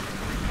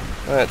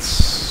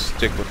 Let's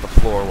stick with the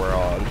floor we're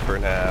on for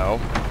now.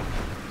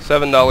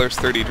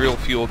 $7.30 drill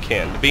fuel,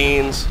 canned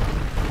beans,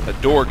 a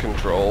door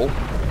control.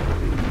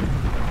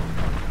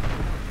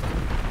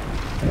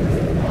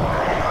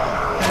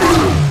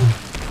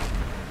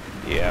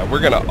 Yeah, we're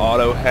gonna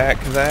auto-hack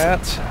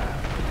that,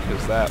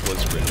 because that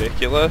was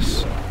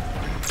ridiculous.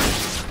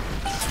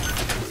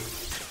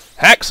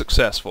 Hack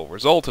successful.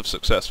 Result of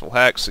successful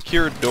hack.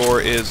 Secured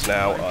door is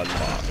now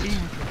unlocked.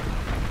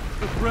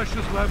 The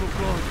precious lamb of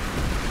God.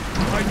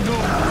 I know.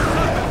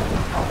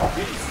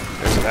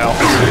 There's an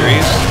alpha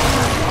series.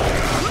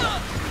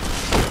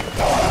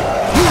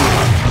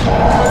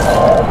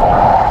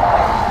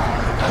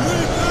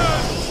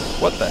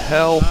 What the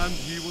hell?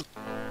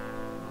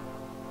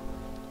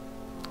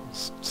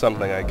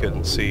 Something I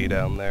couldn't see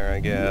down there, I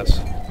guess.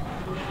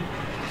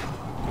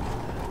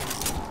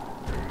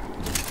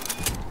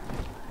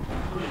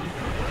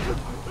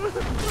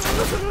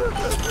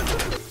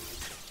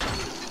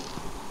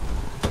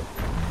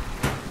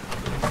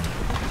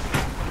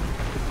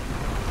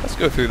 Let's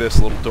go through this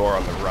little door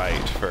on the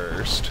right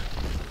first.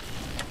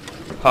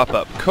 Pop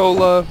up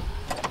cola,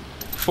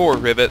 4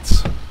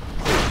 rivets,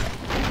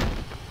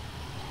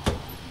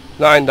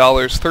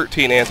 $9,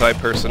 13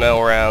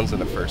 anti-personnel rounds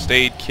and a first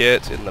aid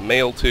kit in the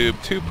mail tube,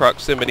 2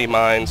 proximity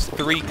mines,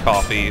 3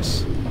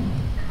 coffees.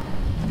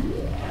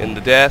 In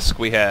the desk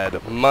we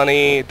had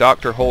money,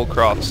 Dr.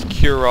 Holcroft's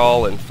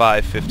cure-all, and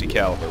 5 50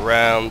 caliber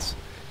rounds.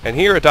 And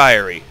here a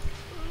diary.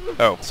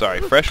 Oh,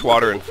 sorry, fresh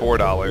water and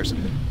 $4.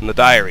 And the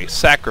diary,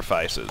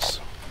 sacrifices.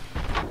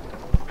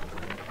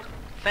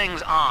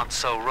 Things aren't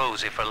so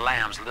rosy for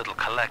Lamb's little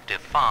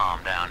collective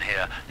farm down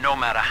here, no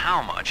matter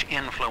how much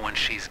influence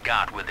she's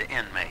got with the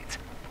inmates.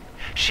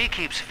 She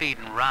keeps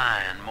feeding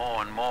Ryan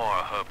more and more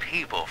of her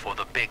people for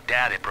the Big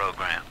Daddy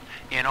program,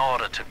 in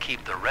order to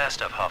keep the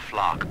rest of her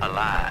flock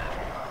alive.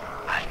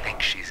 I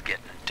think she's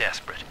getting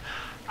desperate.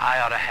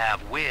 I ought to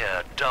have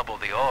Weir double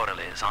the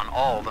orderlies on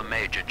all the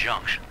major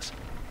junctions.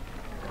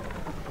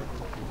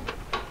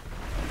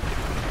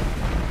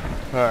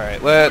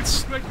 Alright,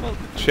 let's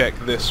check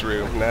this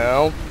room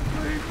now.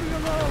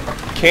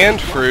 Canned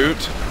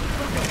fruit,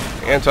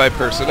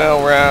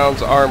 anti-personnel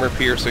rounds,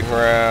 armor-piercing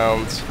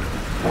rounds,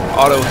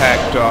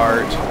 auto-hack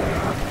dart,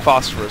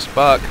 phosphorus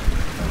buck,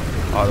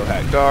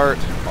 auto-hack dart,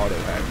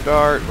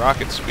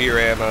 rocket spear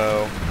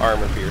ammo,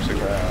 armor-piercing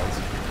rounds.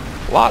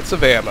 Lots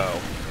of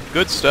ammo.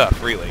 Good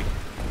stuff, really.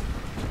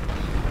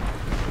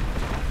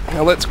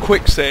 Now let's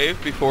quick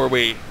save before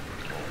we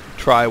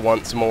try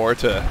once more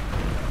to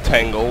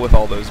tangle with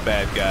all those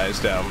bad guys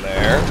down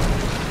there.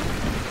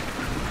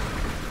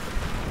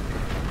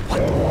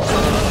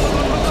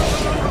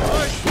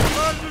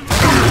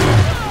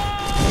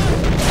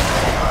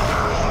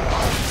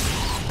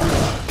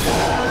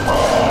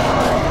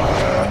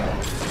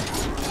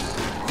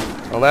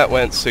 Well, that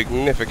went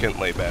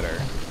significantly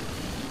better.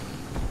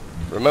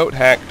 Remote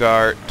hack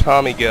dart,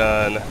 Tommy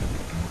gun,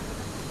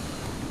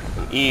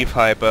 an Eve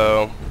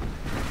hypo.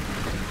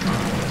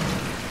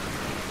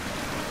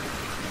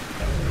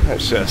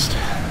 Let's just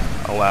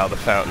allow the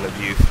Fountain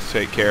of Youth to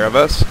take care of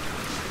us.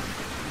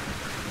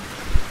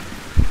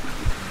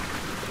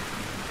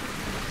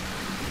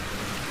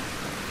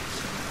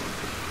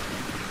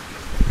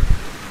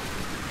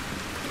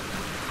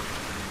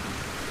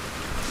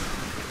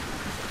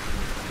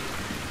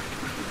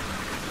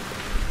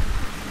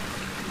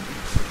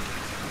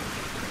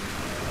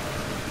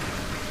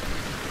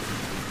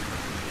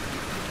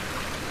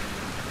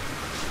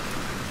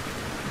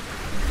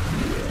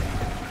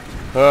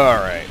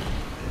 Alright.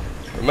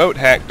 Remote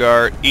hack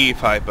dart, Eve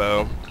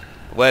hypo.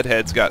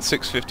 Leadhead's got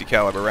 650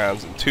 caliber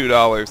rounds and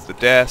 $2. The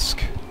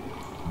desk.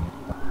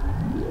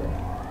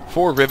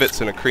 4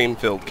 rivets and a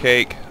cream-filled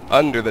cake.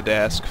 Under the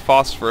desk,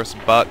 phosphorus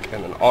buck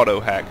and an auto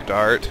hack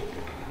dart.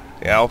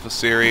 The Alpha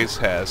series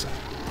has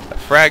a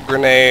frag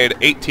grenade,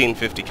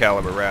 1850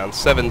 caliber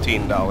rounds,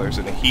 $17,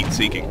 and a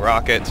heat-seeking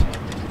rocket.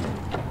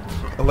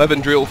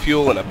 11 drill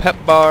fuel and a pep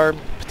bar.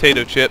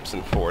 Potato chips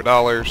and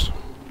 $4.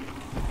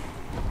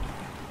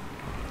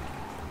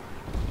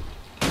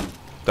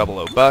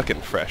 00 buck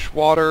and fresh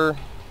water.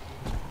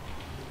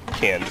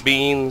 Canned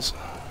beans.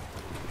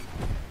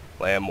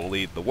 Lamb will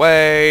lead the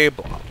way.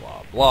 Blah,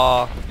 blah,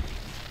 blah.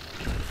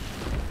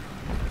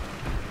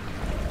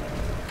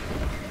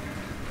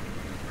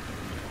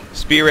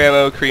 Spear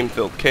ammo,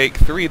 cream-filled cake,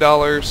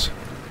 $3.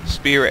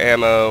 Spear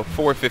ammo,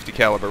 450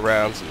 caliber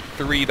rounds, and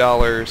 $3.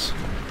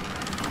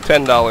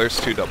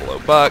 $10, 2 00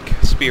 buck.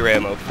 Spear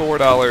ammo,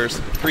 $4.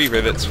 3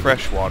 rivets,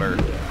 fresh water.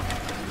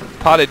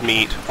 Potted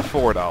meat,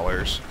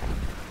 $4.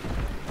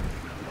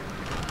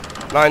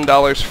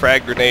 $9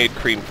 frag grenade,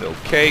 cream-filled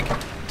cake.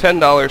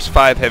 $10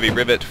 5 heavy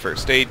rivet,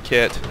 first aid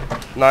kit.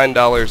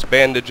 $9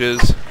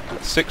 bandages.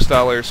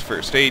 $6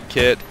 first aid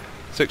kit.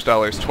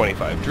 $6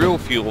 25 drill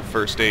fuel,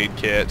 first aid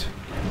kit.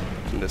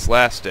 And this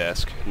last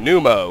desk,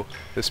 Pneumo.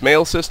 This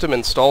mail system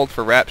installed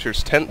for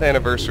Rapture's 10th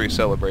anniversary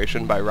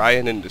celebration by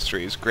Ryan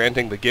Industries,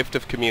 granting the gift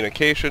of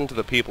communication to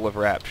the people of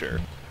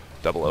Rapture.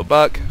 00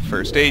 buck,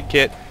 first aid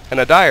kit, and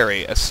a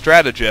diary, a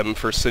stratagem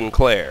for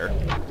Sinclair.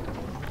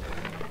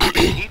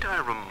 Need I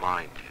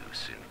remind you,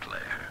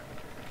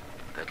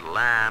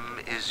 Lamb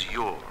is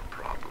your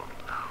problem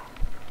now.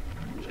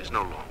 She's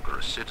no longer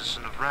a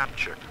citizen of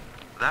Rapture.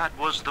 That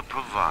was the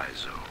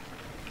proviso.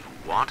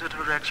 You wanted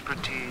her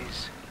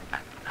expertise,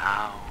 and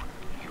now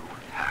you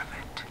have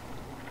it.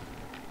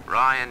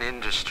 Ryan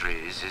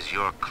Industries is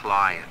your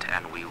client,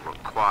 and we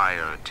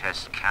require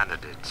test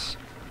candidates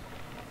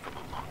from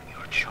among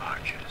your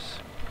charges.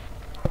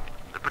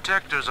 The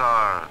protectors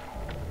are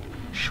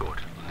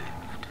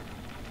short-lived.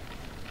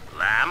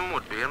 Lamb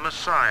would be a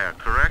messiah,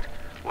 correct?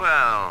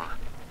 Well,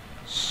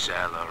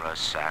 sell her a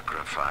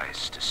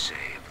sacrifice to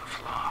save the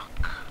flock.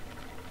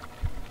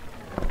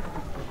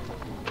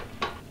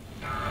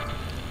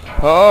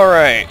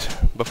 Alright,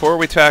 before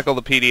we tackle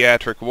the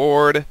pediatric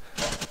ward,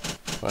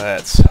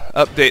 let's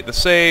update the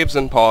saves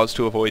and pause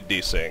to avoid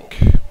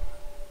desync.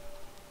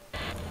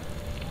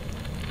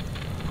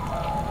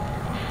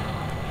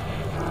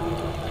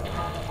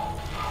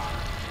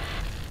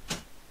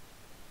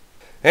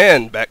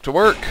 And back to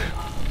work.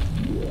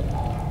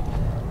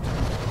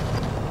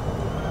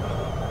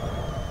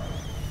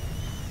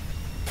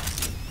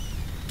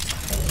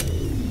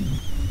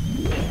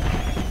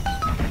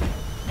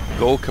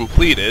 Goal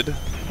completed.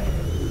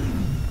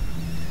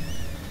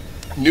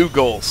 New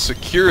goal,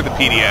 secure the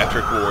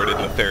pediatric ward in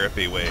the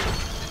therapy wing.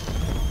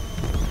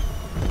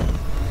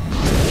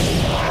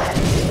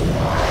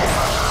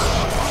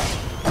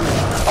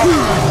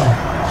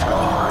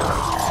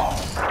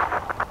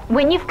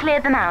 When you've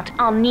cleared them out,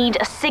 I'll need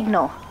a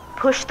signal.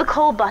 Push the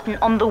call button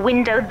on the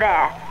window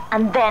there,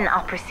 and then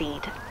I'll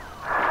proceed.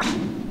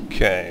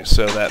 Okay,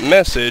 so that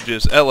message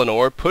is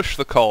Eleanor, push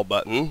the call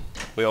button.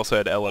 We also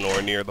had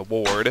Eleanor near the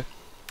ward.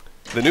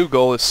 The new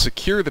goal is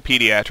secure the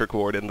pediatric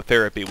ward in the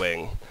therapy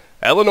wing.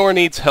 Eleanor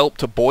needs help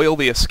to boil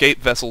the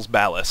escape vessel's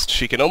ballast.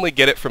 She can only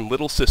get it from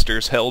little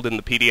sisters held in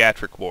the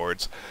pediatric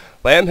wards.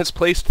 Lamb has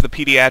placed the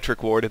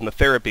pediatric ward in the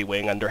therapy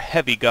wing under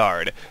heavy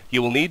guard.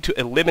 You will need to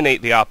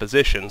eliminate the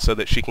opposition so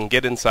that she can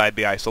get inside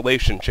the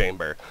isolation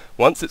chamber.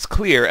 Once it's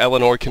clear,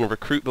 Eleanor can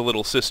recruit the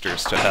little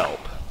sisters to help.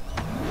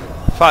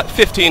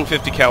 15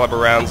 50 caliber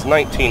rounds,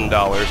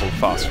 $19 in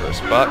phosphorus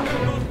buck.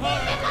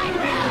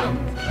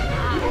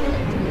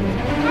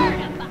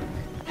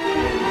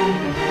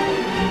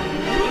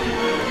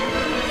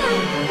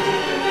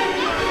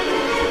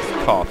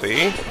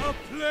 Coffee.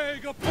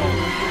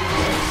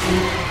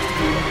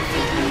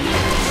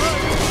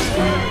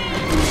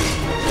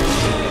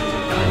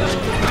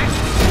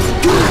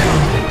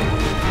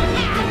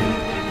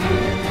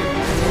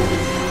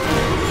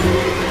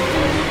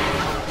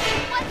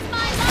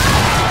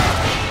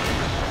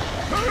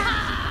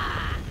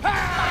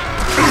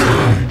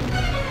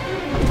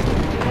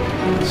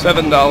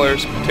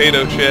 $7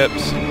 potato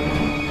chips.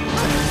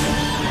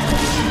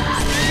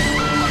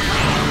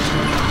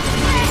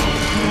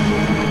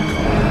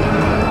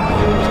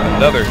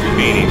 Another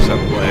Houdini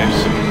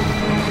someplace.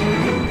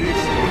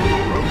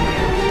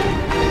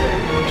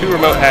 2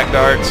 remote hack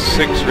darts,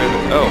 6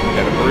 ribbon. Oh,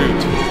 and a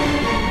brute.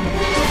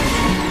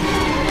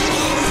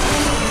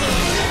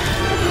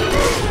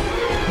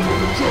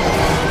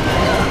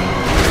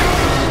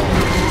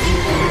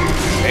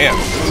 Damn,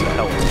 this is a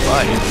hell of a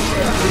fight.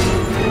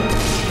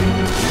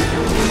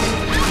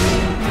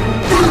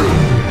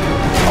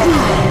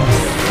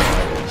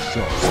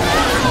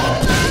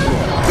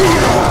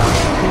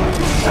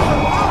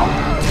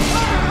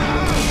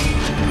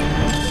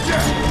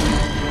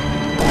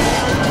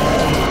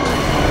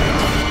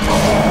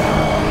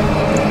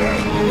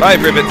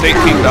 $5 rivets,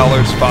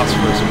 $18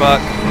 phosphorus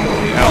buck.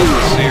 The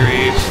Alpha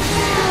series.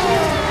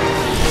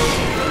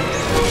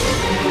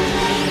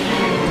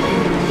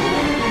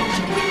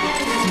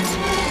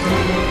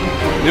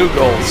 New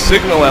goal,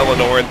 signal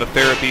Eleanor in the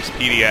therapy's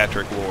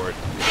pediatric ward.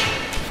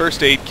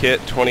 First aid kit,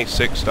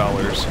 $26.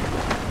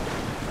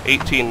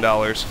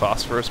 $18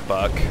 phosphorus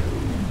buck.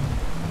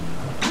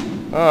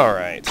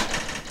 Alright.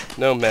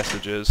 No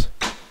messages.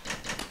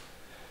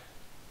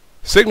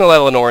 Signal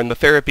Eleanor in the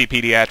therapy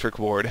pediatric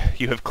ward.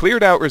 You have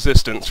cleared out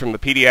resistance from the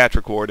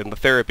pediatric ward in the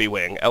therapy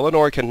wing.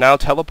 Eleanor can now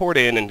teleport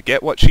in and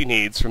get what she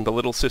needs from the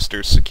little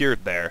sisters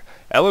secured there.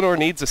 Eleanor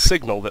needs a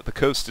signal that the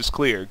coast is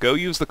clear. Go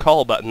use the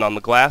call button on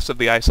the glass of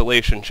the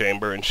isolation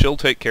chamber and she'll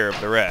take care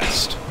of the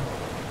rest.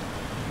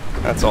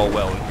 That's all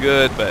well and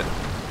good, but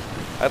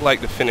I'd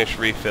like to finish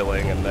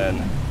refilling and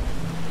then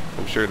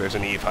I'm sure there's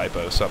an Eve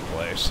hypo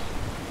someplace.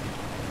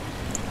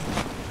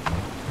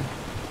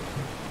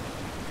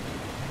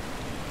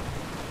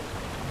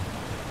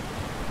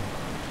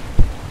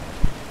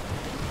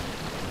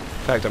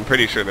 In fact, I'm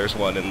pretty sure there's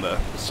one in the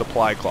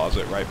supply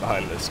closet right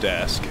behind this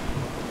desk.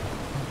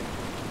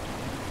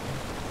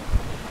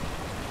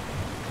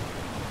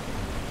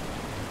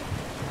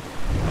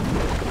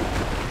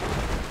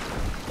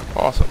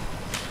 Awesome.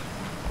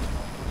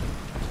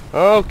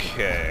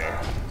 Okay.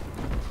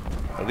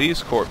 Now,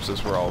 these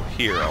corpses were all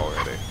here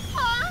already.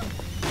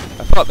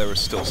 I thought there was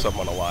still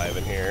someone alive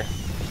in here.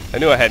 I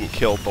knew I hadn't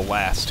killed the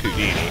last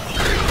Houdini.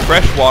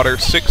 Fresh water,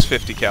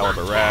 650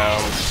 caliber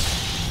rounds.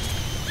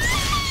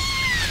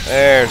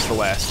 There's the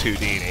last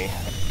Houdini.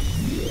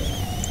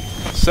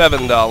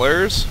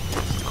 $7.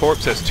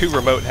 corpse has 2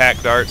 remote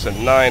hack darts and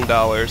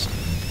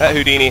 $9. That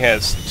Houdini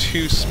has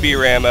 2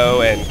 spear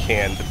ammo and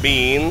canned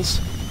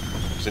beans.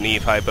 There's an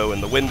Eve Hypo in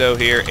the window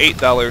here.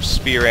 $8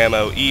 spear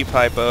ammo, Eve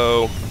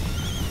Hypo.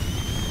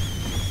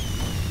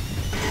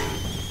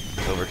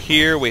 Over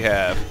here we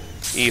have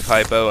Eve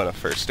Hypo and a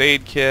first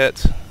aid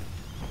kit.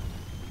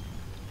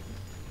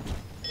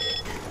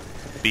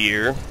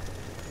 Beer.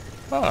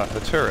 Ah, the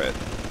turret.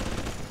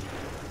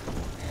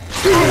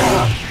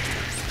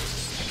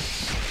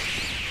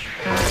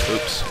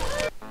 Oops.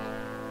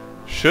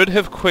 Should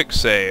have quick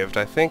saved.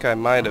 I think I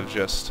might have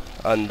just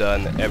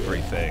undone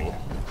everything.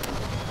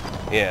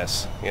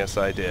 Yes, yes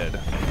I did.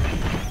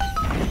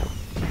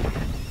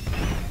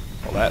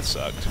 Well, that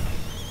sucked.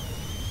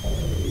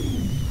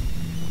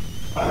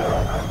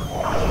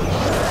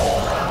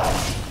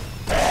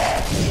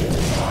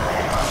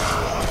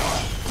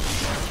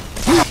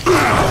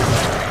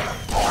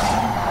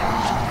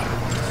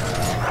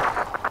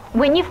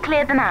 When you've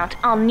cleared them out,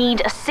 I'll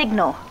need a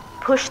signal.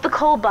 Push the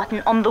call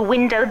button on the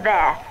window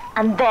there,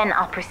 and then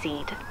I'll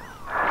proceed.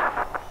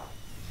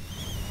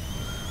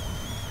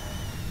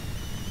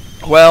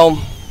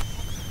 Well,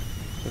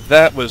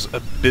 that was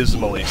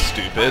abysmally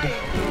stupid.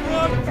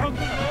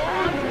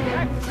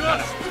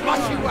 Just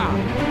flush you out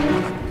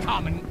for the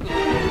common good.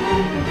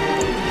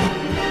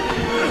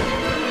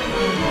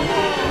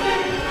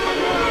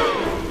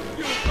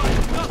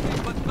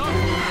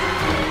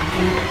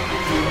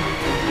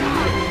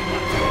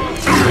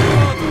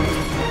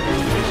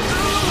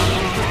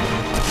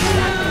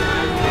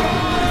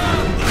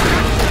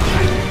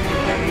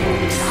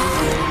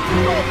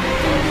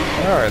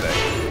 Where are they?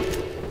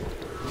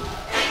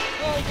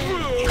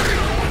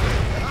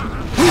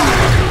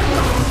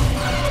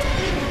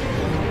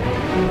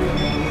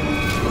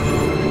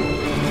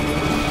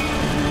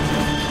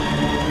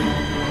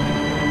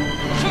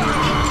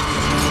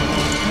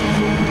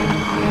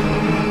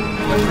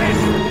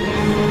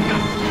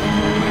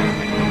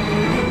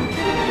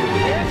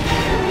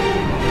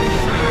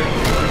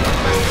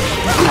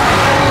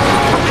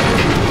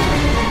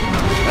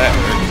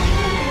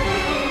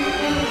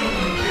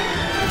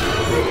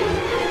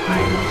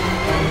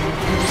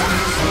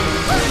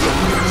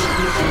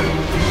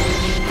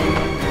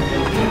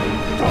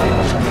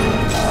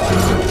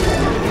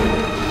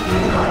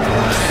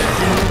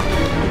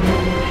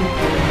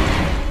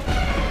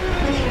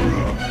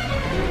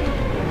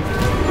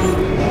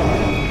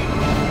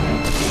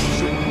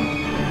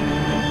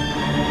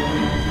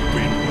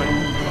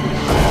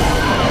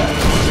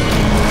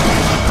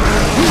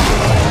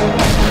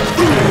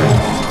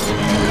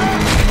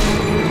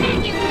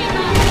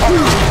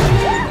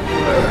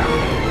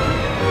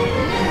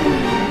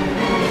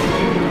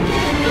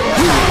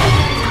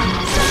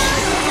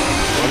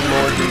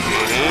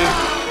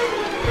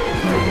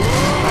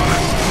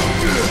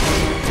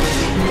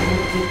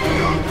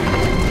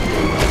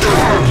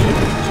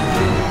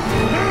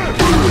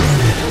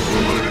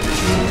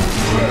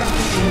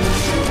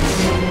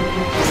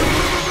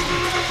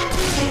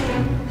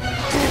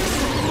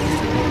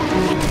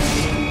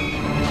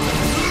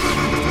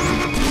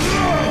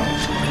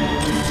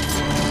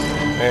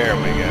 There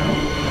we go.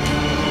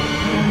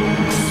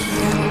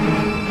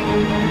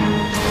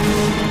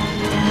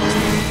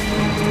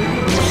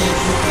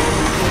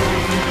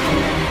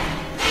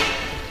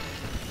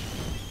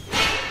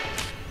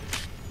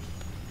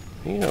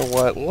 You know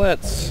what?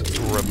 Let's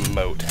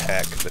remote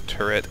hack the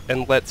turret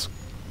and let's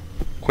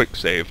quick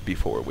save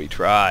before we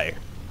try.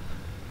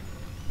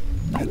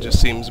 It just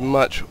seems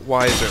much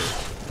wiser,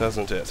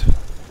 doesn't it?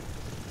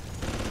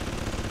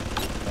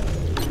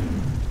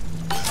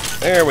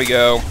 There we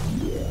go.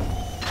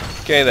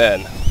 Okay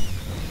then.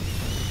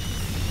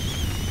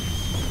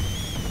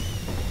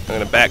 I'm going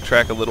to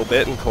backtrack a little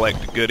bit and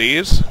collect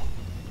goodies.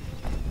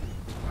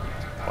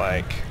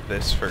 Like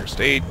this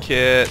first aid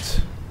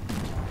kit.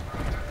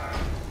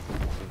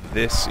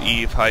 This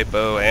Eve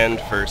Hypo and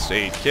first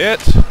aid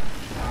kit.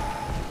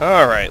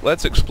 Alright,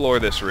 let's explore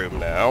this room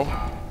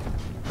now.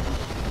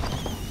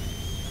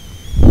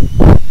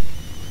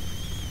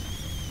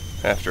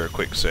 After a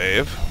quick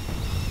save.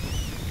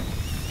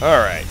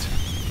 Alright.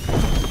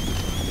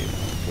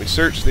 We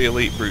searched the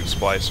Elite Brute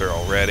Splicer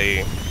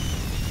already.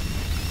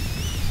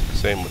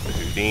 Same with the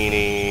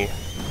Houdini.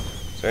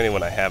 Is there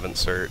anyone I haven't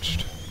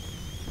searched?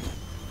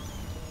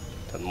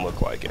 Doesn't look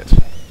like it.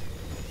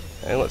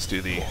 And let's do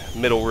the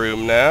middle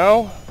room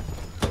now.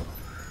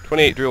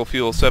 28 drill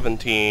fuel,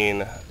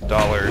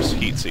 $17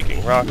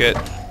 heat-seeking rocket,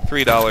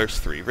 $3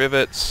 3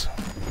 rivets.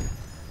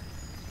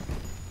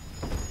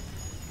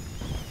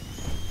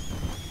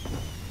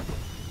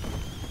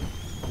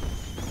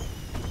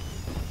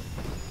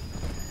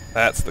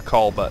 That's the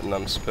call button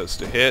I'm supposed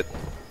to hit.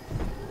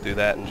 Do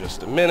that in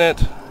just a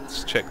minute.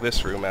 Let's check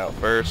this room out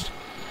first.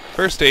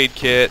 First aid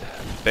kit,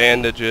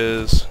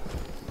 bandages,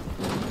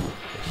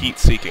 a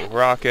heat-seeking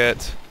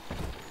rocket,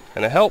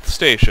 and a health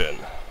station.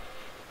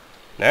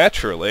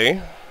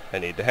 Naturally, I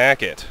need to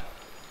hack it.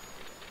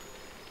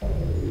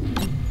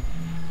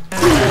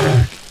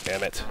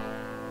 Damn it.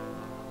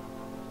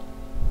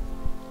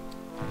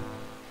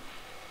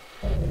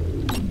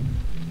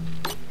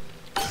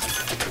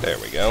 There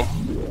we go.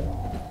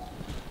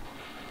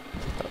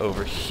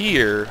 Over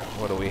here,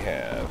 what do we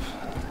have?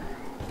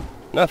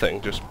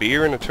 Nothing, just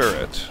beer and a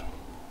turret.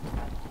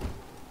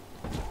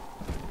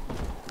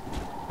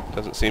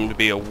 Doesn't seem to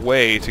be a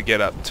way to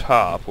get up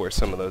top where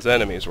some of those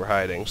enemies were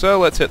hiding, so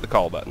let's hit the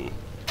call button.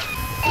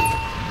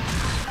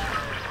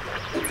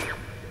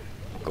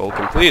 Goal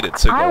completed,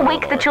 signal I'll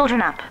wake Eleanor. the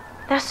children up.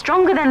 They're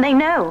stronger than they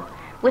know.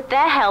 With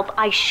their help,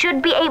 I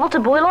should be able to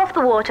boil off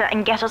the water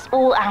and get us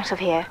all out of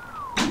here.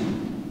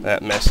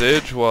 That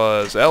message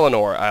was,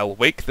 Eleanor, I'll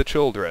wake the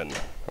children.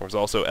 There was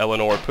also,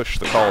 Eleanor, push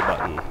the call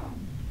button.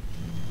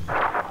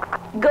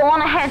 Go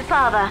on ahead,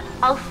 Father.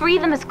 I'll free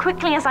them as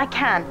quickly as I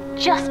can,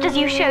 just as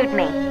you showed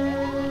me.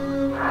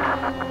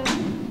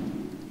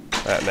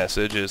 That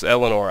message is,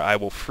 Eleanor, I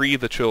will free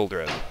the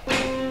children.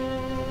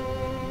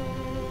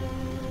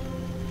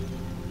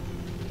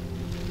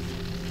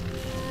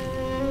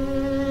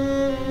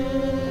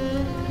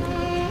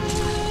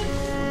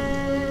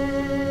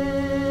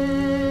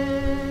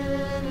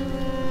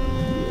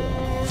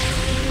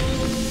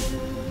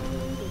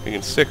 You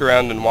can stick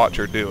around and watch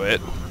her do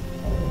it.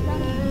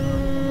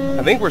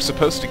 I think we're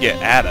supposed to get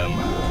Adam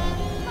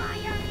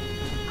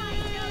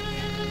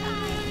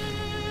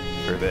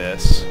for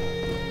this.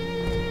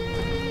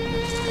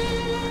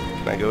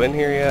 Can I go in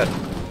here yet?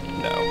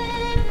 No.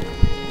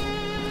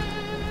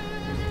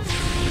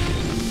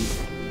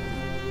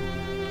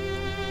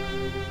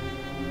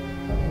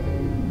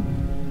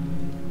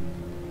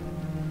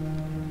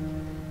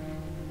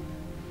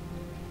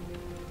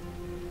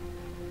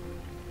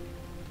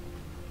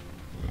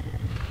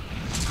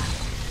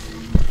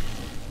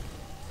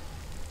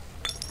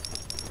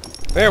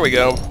 There we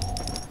go.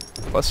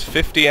 Plus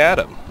 50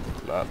 Adam.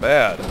 Not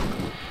bad.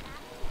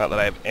 Not that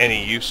I have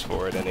any use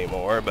for it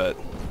anymore, but...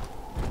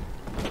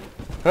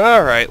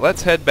 Alright,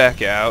 let's head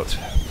back out.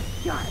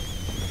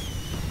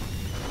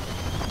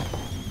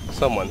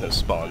 Someone has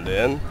spawned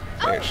in.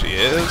 There she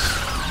is.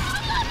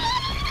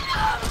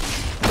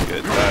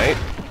 Good night.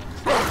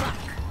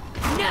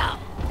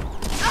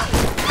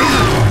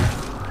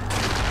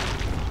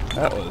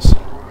 That was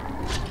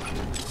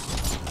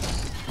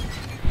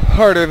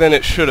harder than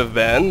it should have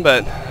been,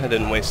 but I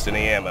didn't waste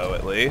any ammo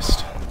at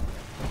least.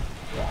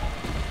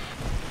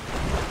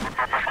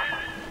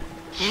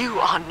 You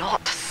are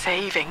not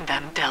saving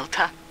them,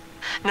 Delta.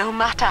 No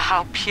matter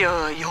how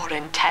pure your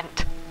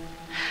intent.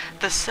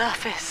 The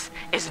surface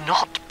is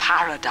not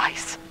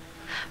paradise,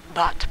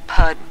 but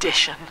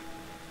perdition.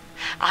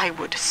 I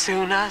would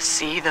sooner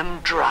see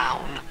them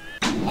drown.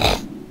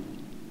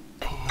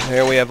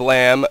 There we have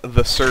Lamb,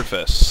 the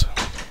surface.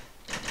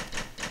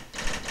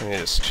 Let me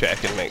just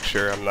check and make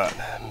sure I'm not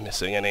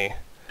missing any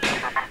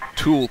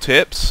tool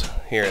tips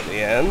here at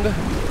the end.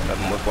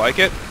 Doesn't look like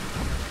it.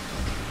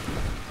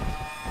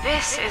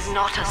 This is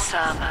not a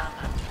sermon.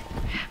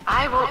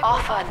 I will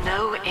offer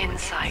no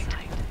insight.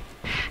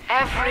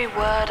 Every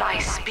word I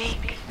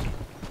speak,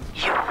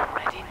 you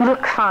already know.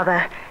 Look,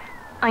 Father,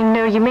 I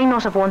know you may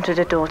not have wanted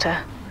a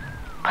daughter,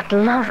 but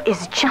love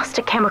is just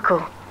a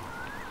chemical.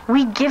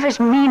 We give it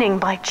meaning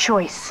by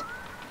choice.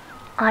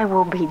 I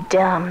will be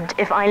damned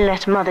if I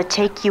let Mother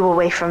take you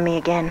away from me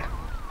again.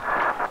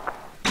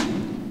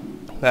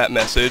 That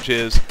message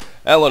is,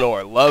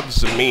 Eleanor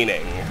loves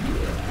meaning.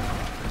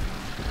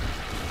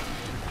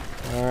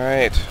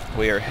 Alright,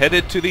 we are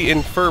headed to the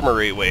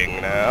infirmary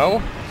wing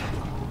now.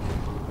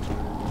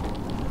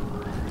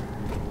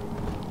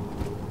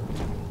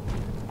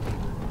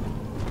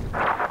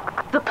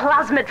 The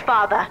plasmid,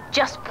 Father.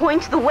 Just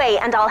point the way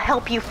and I'll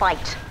help you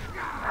fight.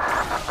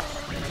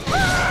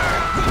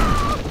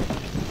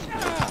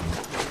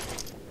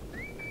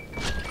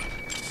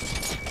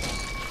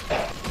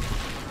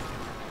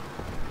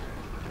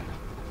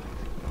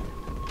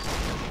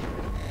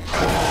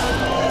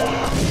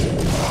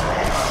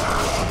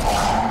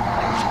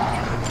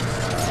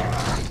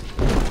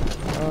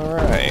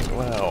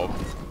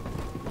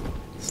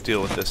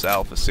 Deal with this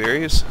Alpha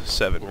series.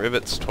 7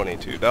 rivets,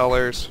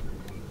 $22.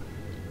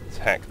 Let's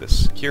hack the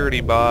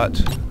security bot.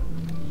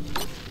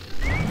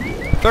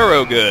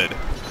 Thorogood.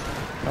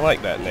 I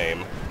like that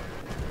name.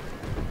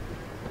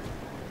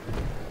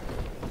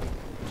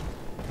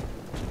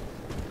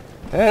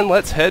 And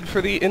let's head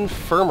for the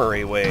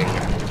infirmary wing.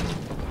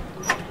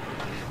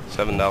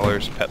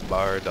 $7 pet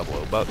bar,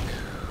 $00.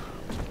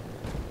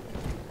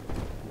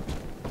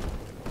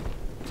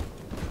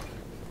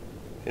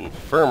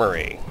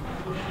 Infirmary.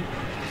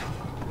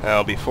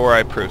 Now, before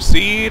I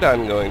proceed,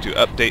 I'm going to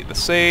update the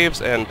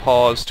saves and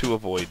pause to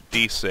avoid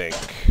desync.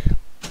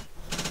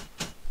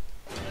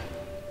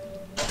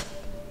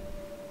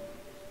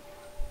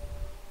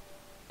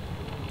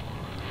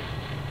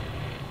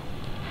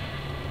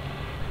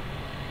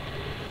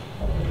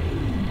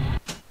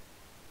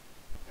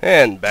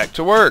 And back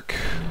to work.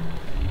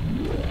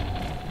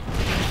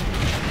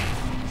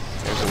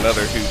 There's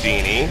another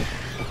Houdini.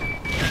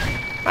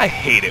 I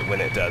hate it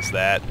when it does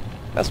that.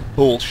 That's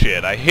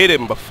bullshit. I hit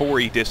him before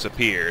he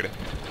disappeared.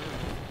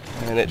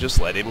 And it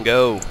just let him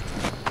go.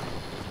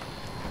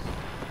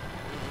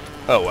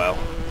 Oh well.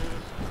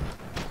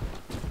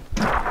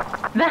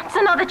 That's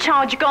another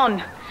charge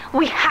gone.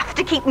 We have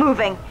to keep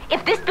moving.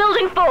 If this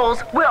building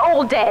falls, we're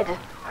all dead.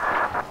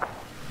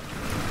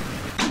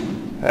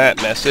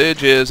 That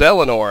message is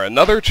Eleanor,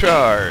 another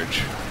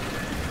charge.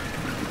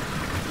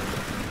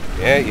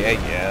 Yeah,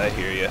 I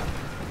hear ya.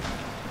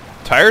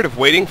 Tired of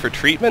waiting for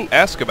treatment?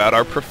 Ask about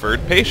our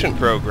preferred patient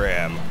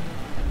program.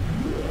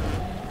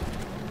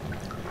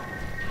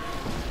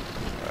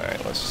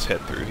 Alright, let's just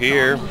head through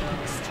here.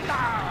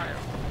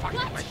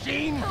 Fucking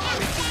machine! You know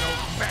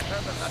better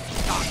than the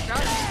doctor!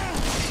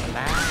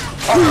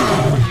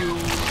 You!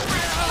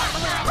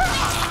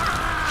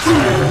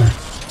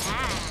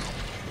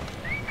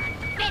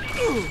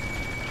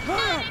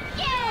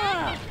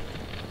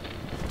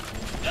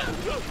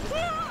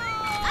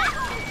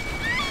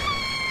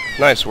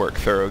 Nice work,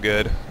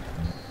 Thorogood.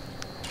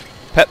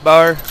 Pet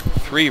bar,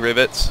 3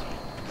 rivets.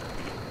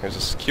 There's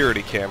a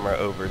security camera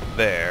over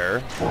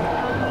there.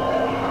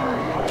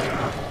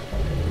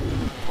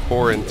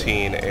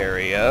 Quarantine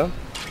area.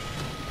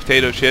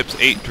 Potato chips,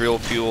 8 drill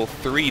fuel,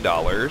 $3.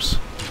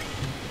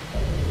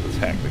 Let's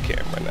hack the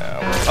camera now.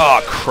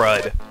 Aw,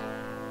 crud!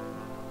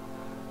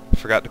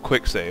 Forgot to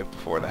quick save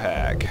before the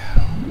hack.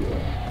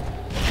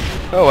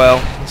 Oh well,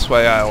 this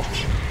way I'll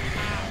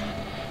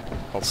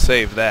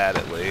save that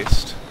at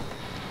least.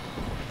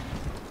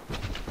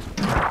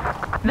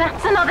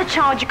 That's another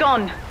charge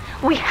gone.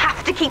 We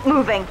have to keep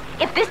moving.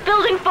 If this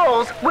building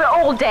falls, we're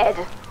all dead.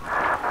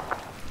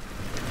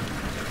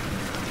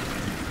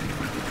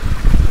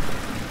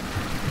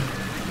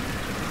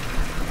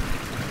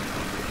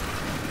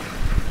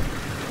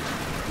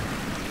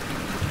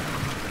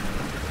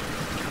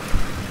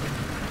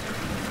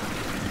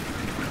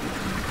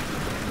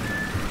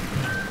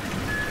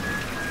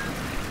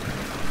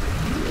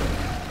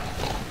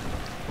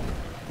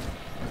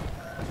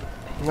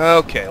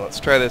 Okay, let's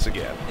try this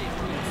again.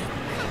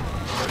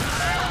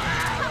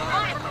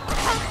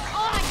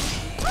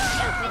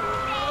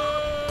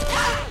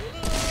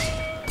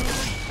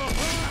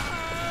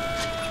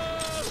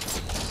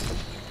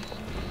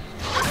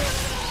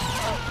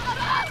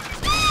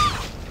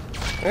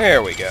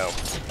 There we go.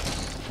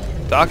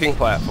 Docking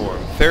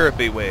platform,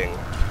 therapy wing,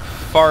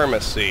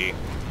 pharmacy.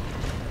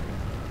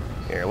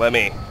 Here, let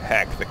me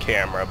hack the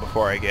camera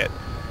before I get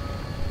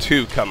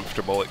too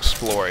comfortable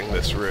exploring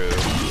this room.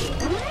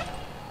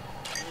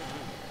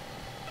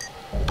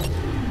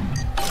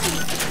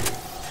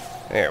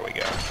 There we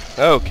go.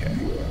 Okay.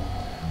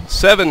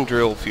 7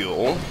 drill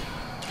fuel.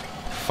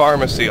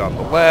 Pharmacy on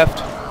the left.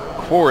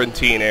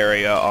 Quarantine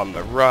area on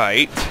the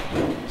right.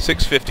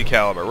 650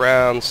 caliber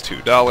rounds,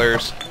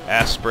 $2.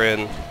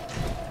 Aspirin.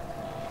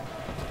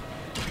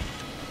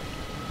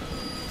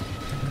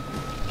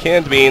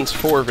 Canned beans,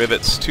 4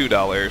 rivets, $2.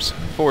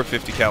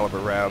 450 caliber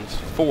rounds,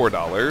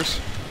 $4.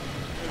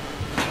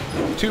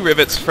 2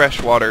 rivets,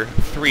 fresh water,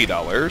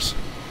 $3.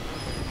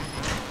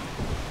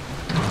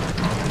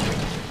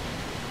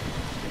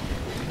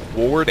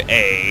 Ward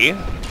A.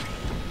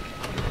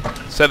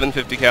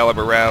 750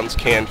 caliber rounds,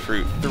 canned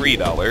fruit,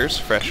 $3.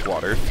 Fresh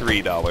water,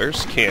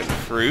 $3. Canned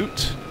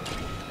fruit.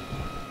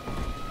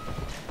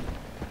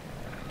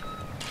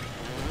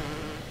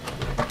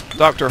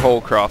 Dr.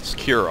 Holcroft's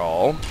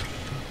cure-all.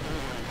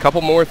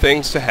 Couple more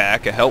things to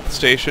hack, a health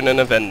station and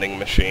a vending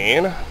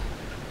machine.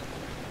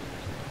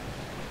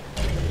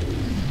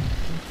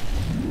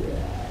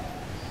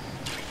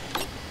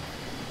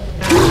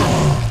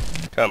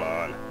 Come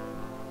on.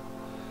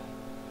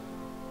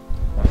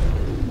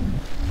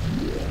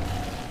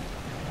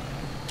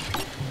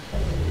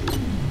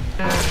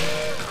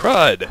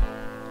 Crud!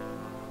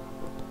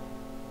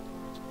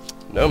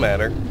 No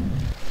matter.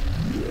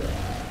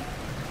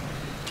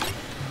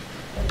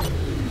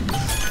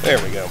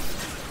 There we go.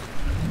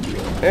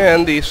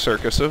 And the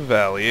Circus of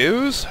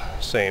Values,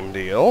 same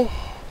deal.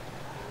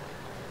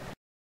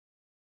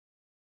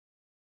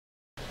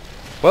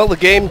 Well, the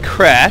game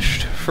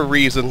crashed for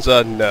reasons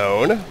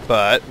unknown,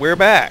 but we're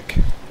back.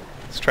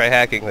 Let's try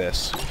hacking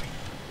this.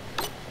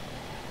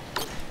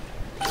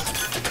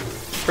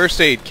 First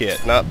aid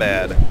kit, not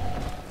bad.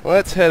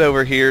 Let's head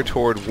over here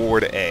toward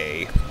Ward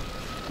A.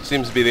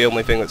 Seems to be the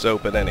only thing that's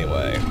open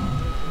anyway.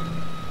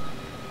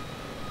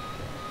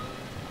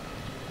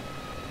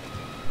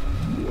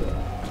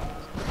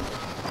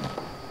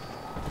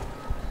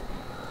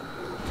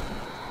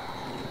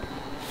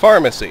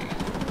 Pharmacy.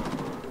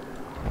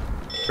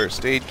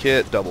 First aid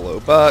kit,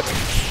 $00 buck.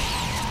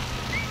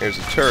 Here's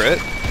a turret.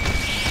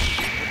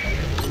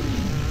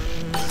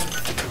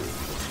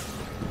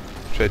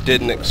 Which I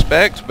didn't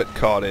expect, but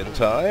caught in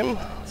time.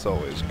 It's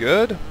always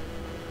good.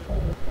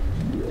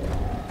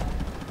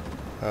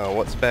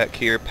 What's back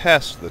here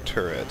past the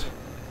turret?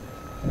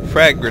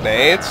 Frag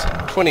grenades,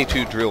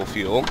 22 drill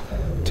fuel,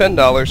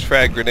 $10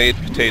 frag grenade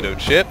potato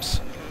chips,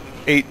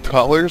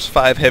 $8,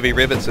 5 heavy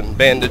rivets and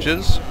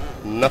bandages,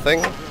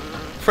 nothing.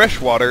 Fresh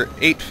water,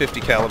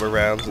 850 caliber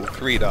rounds, and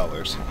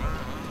 $3.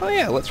 Oh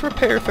yeah, let's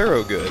repair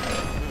Thorogood.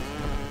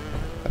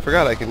 I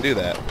forgot I can do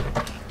that.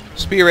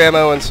 Spear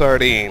ammo and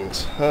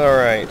sardines.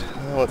 Alright,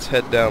 let's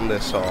head down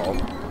this hall.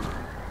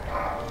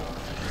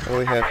 What do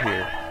we have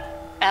here?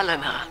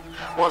 Eleanor,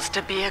 was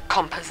to be a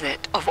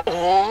composite of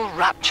all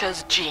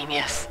Rapture's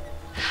genius.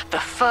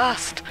 The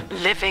first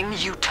living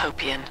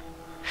utopian,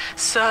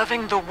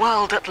 serving the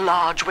world at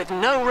large with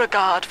no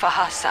regard for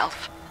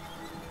herself.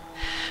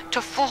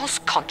 To force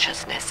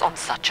consciousness on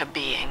such a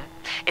being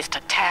is to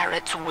tear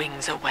its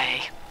wings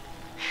away.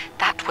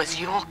 That was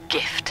your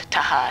gift to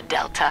her,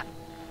 Delta.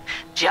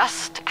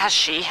 Just as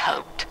she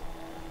hoped.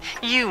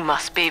 You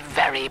must be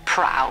very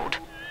proud.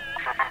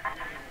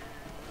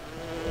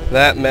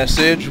 That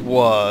message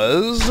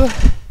was...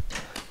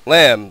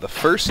 Lamb, the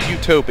first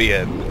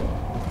utopian.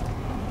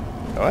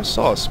 Now, I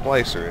saw a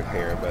splicer in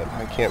here, but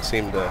I can't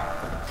seem to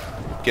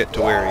get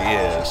to where he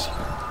is.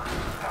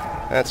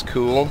 That's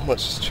cool.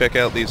 Let's just check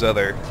out these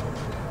other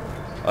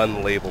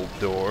unlabeled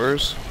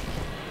doors.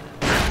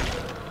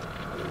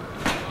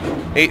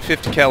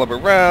 850 caliber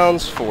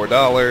rounds,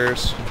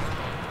 $4.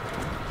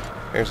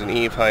 There's an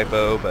Eve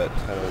hypo, but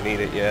I don't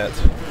need it yet.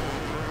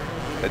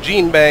 A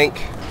gene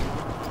bank.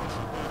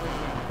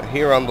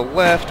 Here on the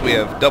left, we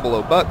have double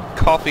O buck,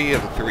 coffee,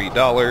 and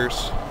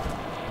 $3.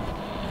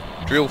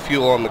 Drill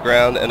fuel on the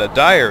ground, and a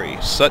diary.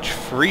 Such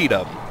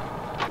freedom.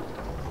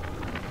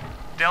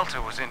 Delta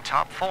was in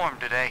top form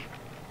today.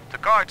 The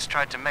guards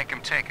tried to make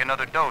him take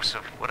another dose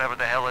of whatever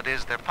the hell it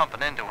is they're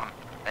pumping into him,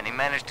 and he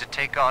managed to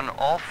take on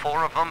all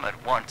 4 of them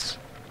at once.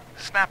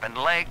 Snapping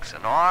legs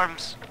and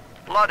arms,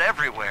 blood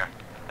everywhere.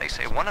 They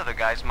say one of the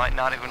guys might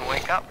not even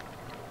wake up.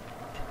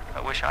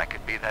 I wish I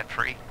could be that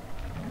free.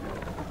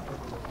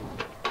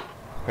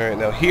 Alright,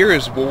 now here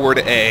is Ward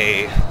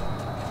A.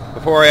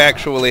 Before I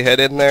actually head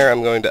in there,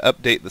 I'm going to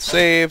update the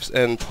saves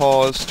and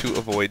pause to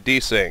avoid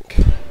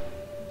desync.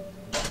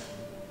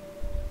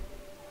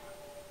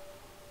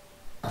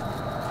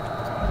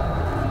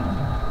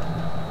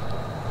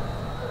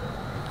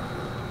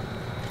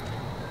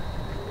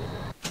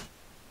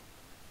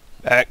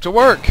 Back to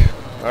work!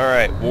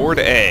 Alright, Ward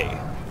A.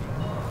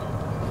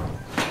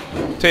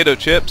 Potato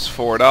chips,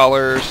 $4.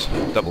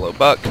 Double O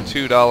buck,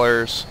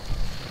 $2.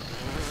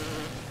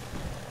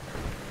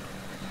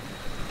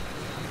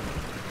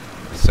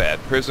 Sad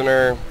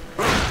prisoner.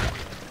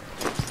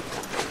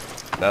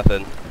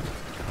 Nothing.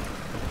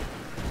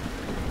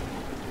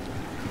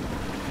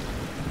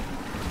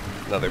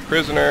 Another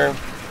prisoner.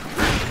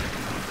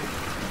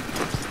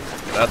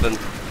 Nothing.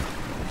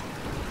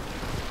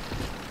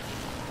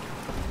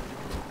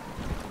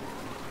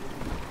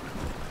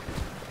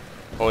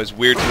 Always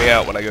weirds me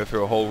out when I go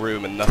through a whole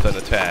room and nothing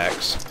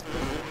attacks.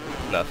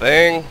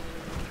 Nothing.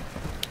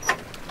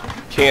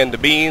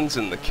 Canned beans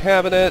in the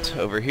cabinet.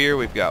 Over here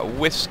we've got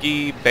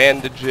whiskey,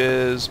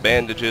 bandages,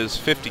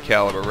 50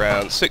 caliber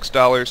rounds,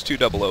 $6, 2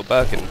 double O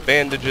buck, and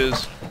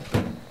bandages,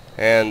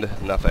 and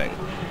nothing.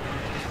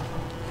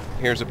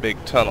 Here's a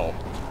big tunnel.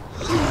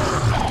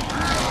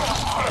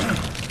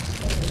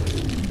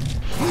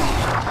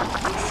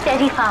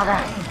 Steady,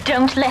 Father.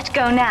 Don't let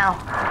go now.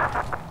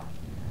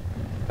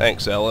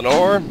 Thanks,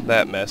 Eleanor.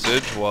 That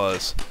message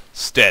was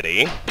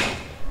steady.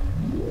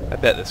 I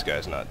bet this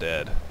guy's not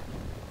dead.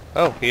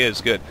 Oh, he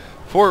is. Good.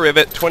 4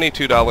 rivet,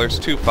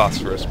 $22, 2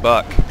 phosphorus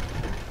buck.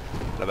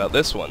 What about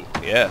this one?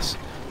 Yes.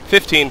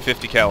 15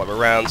 50 caliber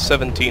rounds,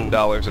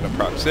 $17 in a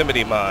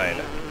proximity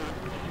mine.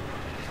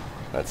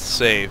 Let's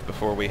save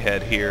before we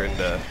head here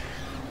into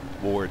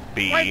Ward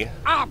B. Wake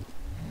up!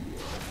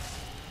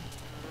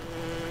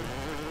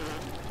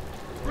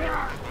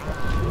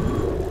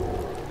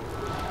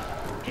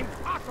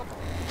 Impossible!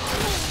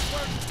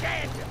 We're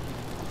dead!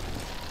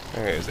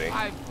 Where is he?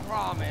 I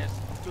promise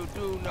to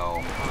do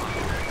no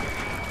harm.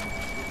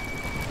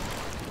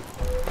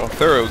 Well,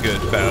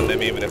 Thorogood found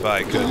him, even if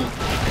I couldn't.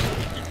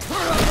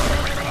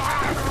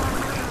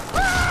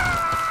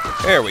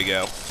 There we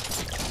go.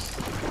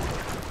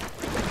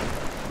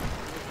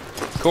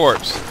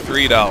 Corpse,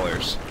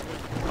 $3.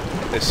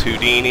 This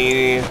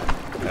Houdini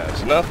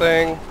has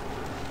nothing.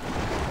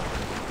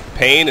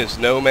 Pain is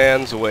no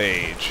man's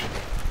wage.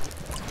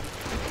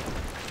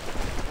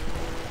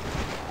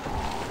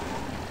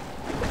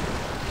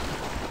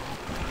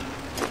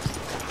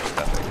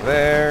 Nothing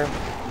there.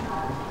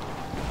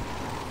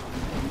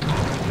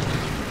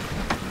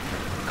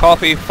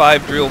 Coffee,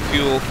 5 drill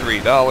fuel,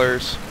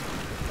 $3.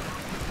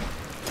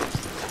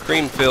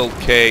 Cream-filled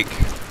cake.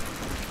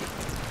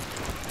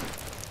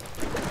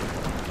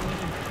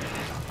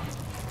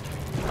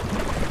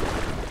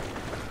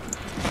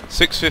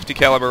 .650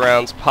 caliber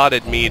rounds,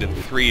 potted meat, and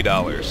 $3.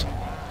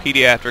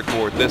 Pediatric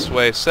ward this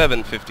way,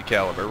 750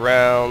 caliber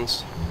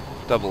rounds,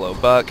 double O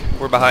buck.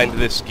 We're behind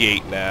this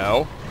gate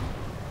now.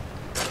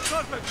 This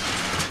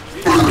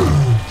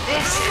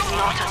is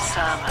not a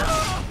sermon.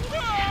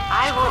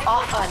 I will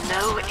offer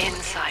no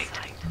insight.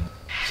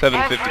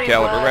 750 Every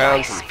caliber word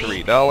rounds I and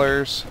speak,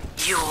 $3.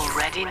 You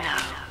already know.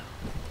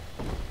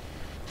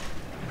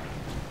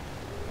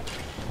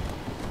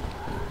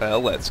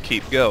 Well, let's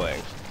keep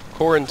going.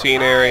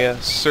 Quarantine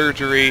area,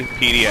 surgery,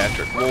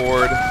 pediatric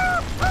ward.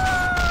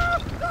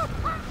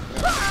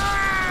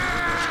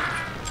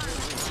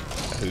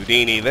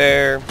 Houdini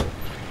there.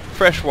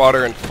 Fresh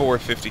water and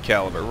 450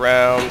 caliber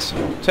rounds.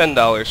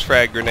 $10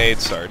 frag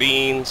grenades,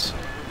 sardines.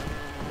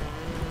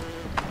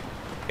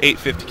 8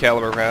 50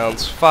 caliber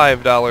rounds,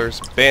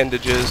 $5.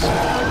 Bandages.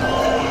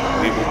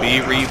 We will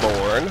be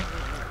reborn.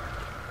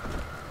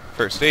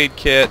 First aid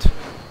kit,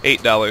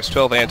 $8.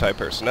 12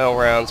 anti-personnel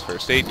rounds.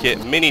 First aid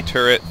kit, mini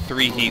turret,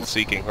 3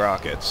 heat-seeking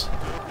rockets.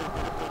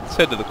 Let's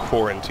head to the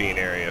quarantine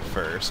area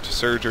first.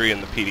 Surgery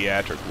and the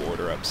pediatric ward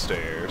are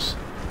upstairs.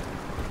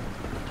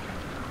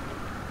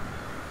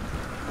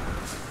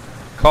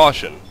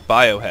 Caution,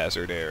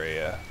 biohazard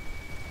area.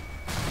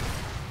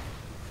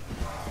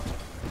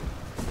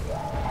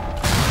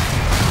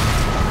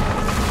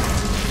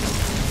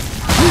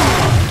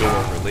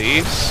 Door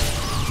release.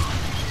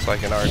 It's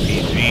like an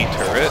RPG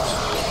turret.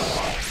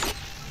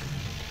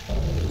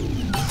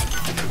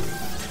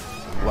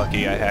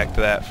 Lucky I hacked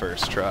that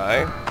first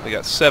try. We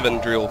got 7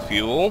 drill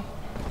fuel.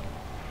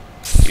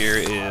 Here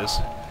is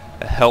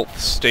a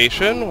health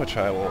station, which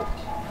I will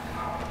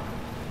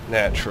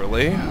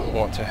naturally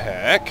want to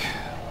hack.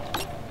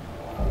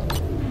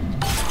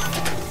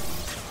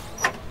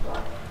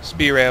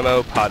 Spear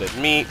ammo, potted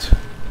meat.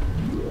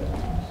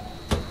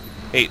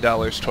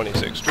 $8,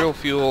 26 drill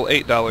fuel,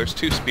 $8,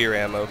 2 spear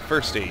ammo,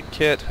 first aid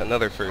kit,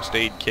 another first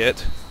aid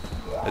kit,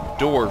 a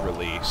door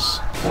release.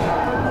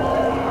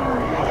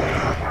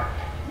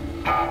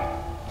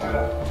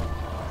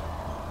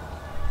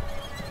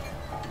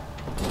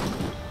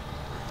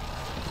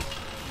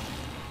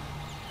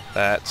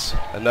 That's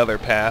another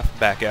path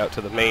back out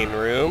to the main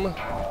room.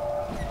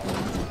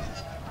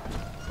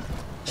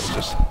 Let's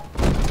just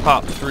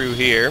pop through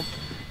here.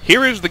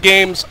 Here is the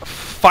game's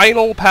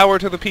final Power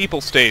to the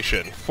People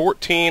station.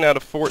 14 out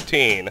of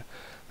 14.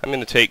 I'm going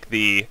to take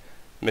the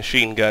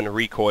machine gun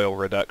recoil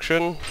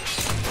reduction.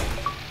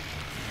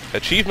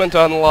 Achievement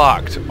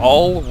unlocked.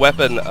 All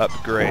weapon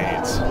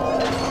upgrades.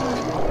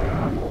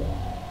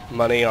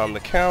 Money on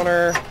the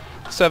counter.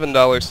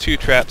 $7, 2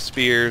 trap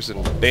spears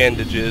and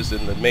bandages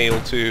in the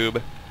mail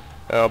tube.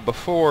 Now,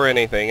 before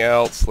anything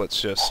else,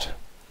 let's just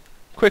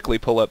quickly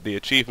pull up the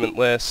achievement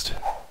list.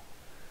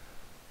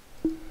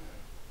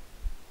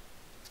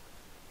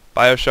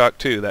 Bioshock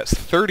 2, that's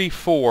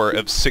 34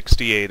 of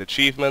 68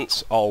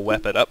 achievements, all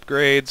weapon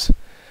upgrades.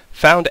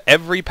 Found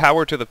every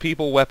Power to the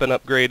People weapon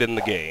upgrade in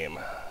the game.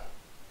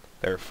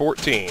 There are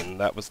 14,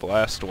 that was the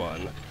last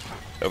one.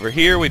 Over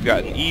here we've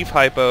got an Eve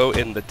Hypo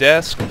in the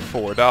desk,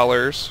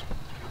 $4.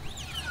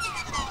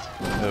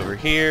 Over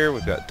here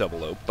we've got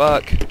 00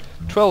 buck,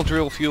 12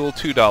 drill fuel,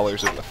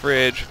 $2 in the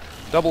fridge,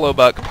 00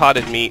 buck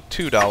potted meat,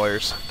 $2,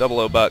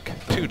 00 buck,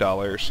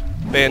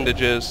 $2,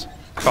 bandages,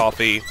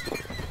 coffee,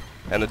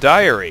 and a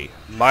diary,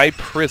 My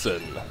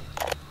Prison.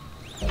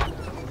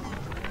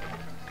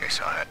 Guess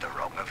I had the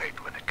wrong of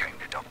it when it came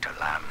to Dr.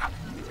 Lamb.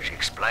 She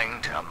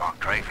explained how my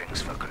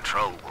cravings for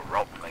control were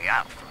rotting me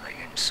out from the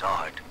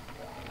inside.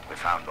 We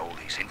found all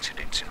these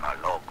incidents in my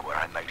log where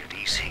I made it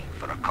easy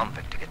for a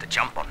convict to get the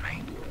jump on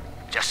me,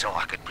 just so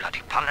I could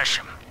bloody punish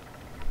him.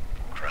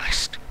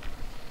 Christ.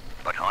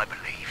 But I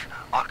believe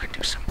I can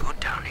do some good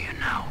down here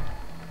now,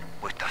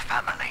 with the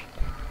family.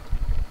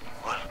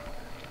 Well,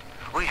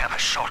 we have a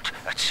shot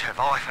at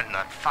surviving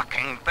that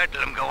fucking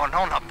bedlam going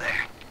on up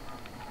there.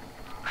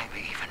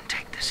 Maybe even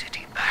take the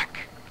city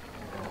back.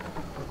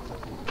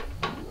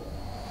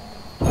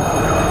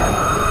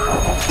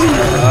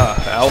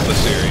 Ah, Alpha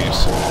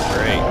Series.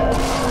 Great.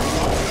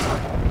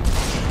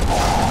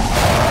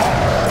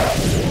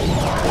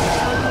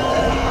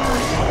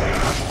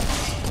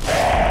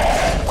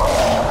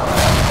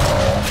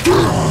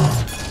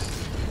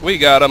 We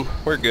got him.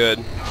 We're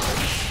good.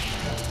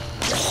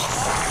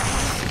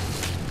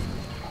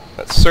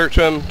 Let's search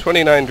him.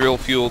 29 drill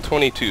fuel,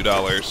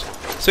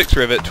 $22. 6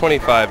 rivet,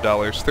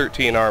 $25.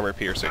 13 armor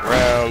piercing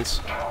rounds.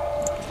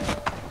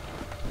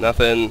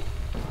 Nothing.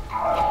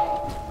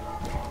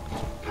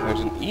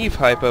 There's an Eve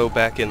Hypo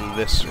back in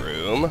this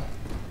room.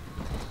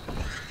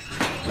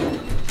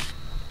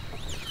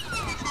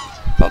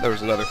 Thought there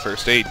was another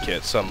first aid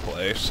kit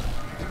someplace.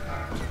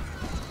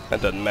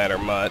 That doesn't matter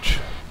much.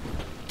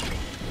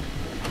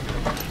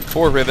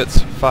 4 rivets,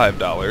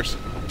 $5.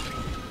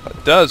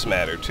 What does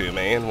matter to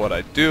me, and what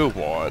I do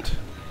want,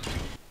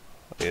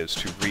 is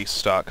to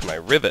restock my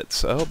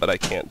rivets. Oh, but I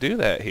can't do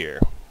that here.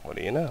 What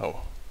do you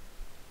know?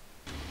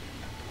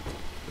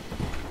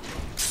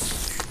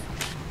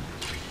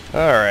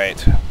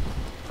 Alright.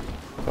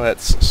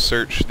 Let's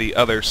search the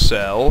other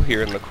cell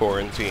here in the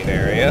quarantine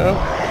area.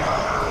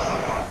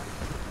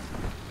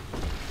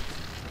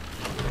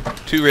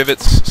 2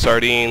 rivets,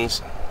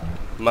 sardines,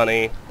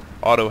 money,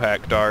 auto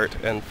hack dart,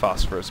 and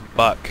phosphorus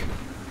buck.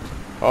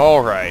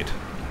 Alright.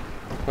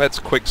 Let's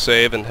quick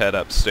save and head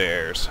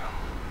upstairs.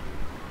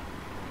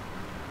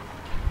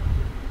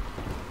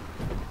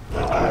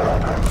 Our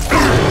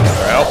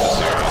Alpha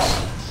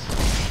Series.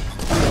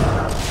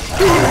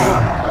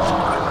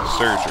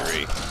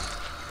 Surgery.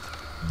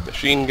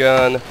 Machine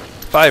gun.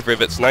 5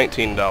 rivets,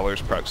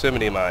 $19.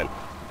 Proximity mine.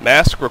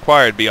 Mask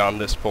required beyond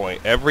this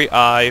point. Every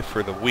eye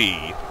for the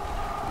Wii.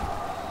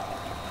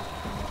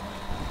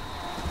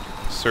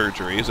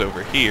 Surgeries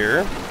over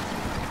here.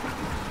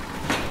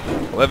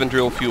 11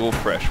 drill fuel,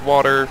 fresh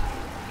water.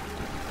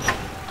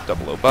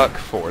 Double O buck,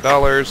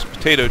 $4.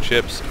 Potato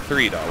chips,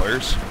 $3.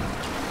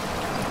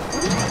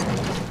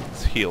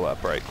 Let's heal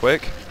up right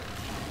quick.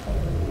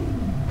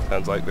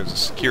 Sounds like there's a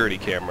security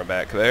camera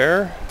back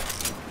there.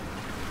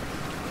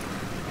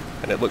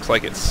 And it looks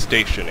like it's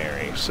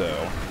stationary,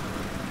 so...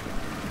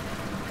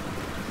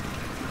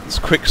 let's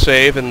quick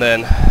save and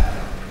then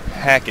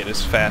hack it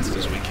as fast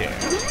as we can.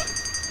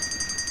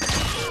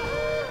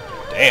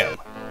 Damn.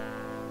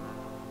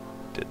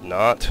 Did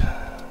not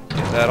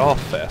get that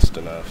off fast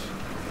enough.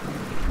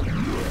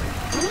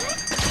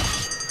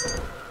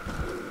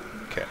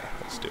 Okay,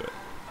 let's do it.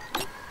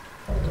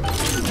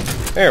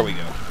 There we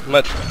go.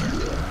 Much better.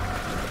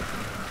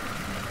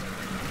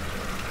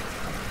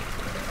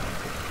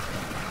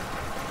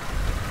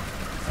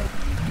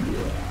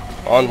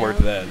 Onward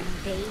then.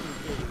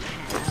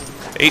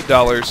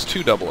 $8,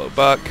 2 double O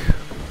buck.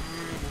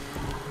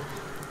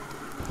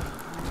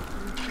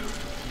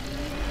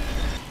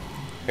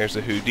 Here's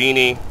a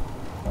Houdini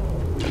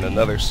and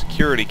another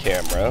security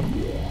camera.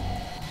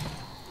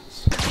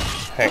 Let's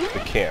hack the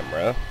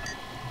camera.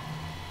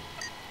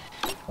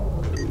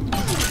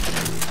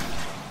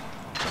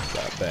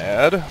 Not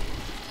bad.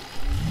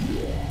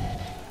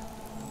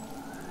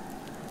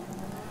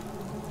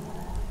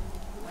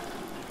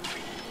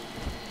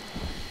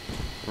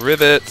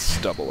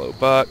 Rivets, double O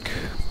buck.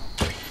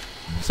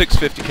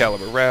 650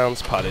 caliber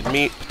rounds, potted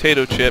meat,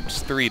 potato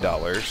chips,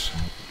 $3.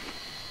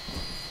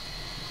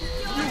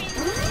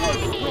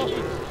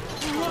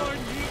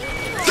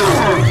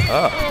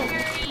 Ah,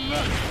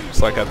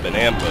 looks like I've been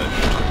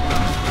ambushed.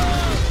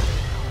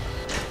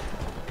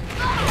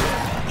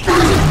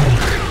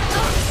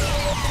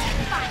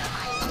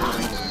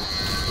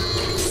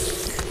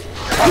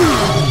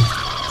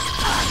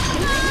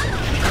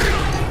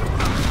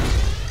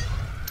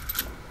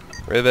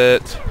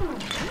 Rivet,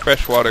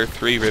 freshwater,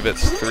 3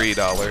 rivets, $3.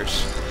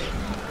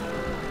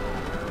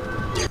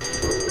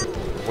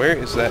 Where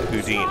is that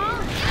Houdini?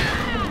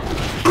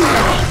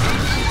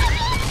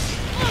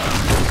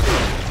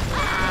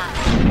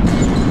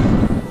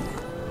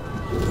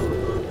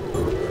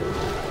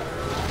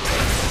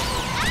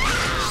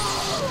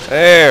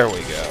 There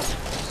we go.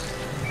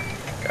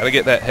 Gotta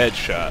get that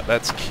headshot,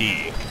 that's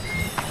key.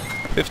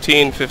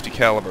 15 50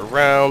 caliber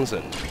rounds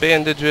and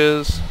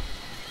bandages.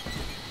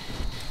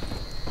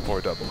 More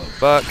double O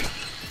buck.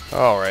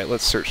 Alright,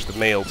 let's search the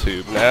mail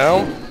tube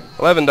now.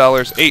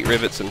 $11, 8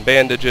 rivets and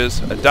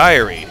bandages. A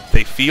diary.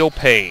 They feel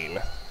pain.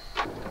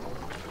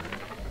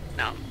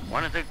 Now,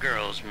 one of the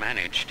girls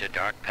managed to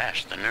dart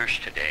past the nurse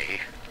today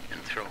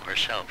and throw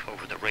herself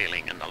over the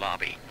railing in the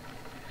lobby.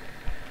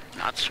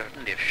 Not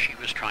certain if she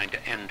was trying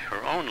to end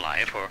her own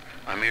life or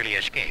merely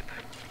escape.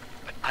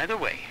 But either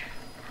way,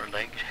 her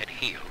legs had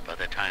healed by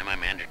the time I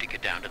managed to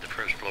get down to the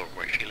first floor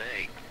where she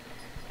lay.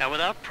 Now,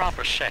 without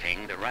proper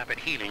setting, the rapid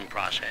healing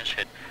process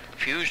had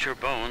fused her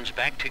bones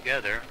back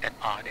together at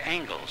odd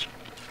angles.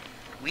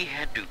 We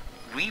had to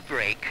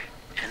re-break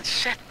and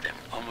set them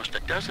almost a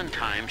dozen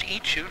times,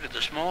 each due to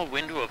the small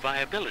window of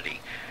viability.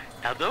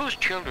 Now, those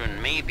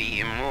children may be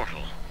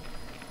immortal,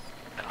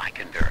 but I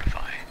can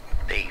verify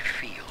they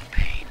feel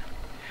pain.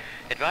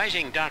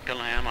 Advising Dr.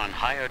 Lamb on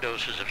higher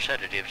doses of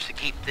sedatives to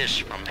keep this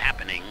from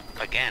happening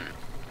again.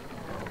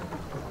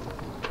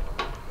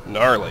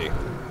 Gnarly.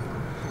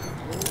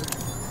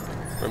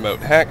 Remote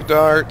hack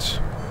dart.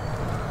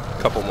 A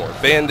couple more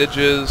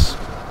bandages.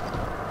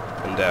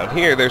 And down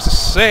here there's a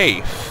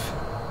safe.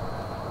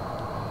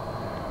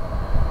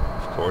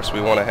 Of course we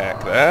want to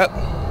hack that.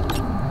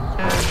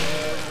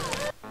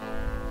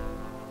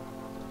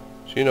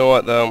 So you know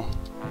what though?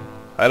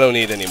 I don't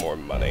need any more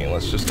money.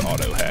 Let's just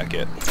auto hack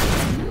it.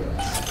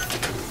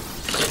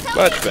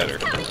 Much better.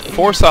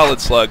 4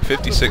 solid slug,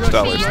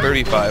 $56,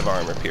 35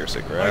 armor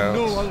piercing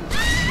rounds.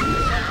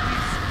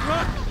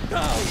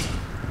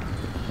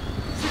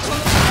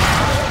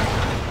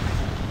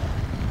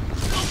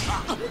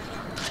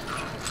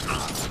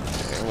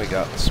 And we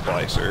got the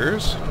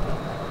splicers.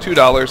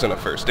 $2 and a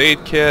first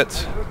aid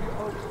kit.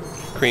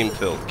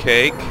 Cream-filled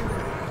cake.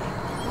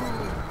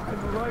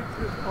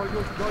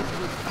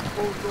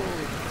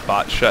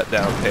 Bot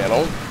shutdown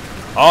panel.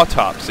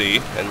 Autopsy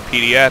and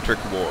pediatric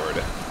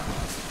ward.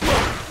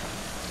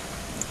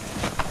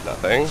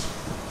 Nothing.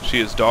 She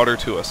is daughter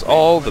to us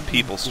all. The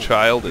people's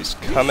child is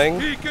coming.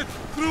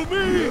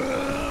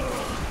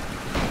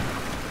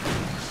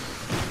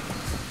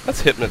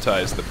 Let's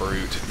hypnotize the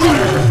brute.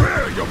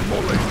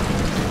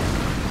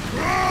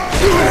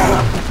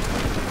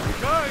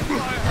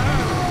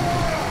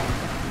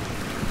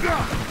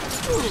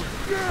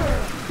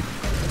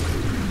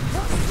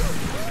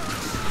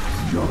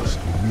 Just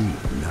me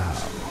now.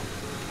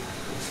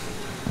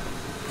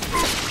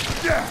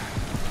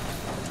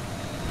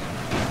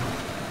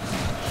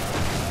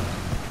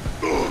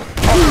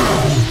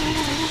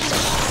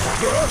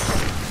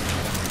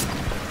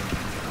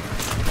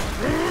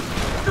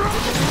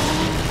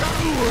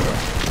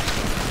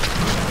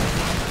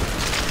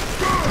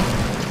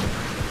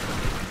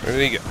 Where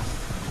did he go?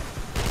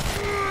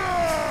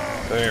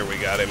 There, we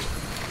got him.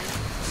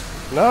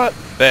 Not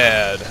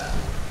bad.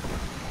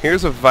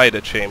 Here's a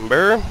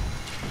Vita-Chamber.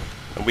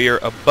 And We are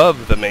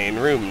above the main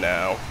room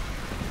now.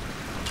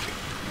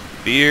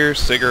 Beer,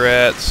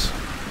 cigarettes,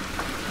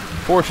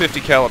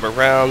 450 caliber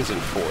rounds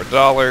and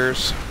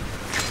 $4.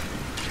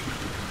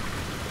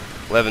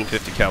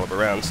 1150 caliber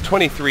rounds,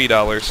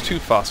 $23. 2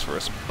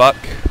 phosphorus buck.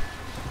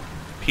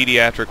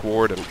 Pediatric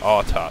ward and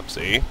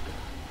autopsy.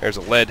 There's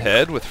a lead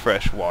head with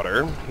fresh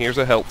water. Here's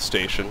a health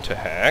station to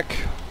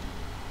hack.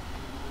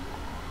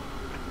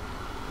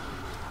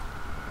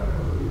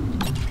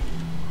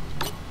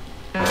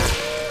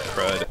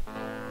 Crud.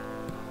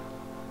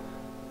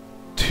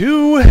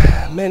 Too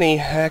many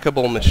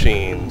hackable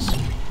machines.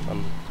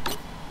 I'm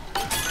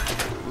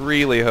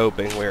really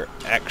hoping we're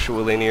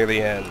actually near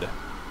the end.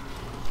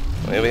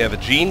 We have a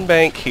gene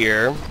bank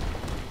here.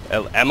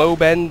 El Amo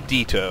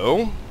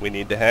Bandito. We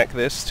need to hack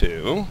this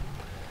too.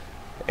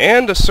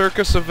 And a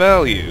circus of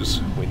values.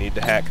 We need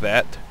to hack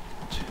that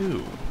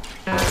too.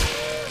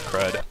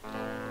 Crud.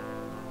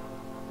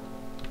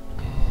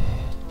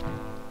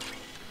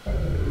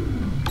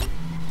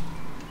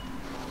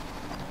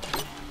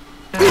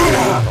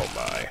 Oh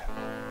my.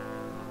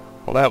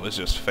 Well, that was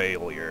just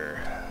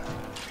failure.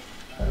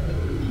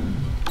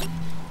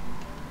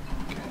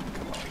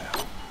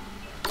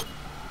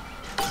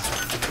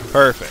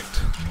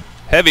 Perfect.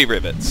 Heavy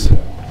rivets.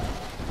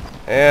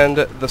 And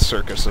the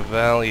circus of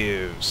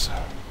values.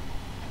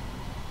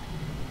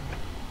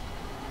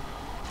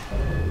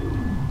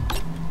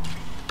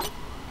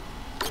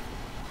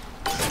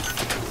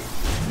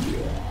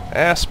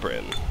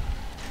 Aspirin.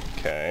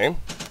 Okay.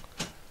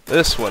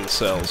 This one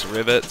sells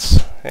rivets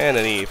and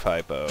an Eve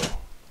hypo.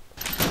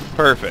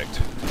 Perfect.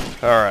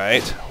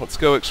 Alright, let's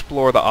go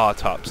explore the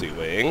autopsy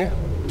wing.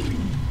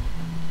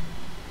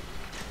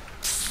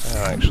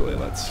 Actually,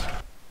 let's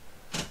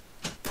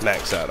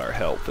max out our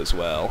health as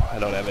well. I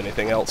don't have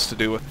anything else to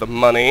do with the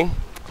money.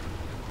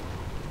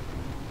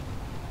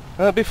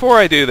 Before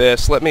I do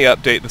this, let me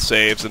update the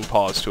saves and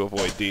pause to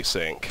avoid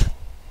desync.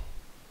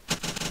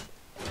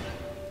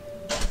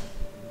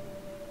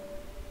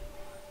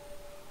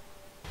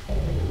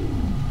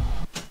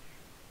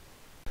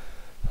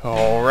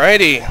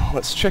 Alrighty,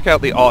 let's check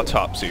out the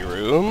autopsy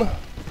room.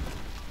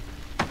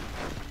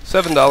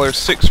 $7,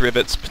 6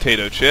 rivets,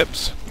 potato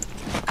chips.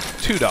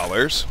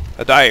 $2,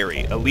 a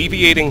diary,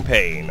 alleviating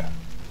pain.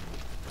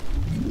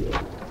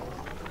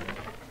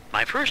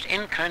 My first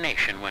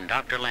incarnation when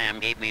Dr. Lamb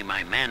gave me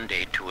my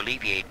mandate to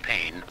alleviate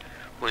pain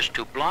was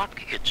to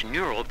block its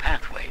neural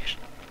pathways.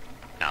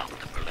 Now,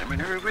 the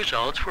preliminary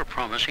results were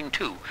promising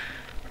too,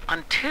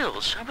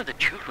 until some of the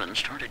children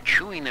started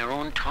chewing their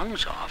own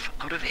tongues off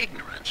out of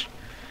ignorance.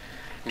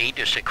 Need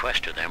to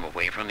sequester them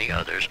away from the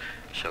others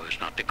so as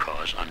not to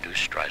cause undue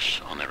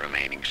stress on the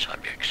remaining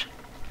subjects.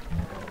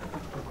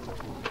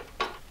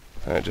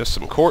 Just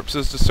some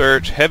corpses to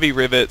search, heavy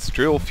rivets,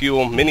 drill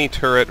fuel, mini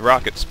turret,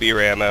 rocket spear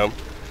ammo.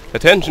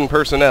 Attention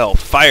personnel,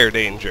 fire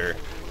danger.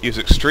 Use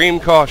extreme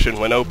caution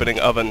when opening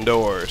oven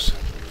doors.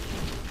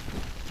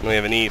 And we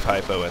have an Eve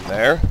hypo in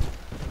there.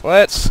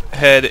 Let's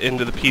head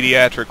into the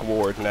pediatric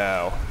ward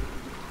now.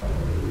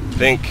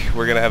 I think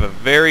we're going to have a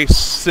very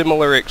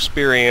similar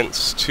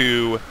experience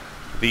to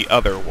the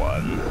other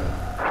one.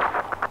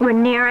 We're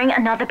nearing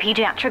another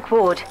pediatric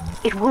ward.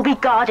 It will be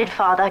guarded,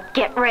 Father.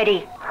 Get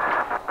ready.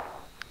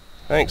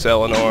 Thanks,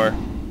 Eleanor.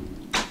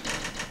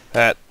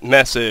 That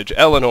message,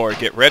 Eleanor,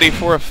 get ready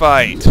for a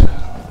fight.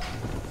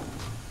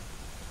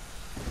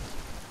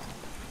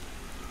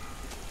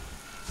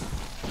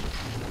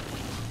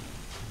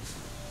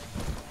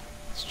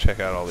 Let's check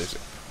out all these.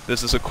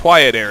 This is a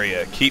quiet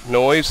area. Keep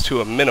noise to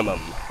a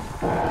minimum.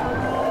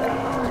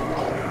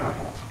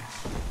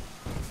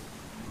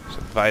 There's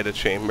a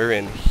Vita-Chamber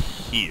in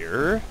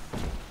here.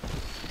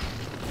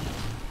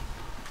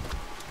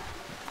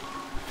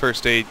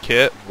 First aid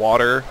kit,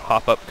 water,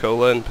 hop-up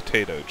cola, and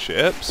potato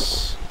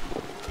chips.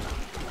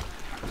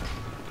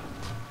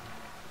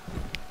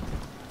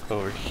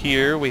 Over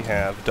here we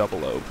have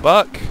 00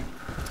 buck.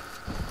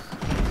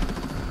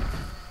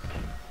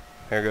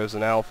 There goes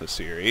an alpha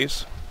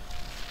series.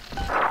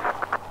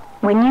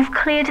 When you've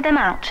cleared them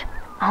out,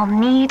 I'll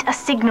need a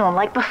signal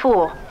like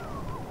before.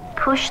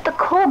 Push the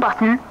call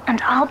button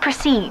and I'll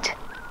proceed.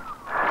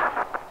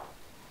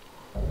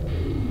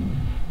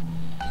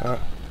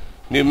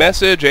 New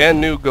message and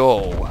new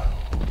goal.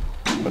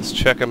 Let's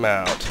check them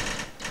out.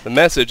 The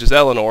message is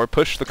Eleanor,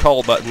 push the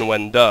call button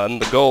when done.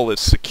 The goal is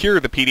secure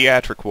the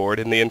pediatric ward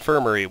in the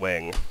infirmary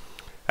wing.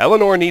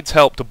 Eleanor needs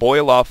help to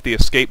boil off the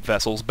escape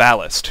vessel's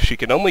ballast. She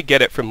can only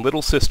get it from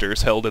little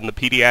sisters held in the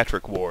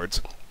pediatric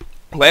wards.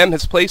 Lamb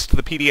has placed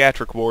the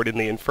pediatric ward in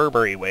the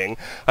infirmary wing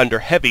under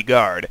heavy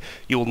guard.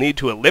 You will need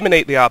to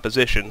eliminate the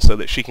opposition so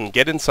that she can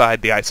get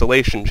inside the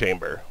isolation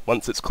chamber.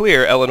 Once it's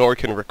clear, Eleanor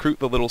can recruit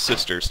the little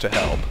sisters to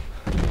help.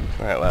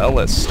 Alright, well,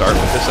 let's start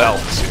with this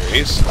alpha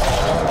series.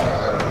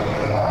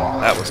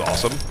 That was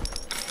awesome.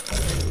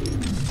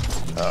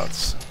 Oh,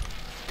 it's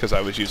because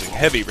I was using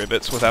heavy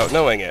rivets without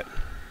knowing it.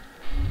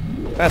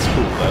 That's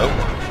cool, though.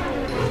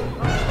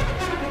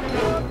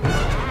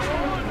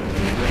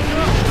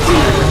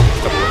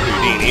 A couple of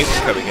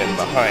Houdinis coming in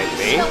behind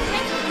me.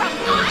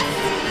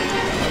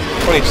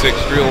 26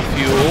 drill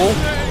fuel,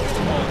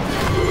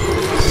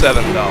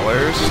 $7.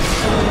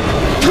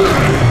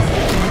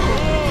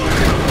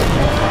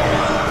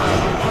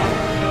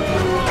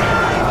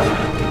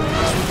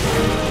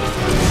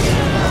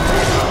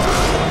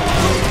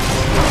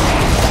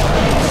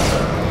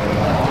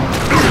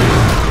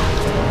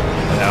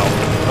 Now,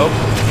 oh,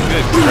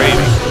 good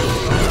gravy.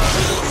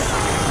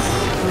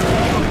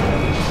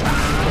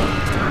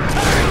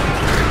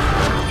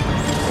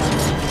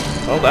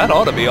 Well, that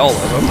ought to be all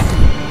of them.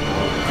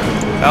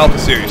 Alpha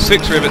Series,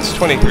 6 rivets,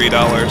 $23.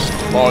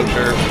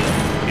 Launcher,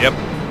 yep.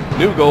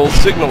 New gold,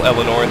 Signal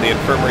Eleanor in the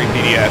Infirmary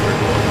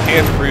Pediatric Ward.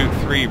 Canned fruit,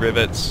 3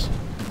 rivets.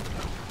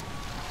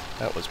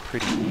 That was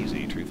pretty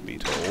easy, truth be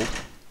told.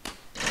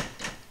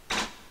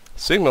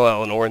 Signal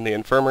Eleanor in the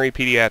Infirmary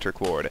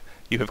Pediatric Ward.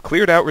 You have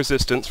cleared out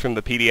resistance from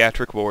the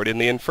pediatric ward in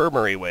the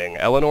infirmary wing.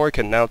 Eleanor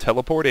can now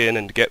teleport in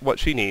and get what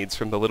she needs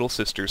from the little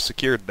sisters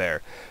secured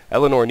there.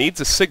 Eleanor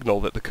needs a signal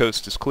that the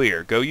coast is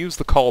clear. Go use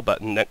the call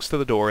button next to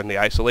the door in the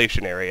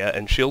isolation area,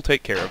 and she'll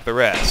take care of the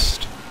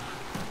rest.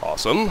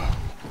 Awesome.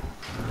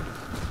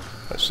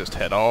 Let's just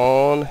head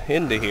on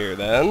into here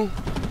then.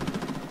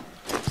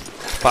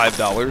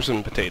 $5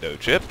 in potato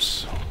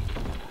chips.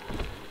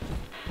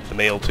 The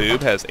mail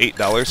tube has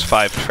 $8,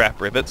 5 trap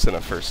rivets, and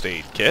a first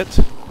aid kit.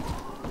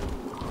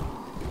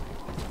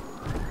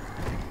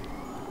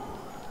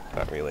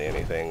 Not really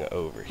anything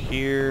over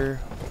here,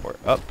 or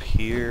up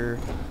here,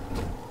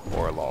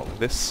 or along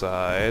this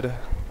side.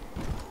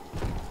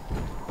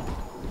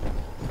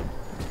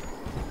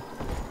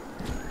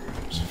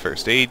 There's a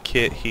first aid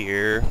kit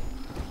here.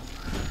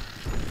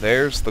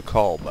 There's the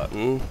call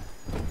button.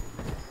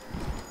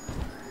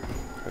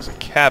 There's a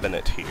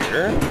cabinet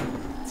here.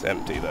 It's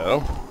empty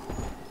though.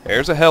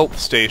 There's a health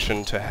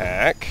station to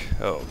hack.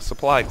 Oh,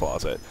 supply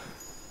closet.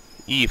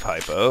 Eve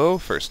hypo,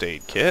 first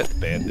aid kit,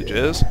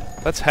 bandages.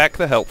 Let's hack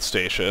the health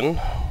station.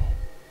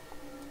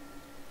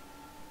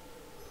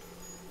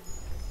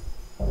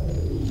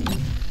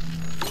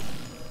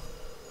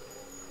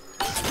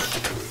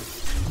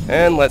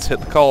 And let's hit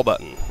the call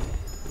button.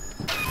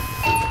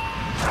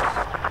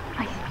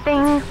 I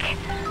think...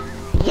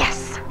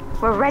 yes,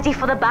 we're ready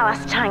for the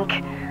ballast tank.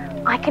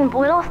 I can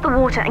boil off the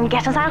water and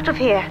get us out of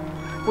here.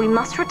 We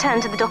must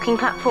return to the docking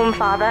platform,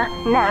 Father,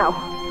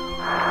 now.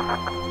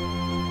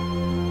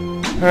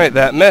 Alright,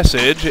 that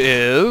message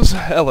is,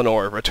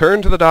 Eleanor,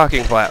 return to the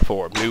docking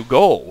platform. New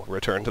goal,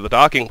 return to the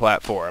docking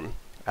platform.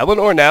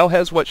 Eleanor now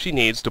has what she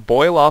needs to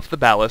boil off the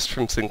ballast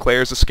from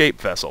Sinclair's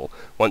escape vessel.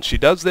 Once she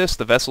does this,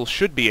 the vessel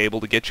should be able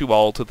to get you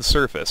all to the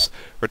surface.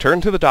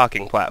 Return to the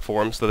docking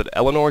platform so that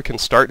Eleanor can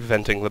start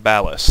venting the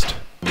ballast.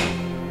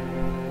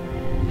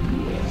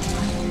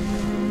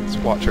 Let's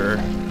watch her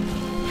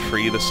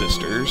free the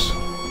sisters.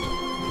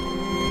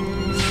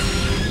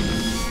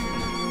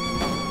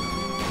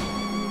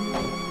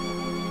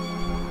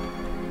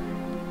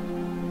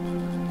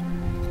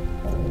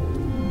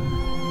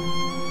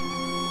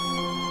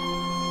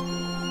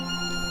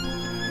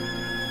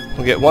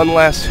 We'll get one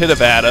last hit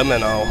of Adam,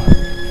 and I'll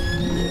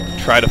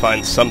try to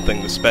find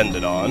something to spend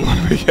it on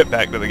when we get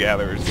back to the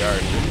Gatherer's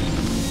Garden.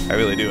 I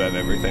really do have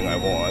everything I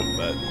want,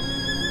 but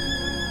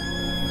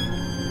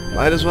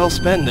might as well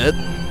spend it.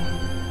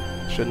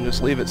 Shouldn't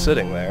just leave it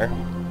sitting there.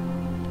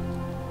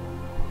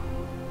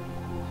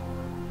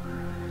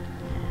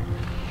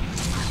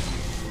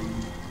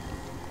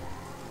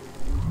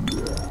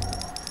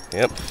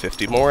 Yep,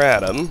 50 more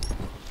Adam.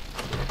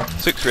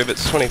 6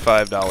 rivets,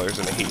 $25,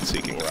 and a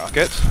heat-seeking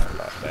rocket.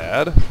 Not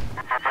bad.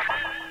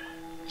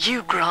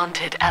 You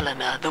granted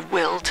Eleanor the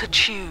will to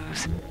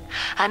choose.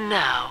 And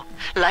now,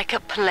 like a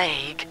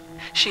plague,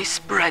 she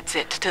spreads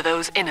it to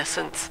those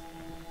innocents.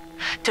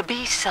 To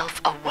be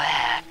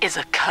self-aware is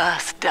a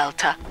curse,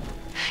 Delta.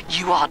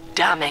 You are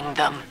damning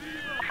them.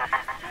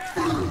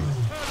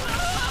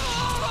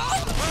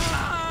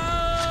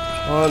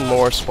 One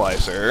more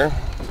splicer.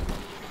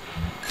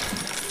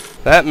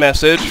 That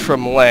message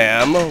from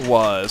Lamb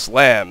was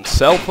Lamb's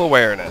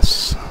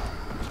self-awareness.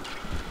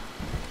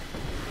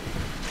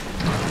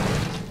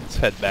 Let's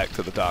head back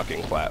to the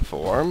docking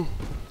platform.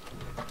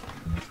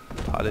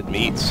 Potted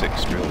meat,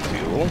 6 drill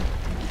fuel.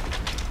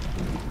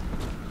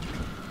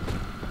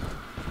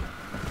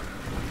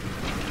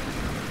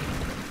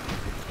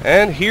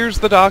 And here's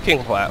the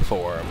docking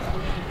platform.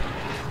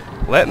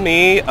 Let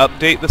me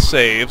update the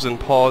saves and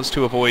pause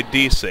to avoid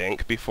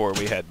desync before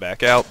we head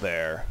back out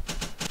there.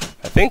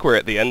 I think we're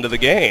at the end of the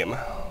game.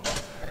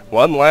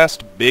 One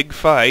last big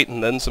fight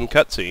and then some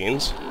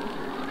cutscenes.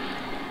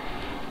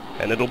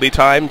 And it'll be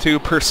time to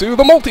pursue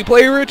the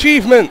multiplayer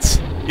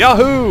achievements!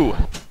 Yahoo!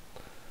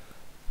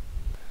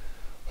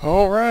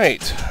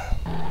 Alright.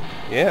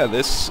 Yeah,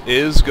 this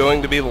is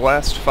going to be the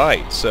last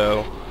fight,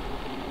 so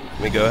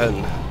let me go ahead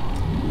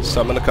and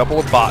summon a couple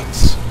of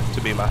bots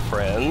to be my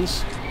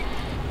friends.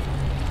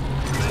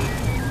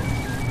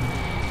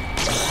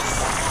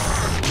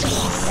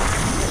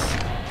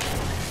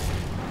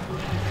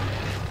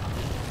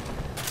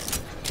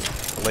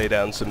 Lay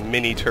down some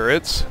mini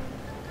turrets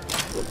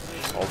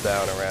all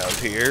down around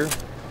here.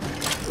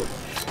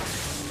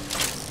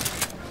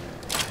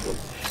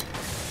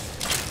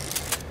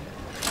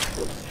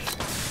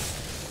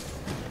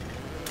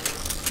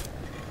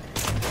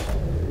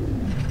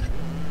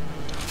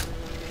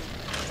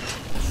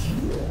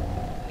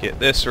 Get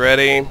this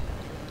ready.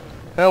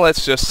 Well,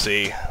 let's just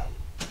see.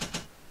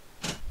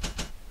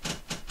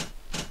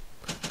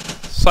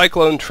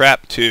 Cyclone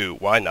Trap 2,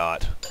 why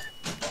not?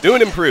 New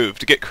and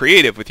improved, get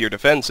creative with your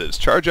defenses.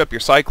 Charge up your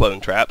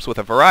cyclone traps with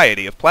a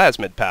variety of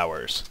plasmid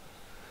powers.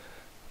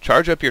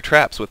 Charge up your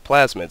traps with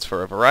plasmids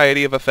for a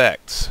variety of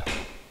effects.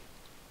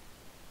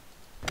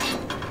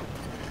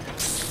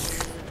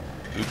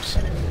 Oops.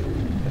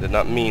 I did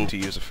not mean to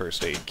use a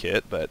first aid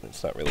kit, but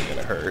it's not really going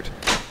to hurt.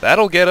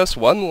 That'll get us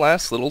one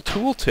last little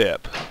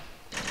tooltip.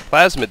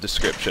 Plasmid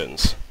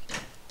descriptions.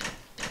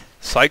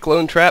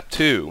 Cyclone Trap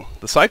 2.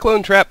 The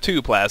Cyclone Trap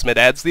 2 plasmid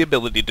adds the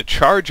ability to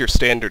charge your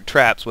standard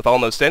traps with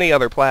almost any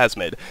other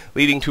plasmid,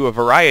 leading to a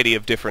variety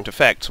of different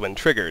effects when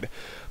triggered.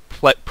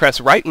 Press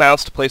right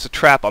mouse to place a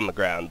trap on the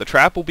ground. The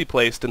trap will be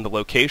placed in the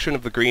location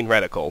of the green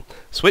reticle.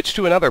 Switch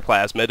to another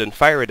plasmid and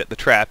fire it at the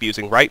trap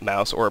using right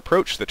mouse, or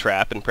approach the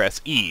trap and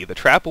press E. The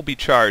trap will be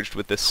charged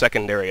with this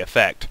secondary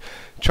effect.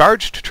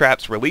 Charged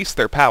traps release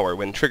their power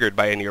when triggered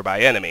by a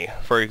nearby enemy.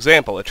 For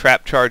example, a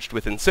trap charged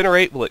with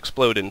Incinerate will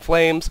explode in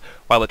flames,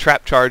 while a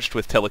trap charged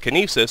with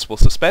Telekinesis will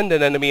suspend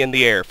an enemy in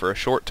the air for a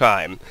short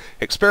time.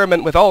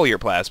 Experiment with all your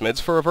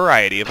plasmids for a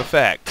variety of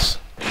effects.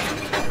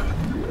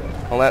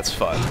 Well, that's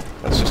fun.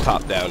 Let's just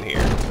hop down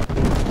here.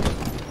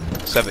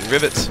 7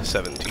 rivets,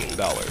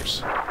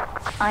 $17.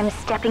 I'm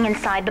stepping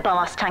inside the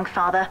blast tank,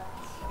 Father.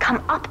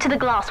 Come up to the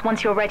glass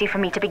once you're ready for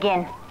me to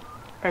begin.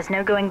 There's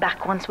no going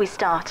back once we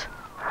start.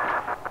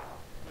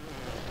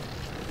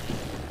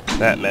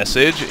 That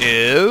message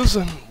is...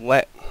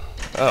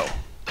 Oh.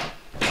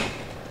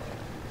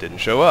 Didn't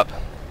show up.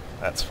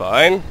 That's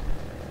fine.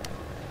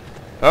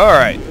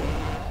 Alright.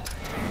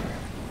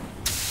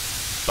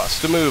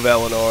 Bust a move,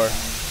 Eleanor.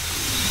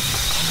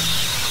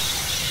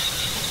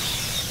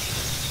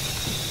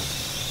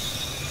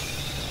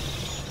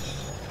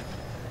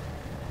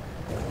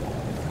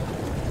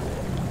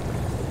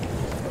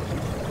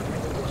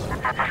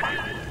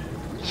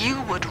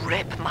 You would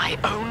rip my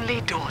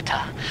only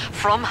daughter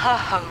from her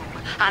home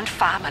and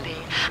family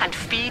and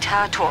feed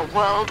her to a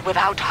world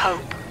without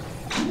hope.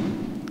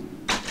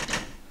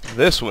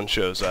 This one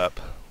shows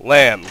up.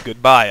 Lamb,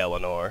 goodbye,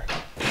 Eleanor.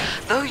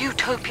 Though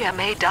Utopia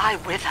may die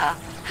with her,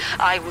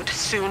 I would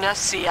sooner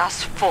see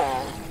us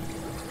fall.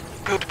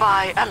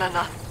 Goodbye,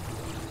 Eleanor.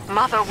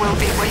 Mother will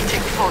be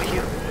waiting for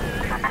you.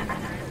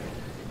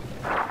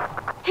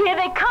 Here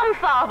they come,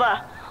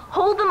 Father!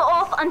 Hold them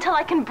off until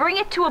I can bring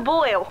it to a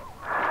boil.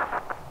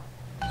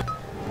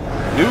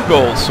 New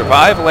goal,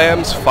 survive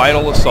Lamb's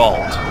final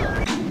assault.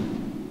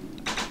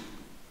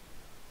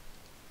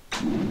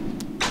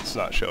 It's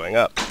not showing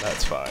up,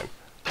 that's fine.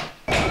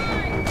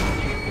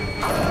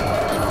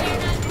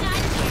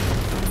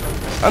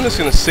 I'm just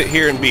gonna sit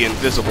here and be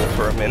invisible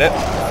for a minute.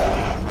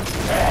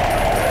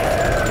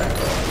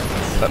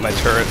 Let my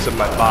turrets and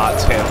my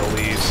bots handle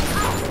these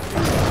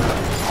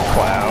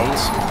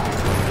clowns.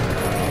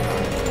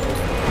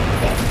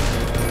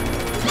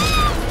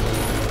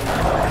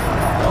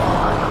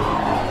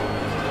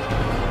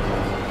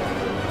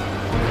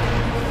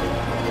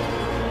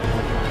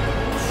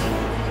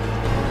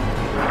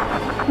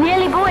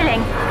 Nearly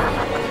boiling.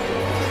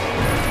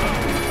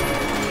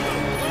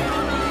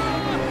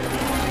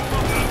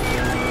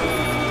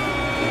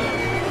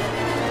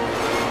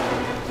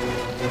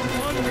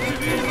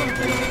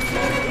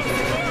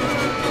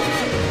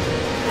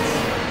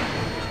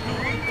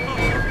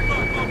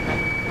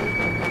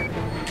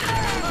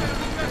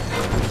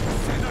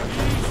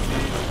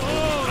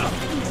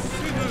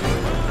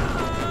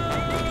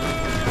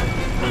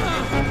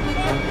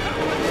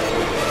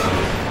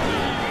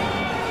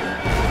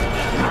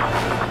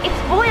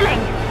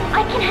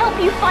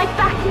 You fight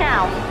back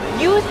now.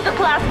 Use the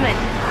plasmid.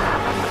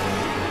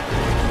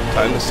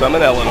 Time to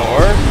summon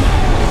Eleanor.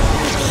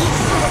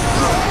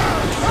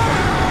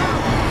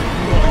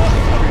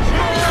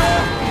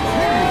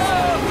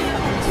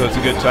 So it's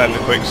a good time to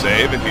quick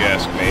save, if you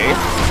ask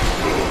me.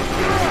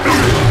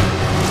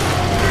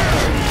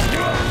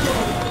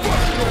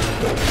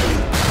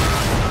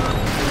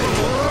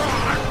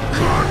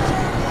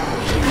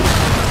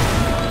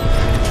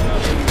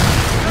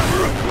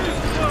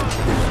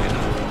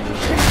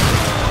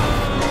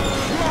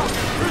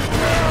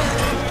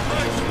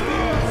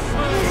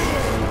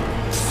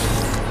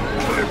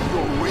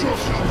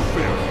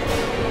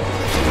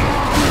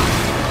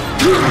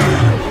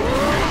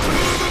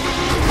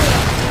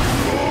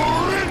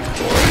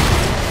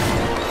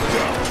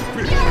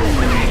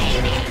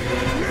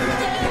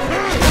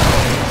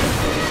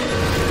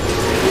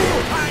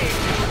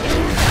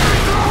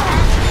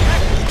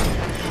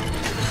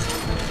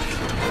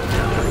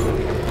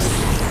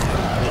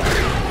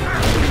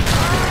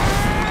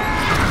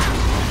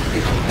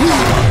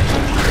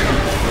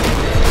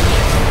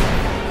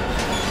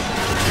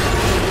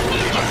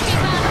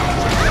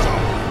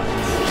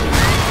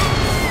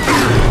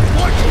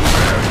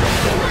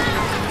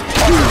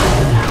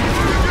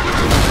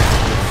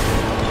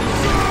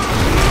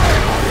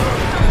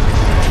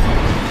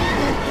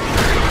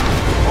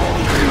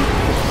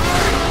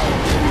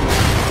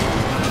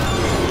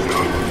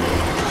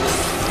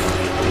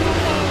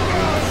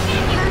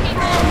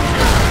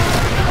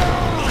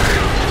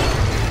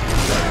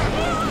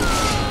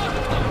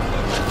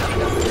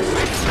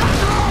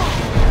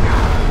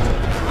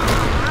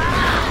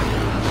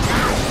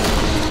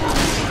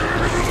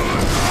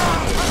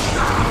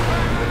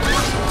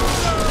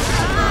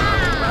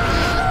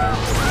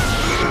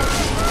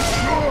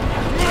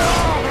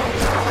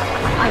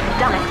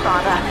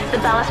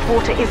 ballast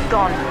water is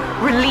gone.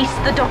 Release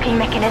the docking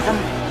mechanism.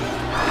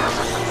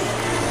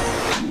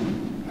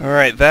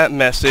 Alright, that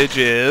message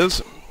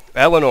is...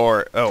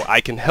 Eleanor, oh,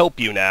 I can help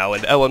you now,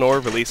 and Eleanor,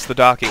 release the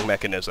docking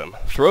mechanism.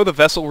 Throw the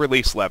vessel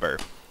release lever.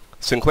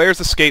 Sinclair's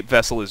escape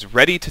vessel is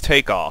ready to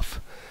take off.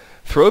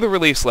 Throw the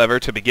release lever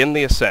to begin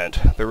the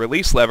ascent. The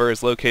release lever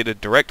is located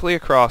directly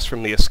across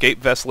from the escape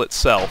vessel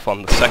itself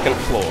on the second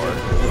floor.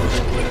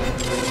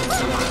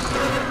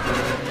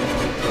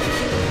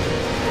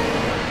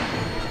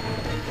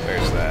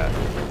 Where's that?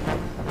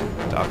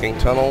 Docking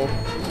tunnel?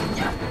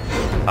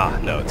 Ah,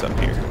 no, it's up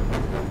here.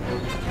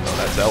 Oh,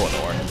 that's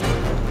Eleanor.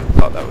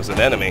 Thought that was an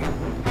enemy.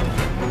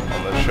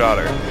 Almost shot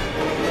her.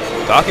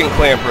 Docking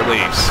clamp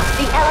release.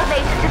 The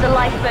elevator to the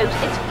lifeboat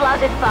is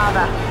flooded,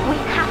 Father. We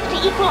have to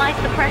equalize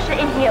the pressure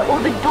in here or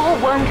the door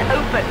won't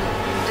open.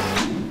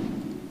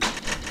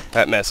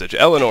 That message.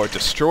 Eleanor,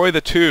 destroy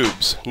the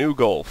tubes. New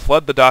goal.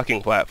 Flood the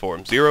docking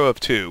platform. 0 of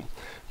 2.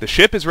 The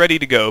ship is ready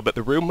to go, but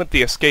the room with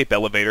the escape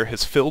elevator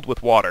has filled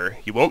with water.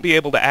 You won't be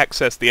able to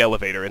access the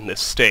elevator in this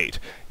state.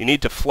 You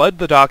need to flood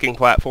the docking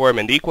platform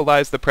and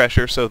equalize the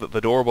pressure so that the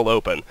door will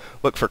open.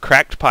 Look for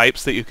cracked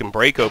pipes that you can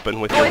break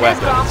open with your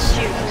weapons. Glass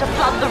tube to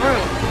flood the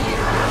room.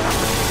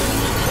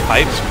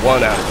 Pipes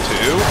 1 out of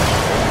 2.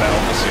 Now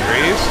the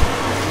series.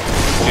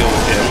 Deal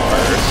with him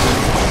first.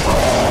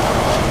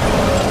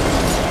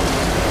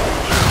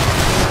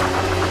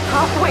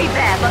 Halfway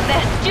there, but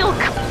they're still...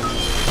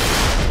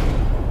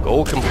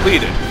 Goal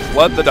completed.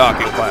 Flood the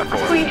docking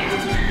platform.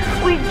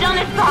 We've done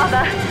it,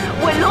 Father.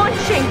 We're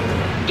launching.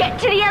 Get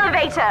to the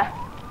elevator.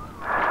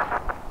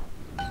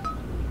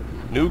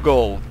 New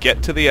goal.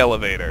 Get to the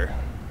elevator.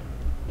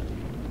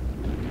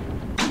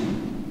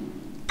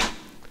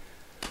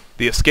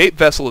 The escape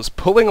vessel is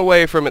pulling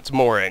away from its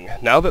mooring.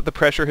 Now that the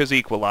pressure has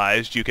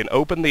equalized, you can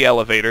open the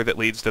elevator that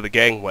leads to the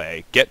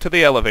gangway. Get to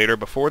the elevator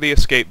before the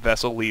escape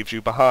vessel leaves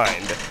you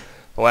behind.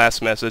 The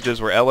last messages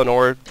were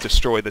Eleanor,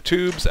 destroy the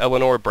tubes,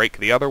 Eleanor, break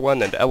the other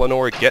one, and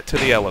Eleanor, get to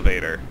the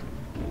elevator.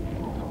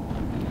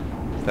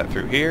 Is that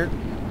through here?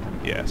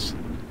 Yes.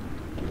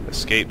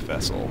 Escape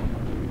vessel.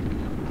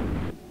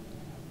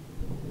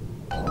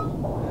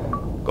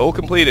 Goal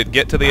completed,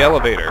 get to the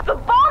elevator. The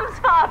bombs,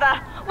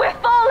 Father! We're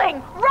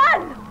falling!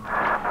 Run!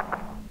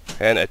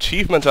 And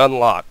achievement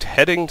unlocked,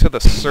 heading to the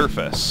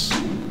surface.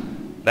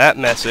 That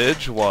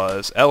message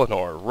was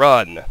Eleanor,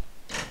 run.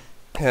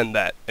 And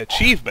that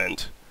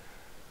achievement...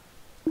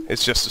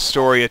 it's just a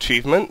story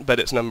achievement, but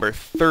it's number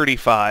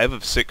 35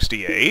 of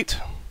 68.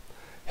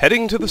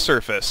 Heading to the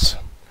surface.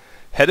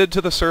 Headed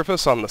to the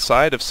surface on the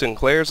side of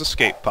Sinclair's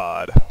escape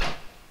pod.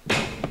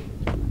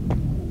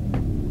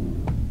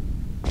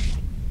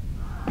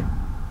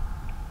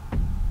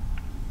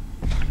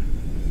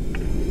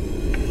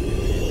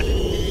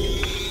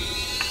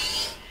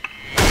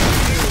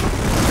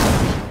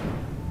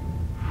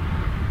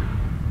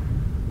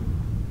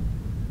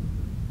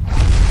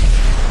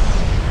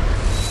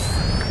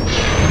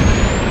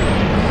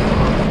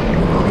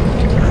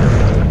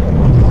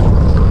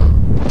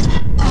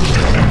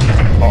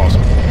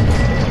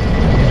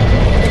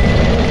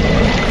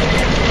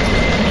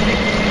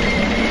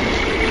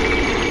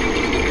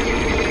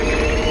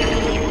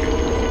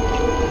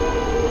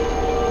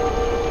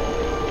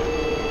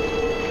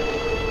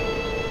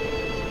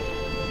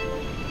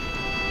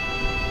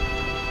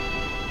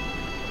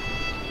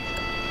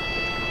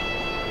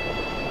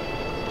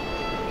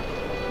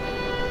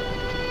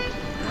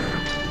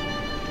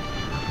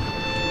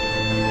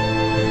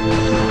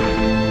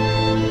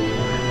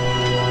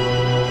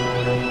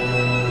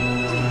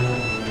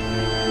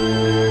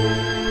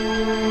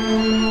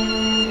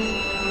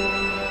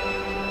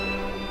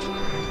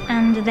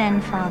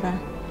 Then, Father,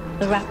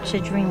 the Rapture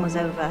dream was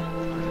over.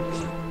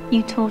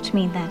 You taught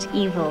me that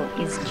evil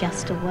is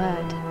just a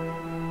word.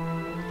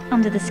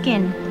 Under the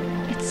skin,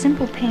 it's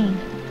simple pain.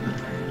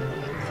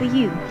 For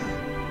you,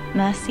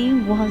 mercy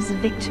was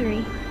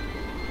victory.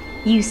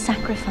 You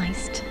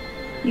sacrificed,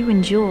 you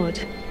endured,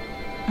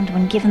 and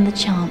when given the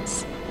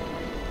chance,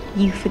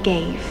 you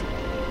forgave.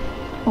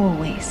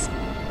 Always.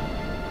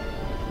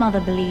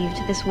 Mother believed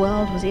this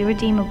world was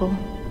irredeemable,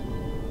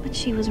 but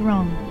she was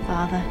wrong,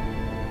 Father.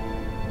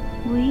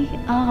 We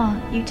are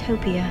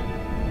Utopia,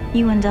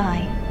 you and I,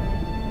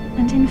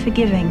 and in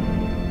forgiving,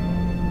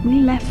 we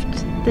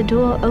left the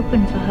door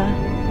open for her.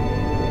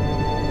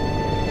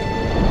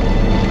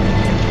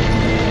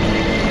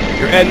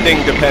 Your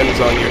ending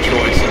depends on your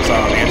choices,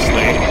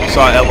 obviously. You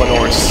saw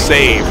Eleanor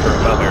save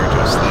her mother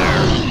just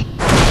there.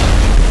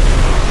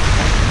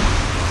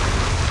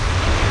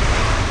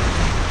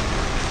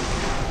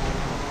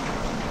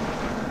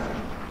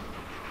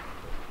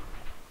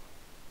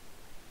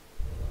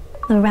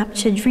 The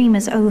Rapture dream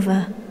is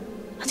over,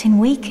 but in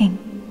waking,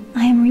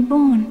 I am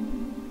reborn.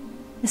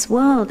 This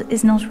world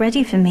is not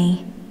ready for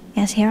me,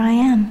 yet here I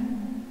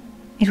am.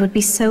 It would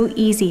be so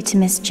easy to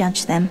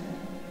misjudge them.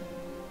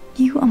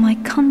 You are my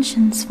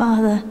conscience,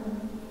 Father,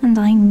 and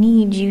I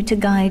need you to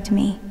guide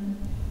me.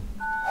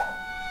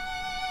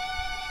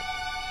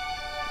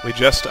 We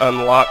just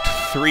unlocked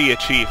 3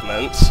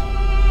 achievements.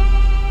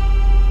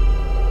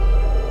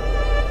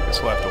 This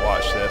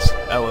watch this.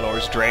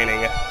 Eleanor's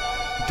draining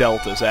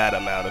Delta's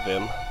atom out of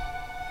him.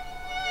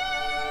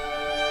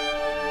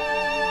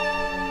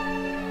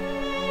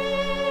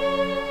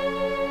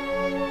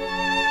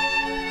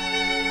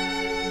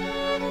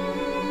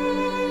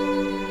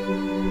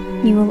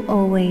 You will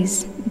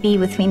always be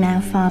with me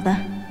now, Father.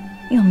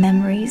 Your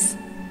memories,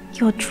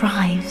 your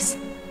drives.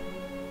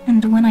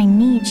 And when I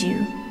need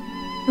you,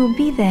 you'll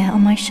be there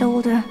on my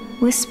shoulder,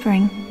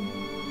 whispering.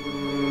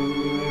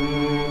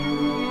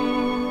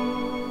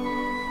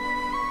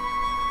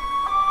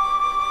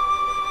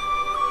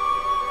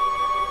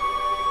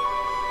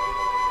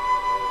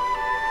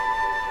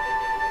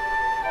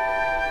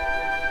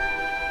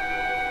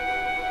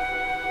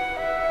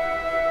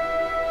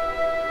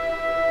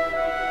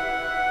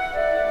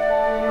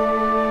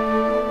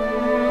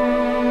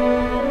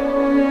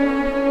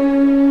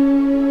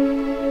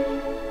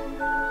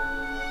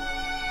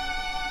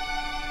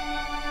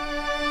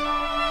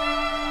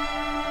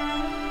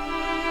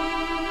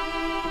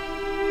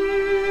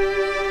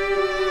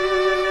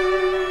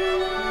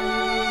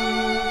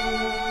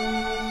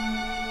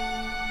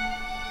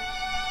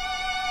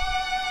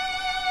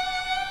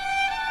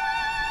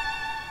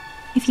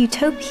 If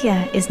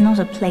Utopia is not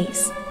a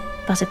place,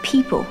 but a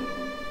people,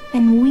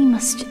 then we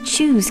must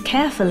choose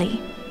carefully,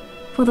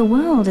 for the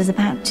world is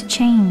about to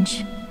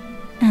change.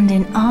 And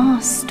in our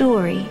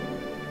story,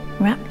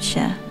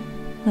 Rapture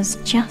was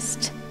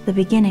just the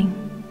beginning.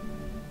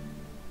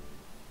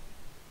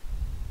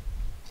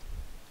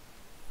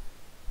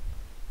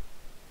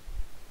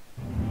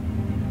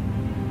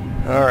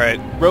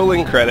 Alright,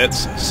 rolling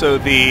credits. So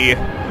the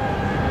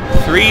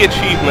 3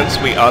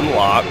 achievements we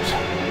unlocked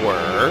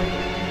were...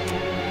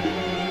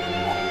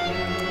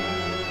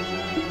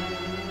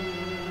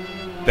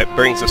 That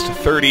brings us to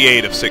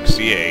 38 of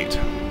 68.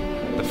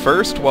 The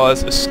first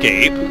was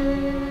Escape.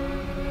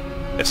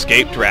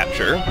 Escaped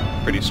Rapture.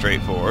 Pretty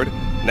straightforward.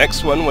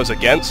 Next one was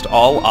Against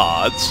All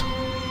Odds.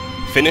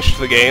 Finished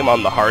the game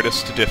on the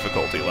hardest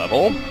difficulty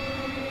level.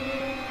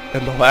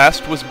 And the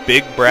last was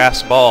Big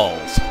Brass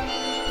Balls.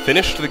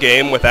 Finished the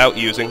game without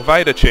using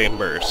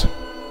Vita-Chambers.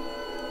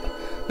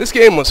 This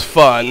game was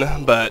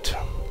fun, but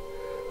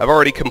I've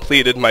already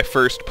completed my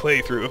first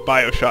playthrough of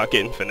Bioshock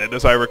Infinite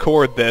as I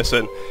record this,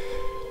 and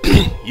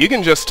you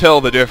can just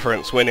tell the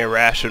difference when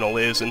Irrational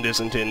is and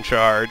isn't in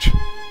charge.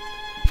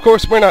 Of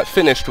course, we're not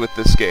finished with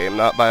this game,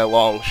 not by a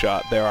long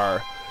shot. There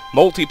are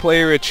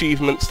multiplayer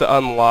achievements to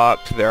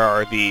unlock, there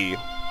are the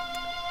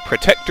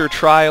Protector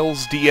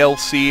Trials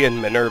DLC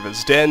and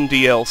Minerva's Den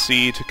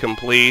DLC to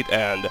complete,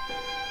 and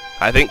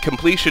I think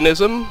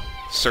completionism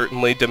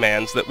certainly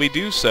demands that we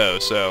do so,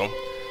 so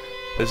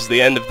this is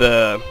the end of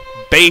the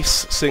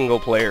base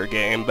single-player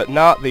game, but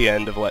not the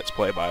end of Let's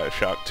Play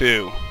Bioshock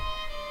 2.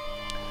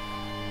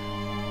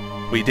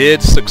 We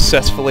did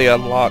successfully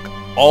unlock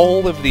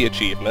all of the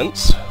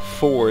achievements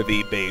for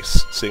the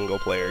base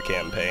single-player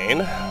campaign.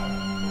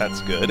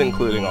 That's good,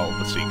 including all of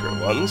the secret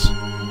ones.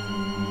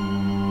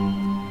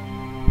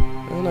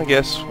 And I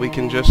guess we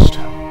can just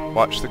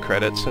watch the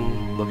credits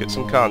and look at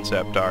some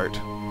concept art.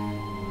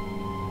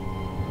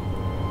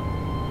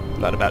 I'm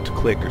not about to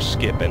click or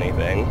skip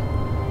anything.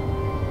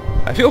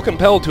 I feel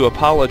compelled to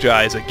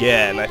apologize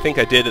again. I think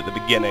I did at the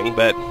beginning,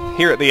 but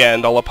here at the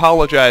end, I'll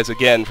apologize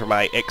again for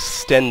my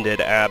extended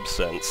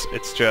absence.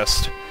 It's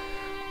just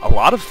a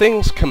lot of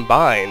things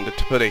combined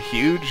to put a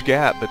huge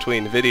gap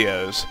between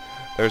videos.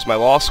 There's my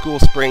law school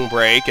spring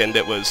break, and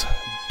it was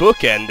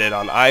bookended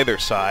on either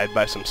side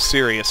by some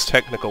serious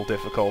technical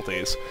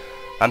difficulties.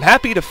 I'm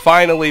happy to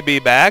finally be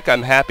back.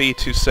 I'm happy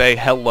to say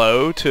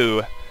hello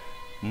to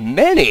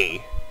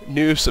many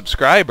new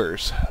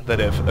subscribers that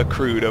have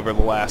accrued over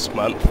the last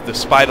month,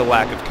 despite a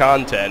lack of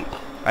content.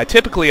 I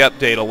typically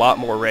update a lot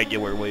more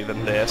regularly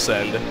than this,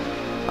 and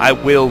I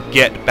will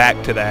get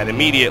back to that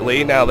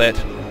immediately now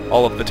that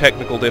all of the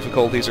technical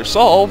difficulties are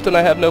solved and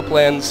I have no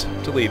plans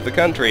to leave the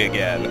country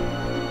again.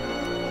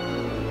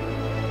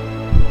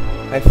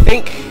 I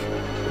think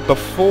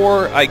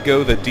before I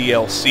go the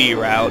DLC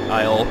route,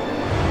 I'll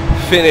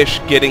finish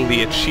getting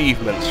the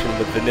achievements from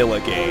the vanilla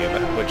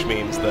game, which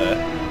means the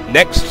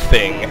next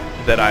thing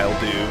that I'll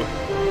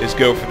do is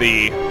go for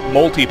the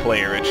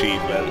multiplayer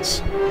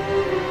achievements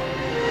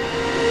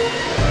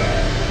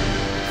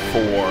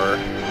for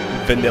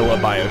vanilla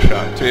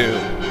Bioshock 2.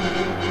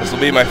 This will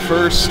be my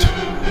first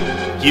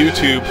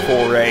YouTube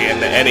foray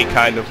into any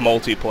kind of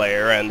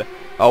multiplayer, and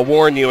I'll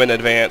warn you in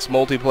advance,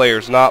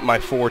 multiplayer's not my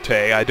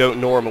forte. I don't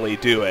normally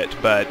do it,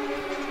 but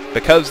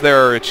because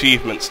there are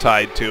achievements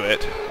tied to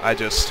it,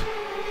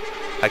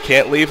 I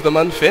can't leave them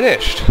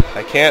unfinished.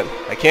 I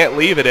can't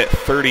leave it at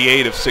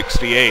 38 of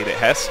 68. It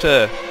has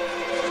to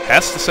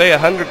say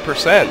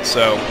 100%,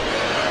 so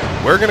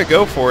we're gonna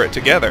go for it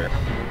together.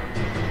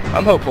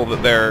 I'm hopeful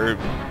that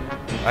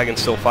I can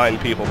still find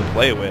people to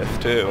play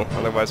with, too.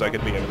 Otherwise I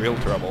could be in real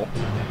trouble.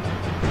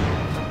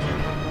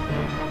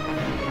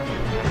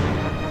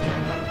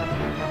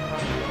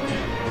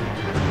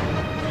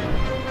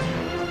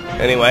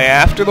 Anyway,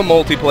 after the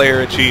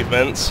multiplayer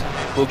achievements,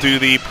 we'll do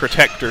the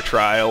Protector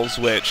Trials,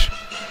 which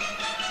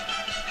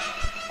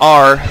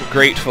are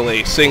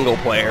gratefully single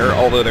player,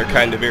 although they're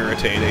kind of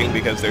irritating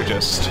because they're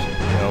just, you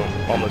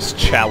know, almost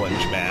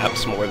challenge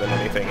maps more than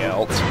anything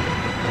else.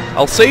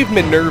 I'll save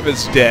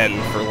Minerva's Den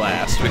for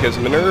last, because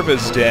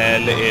Minerva's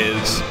Den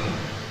is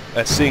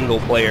a single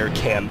player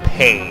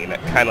campaign,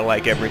 kind of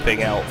like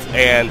everything else,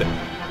 and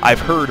I've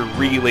heard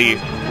really,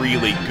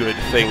 really good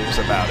things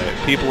about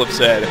it. People have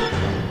said,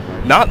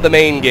 not the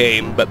main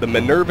game, but the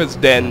Minerva's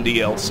Den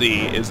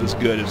DLC is as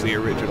good as the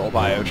original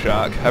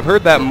Bioshock. I've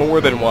heard that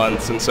more than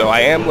once, and so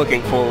I am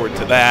looking forward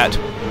to that.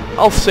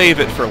 I'll save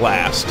it for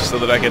last, so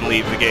that I can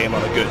leave the game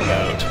on a good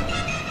note.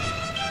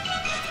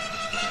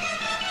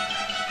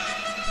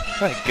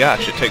 My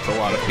gosh, it takes a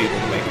lot of people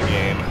to make a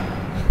game.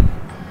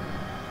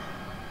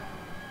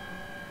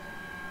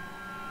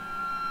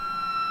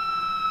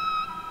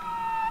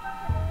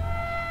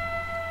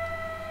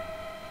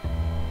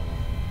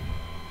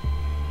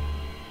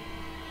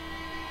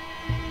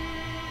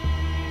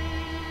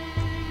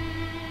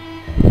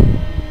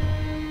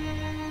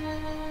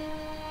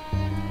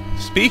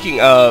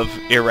 Speaking of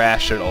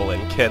irrational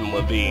and Ken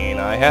Levine,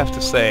 I have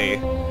to say,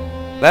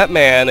 that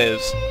man is...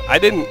 I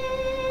didn't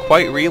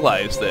quite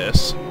realize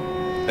this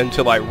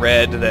until I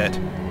read that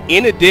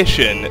in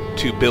addition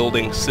to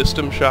building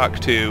System Shock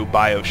 2,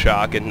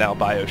 Bioshock, and now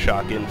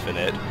Bioshock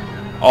Infinite,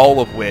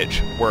 all of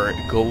which were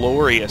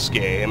glorious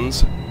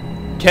games,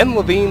 Ken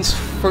Levine's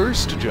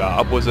first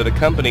job was at a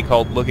company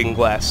called Looking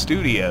Glass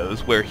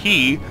Studios, where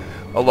he,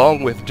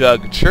 along with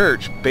Doug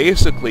Church,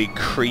 basically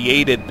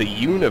created the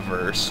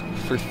universe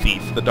for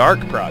Thief the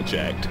Dark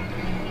Project.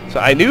 So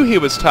I knew he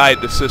was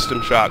tied to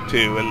System Shock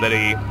 2 and that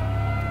he...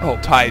 well,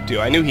 tied to.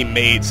 I knew he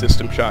made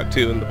System Shock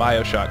 2 in the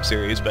Bioshock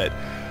series, but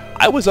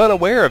I was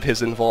unaware of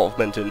his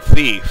involvement in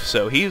Thief,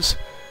 so he's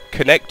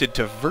connected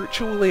to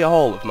virtually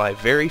all of my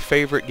very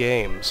favorite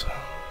games.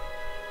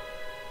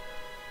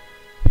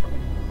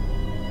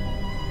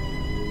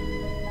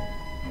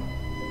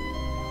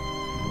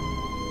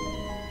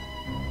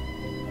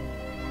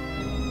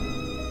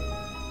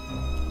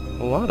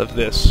 A lot of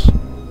this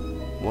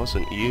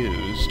wasn't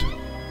used.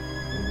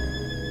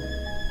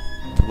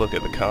 To look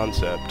at the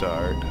concept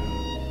art.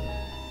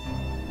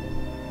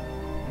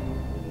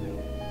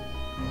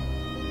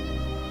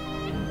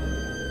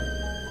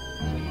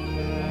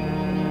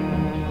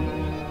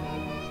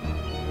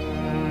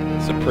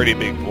 It's a pretty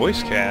big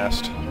voice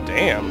cast.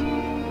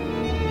 Damn.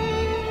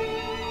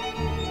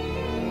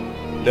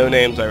 No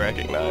names I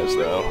recognize,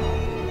 though.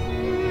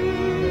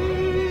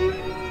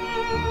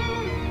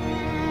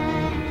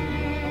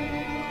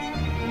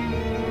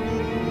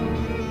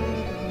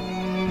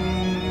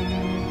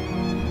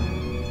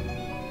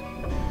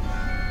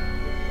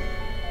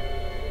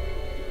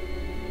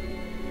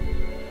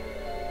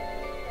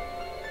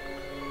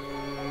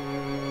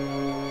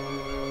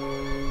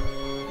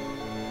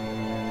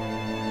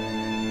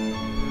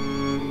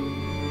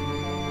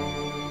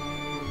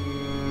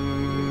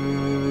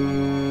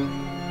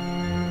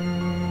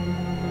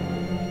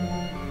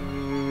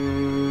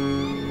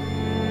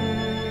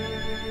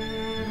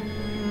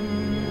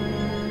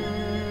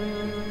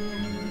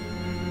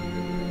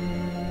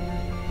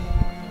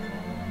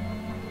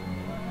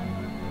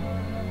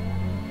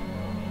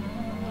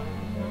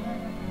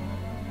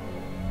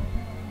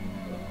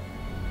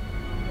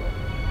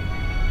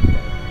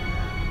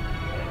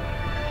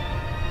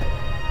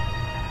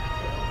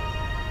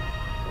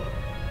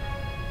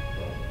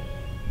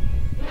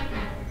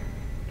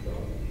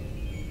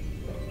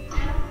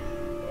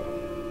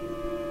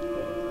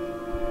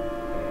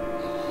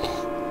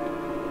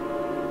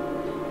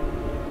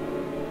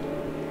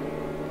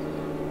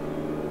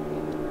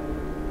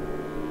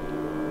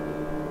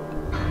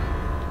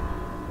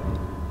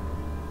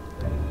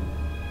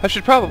 I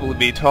should probably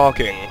be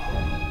talking.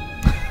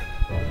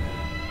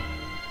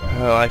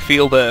 I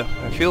feel the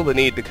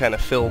need to kind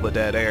of fill the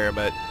dead air,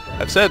 but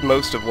I've said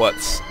most of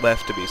what's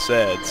left to be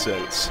said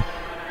since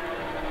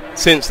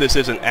this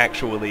isn't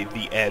actually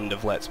the end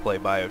of Let's Play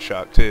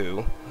Bioshock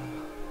 2.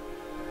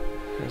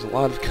 There's a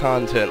lot of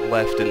content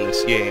left in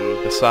this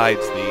game besides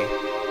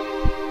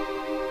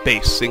the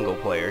base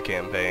single-player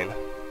campaign.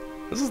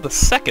 This is the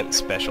second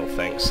special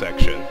thanks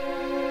section.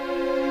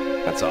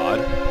 That's odd.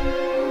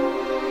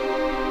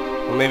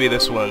 Well, maybe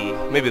this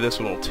one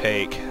will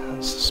take.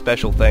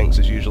 Special thanks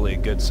is usually a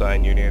good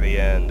sign you're near the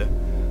end.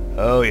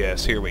 Oh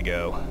yes, here we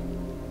go.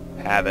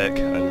 Havoc,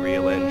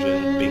 Unreal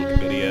Engine, Bink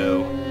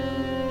Video.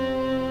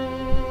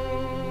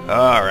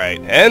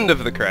 Alright, end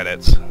of the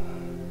credits.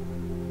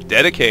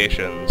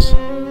 Dedications.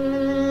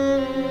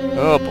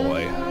 Oh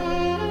boy.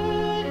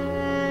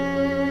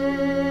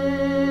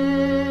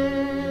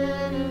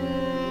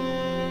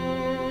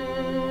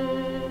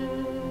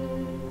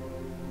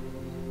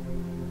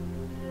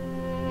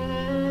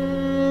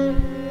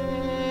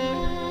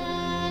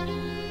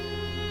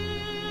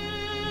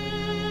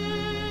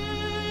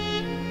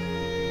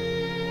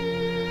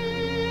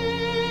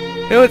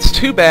 You know, it's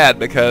too bad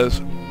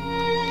because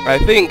I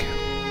think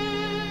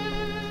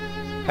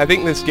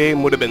this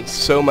game would have been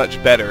so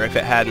much better if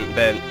it hadn't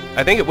been...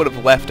 I think it would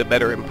have left a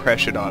better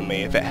impression on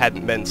me if it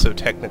hadn't been so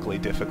technically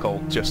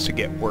difficult just to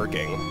get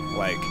working.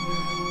 Like,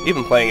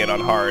 even playing it on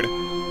hard,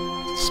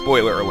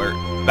 spoiler alert,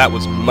 that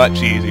was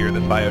much easier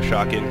than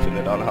Bioshock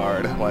Infinite on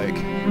hard. Like,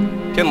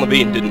 Ken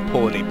Levine didn't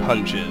pull any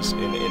punches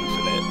in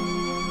Infinite.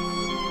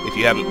 If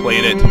you haven't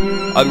played it,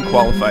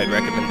 unqualified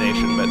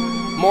recommendation, but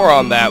more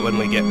on that when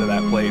we get to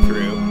that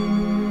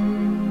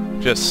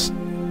playthrough. Just,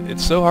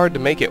 it's so hard to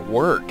make it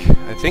work.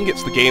 I think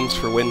it's the Games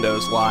for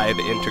Windows Live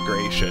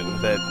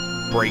integration that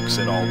breaks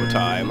it all the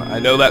time. I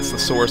know that's the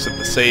source of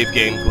the save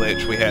game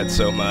glitch we had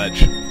so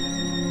much.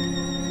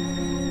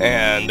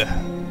 And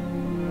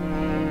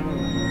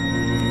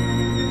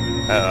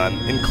I'm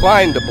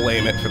inclined to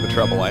blame it for the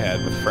trouble I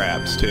had with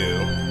Fraps too.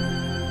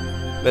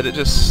 But it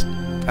just,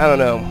 I don't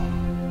know.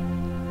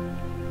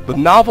 The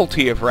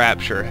novelty of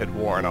Rapture had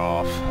worn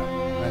off.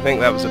 I think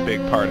that was a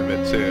big part of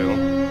it too.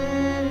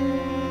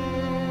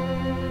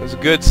 It was a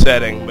good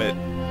setting, but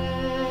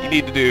you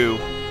need to do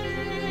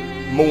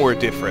more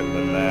different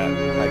than that,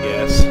 I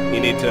guess. You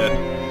need to...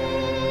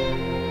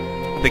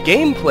 The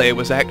gameplay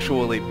was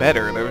actually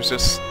better. There was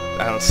just,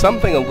 I don't know,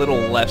 something a little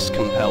less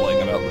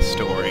compelling about the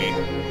story.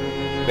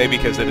 Maybe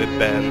because it had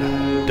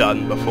been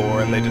done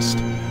before and they just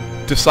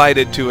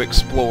decided to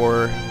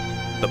explore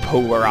the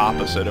polar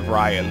opposite of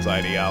Ryan's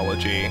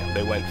ideology.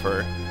 They went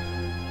for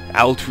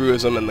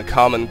altruism and the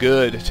common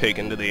good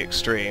taken to the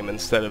extreme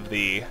instead of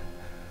the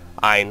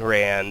Ayn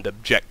Rand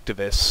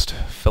objectivist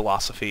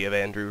philosophy of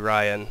Andrew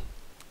Ryan.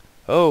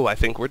 Oh, I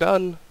think we're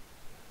done.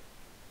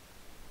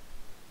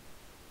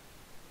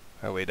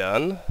 Are we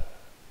done?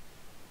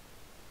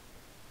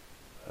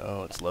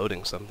 Oh, it's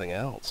loading something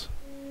else.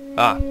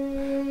 Ah,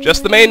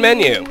 just the main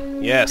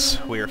menu. Yes,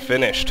 we're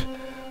finished.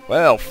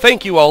 Well,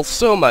 thank you all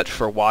so much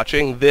for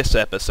watching this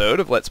episode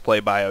of Let's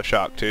Play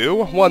Bioshock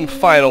 2. One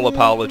final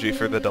apology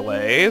for the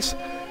delays.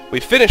 We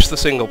finished the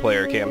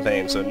single-player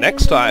campaign, so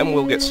next time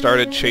we'll get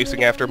started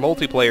chasing after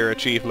multiplayer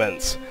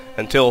achievements.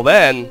 Until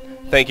then,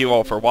 thank you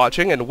all for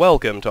watching, and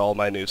welcome to all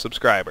my new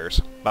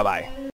subscribers. Bye-bye.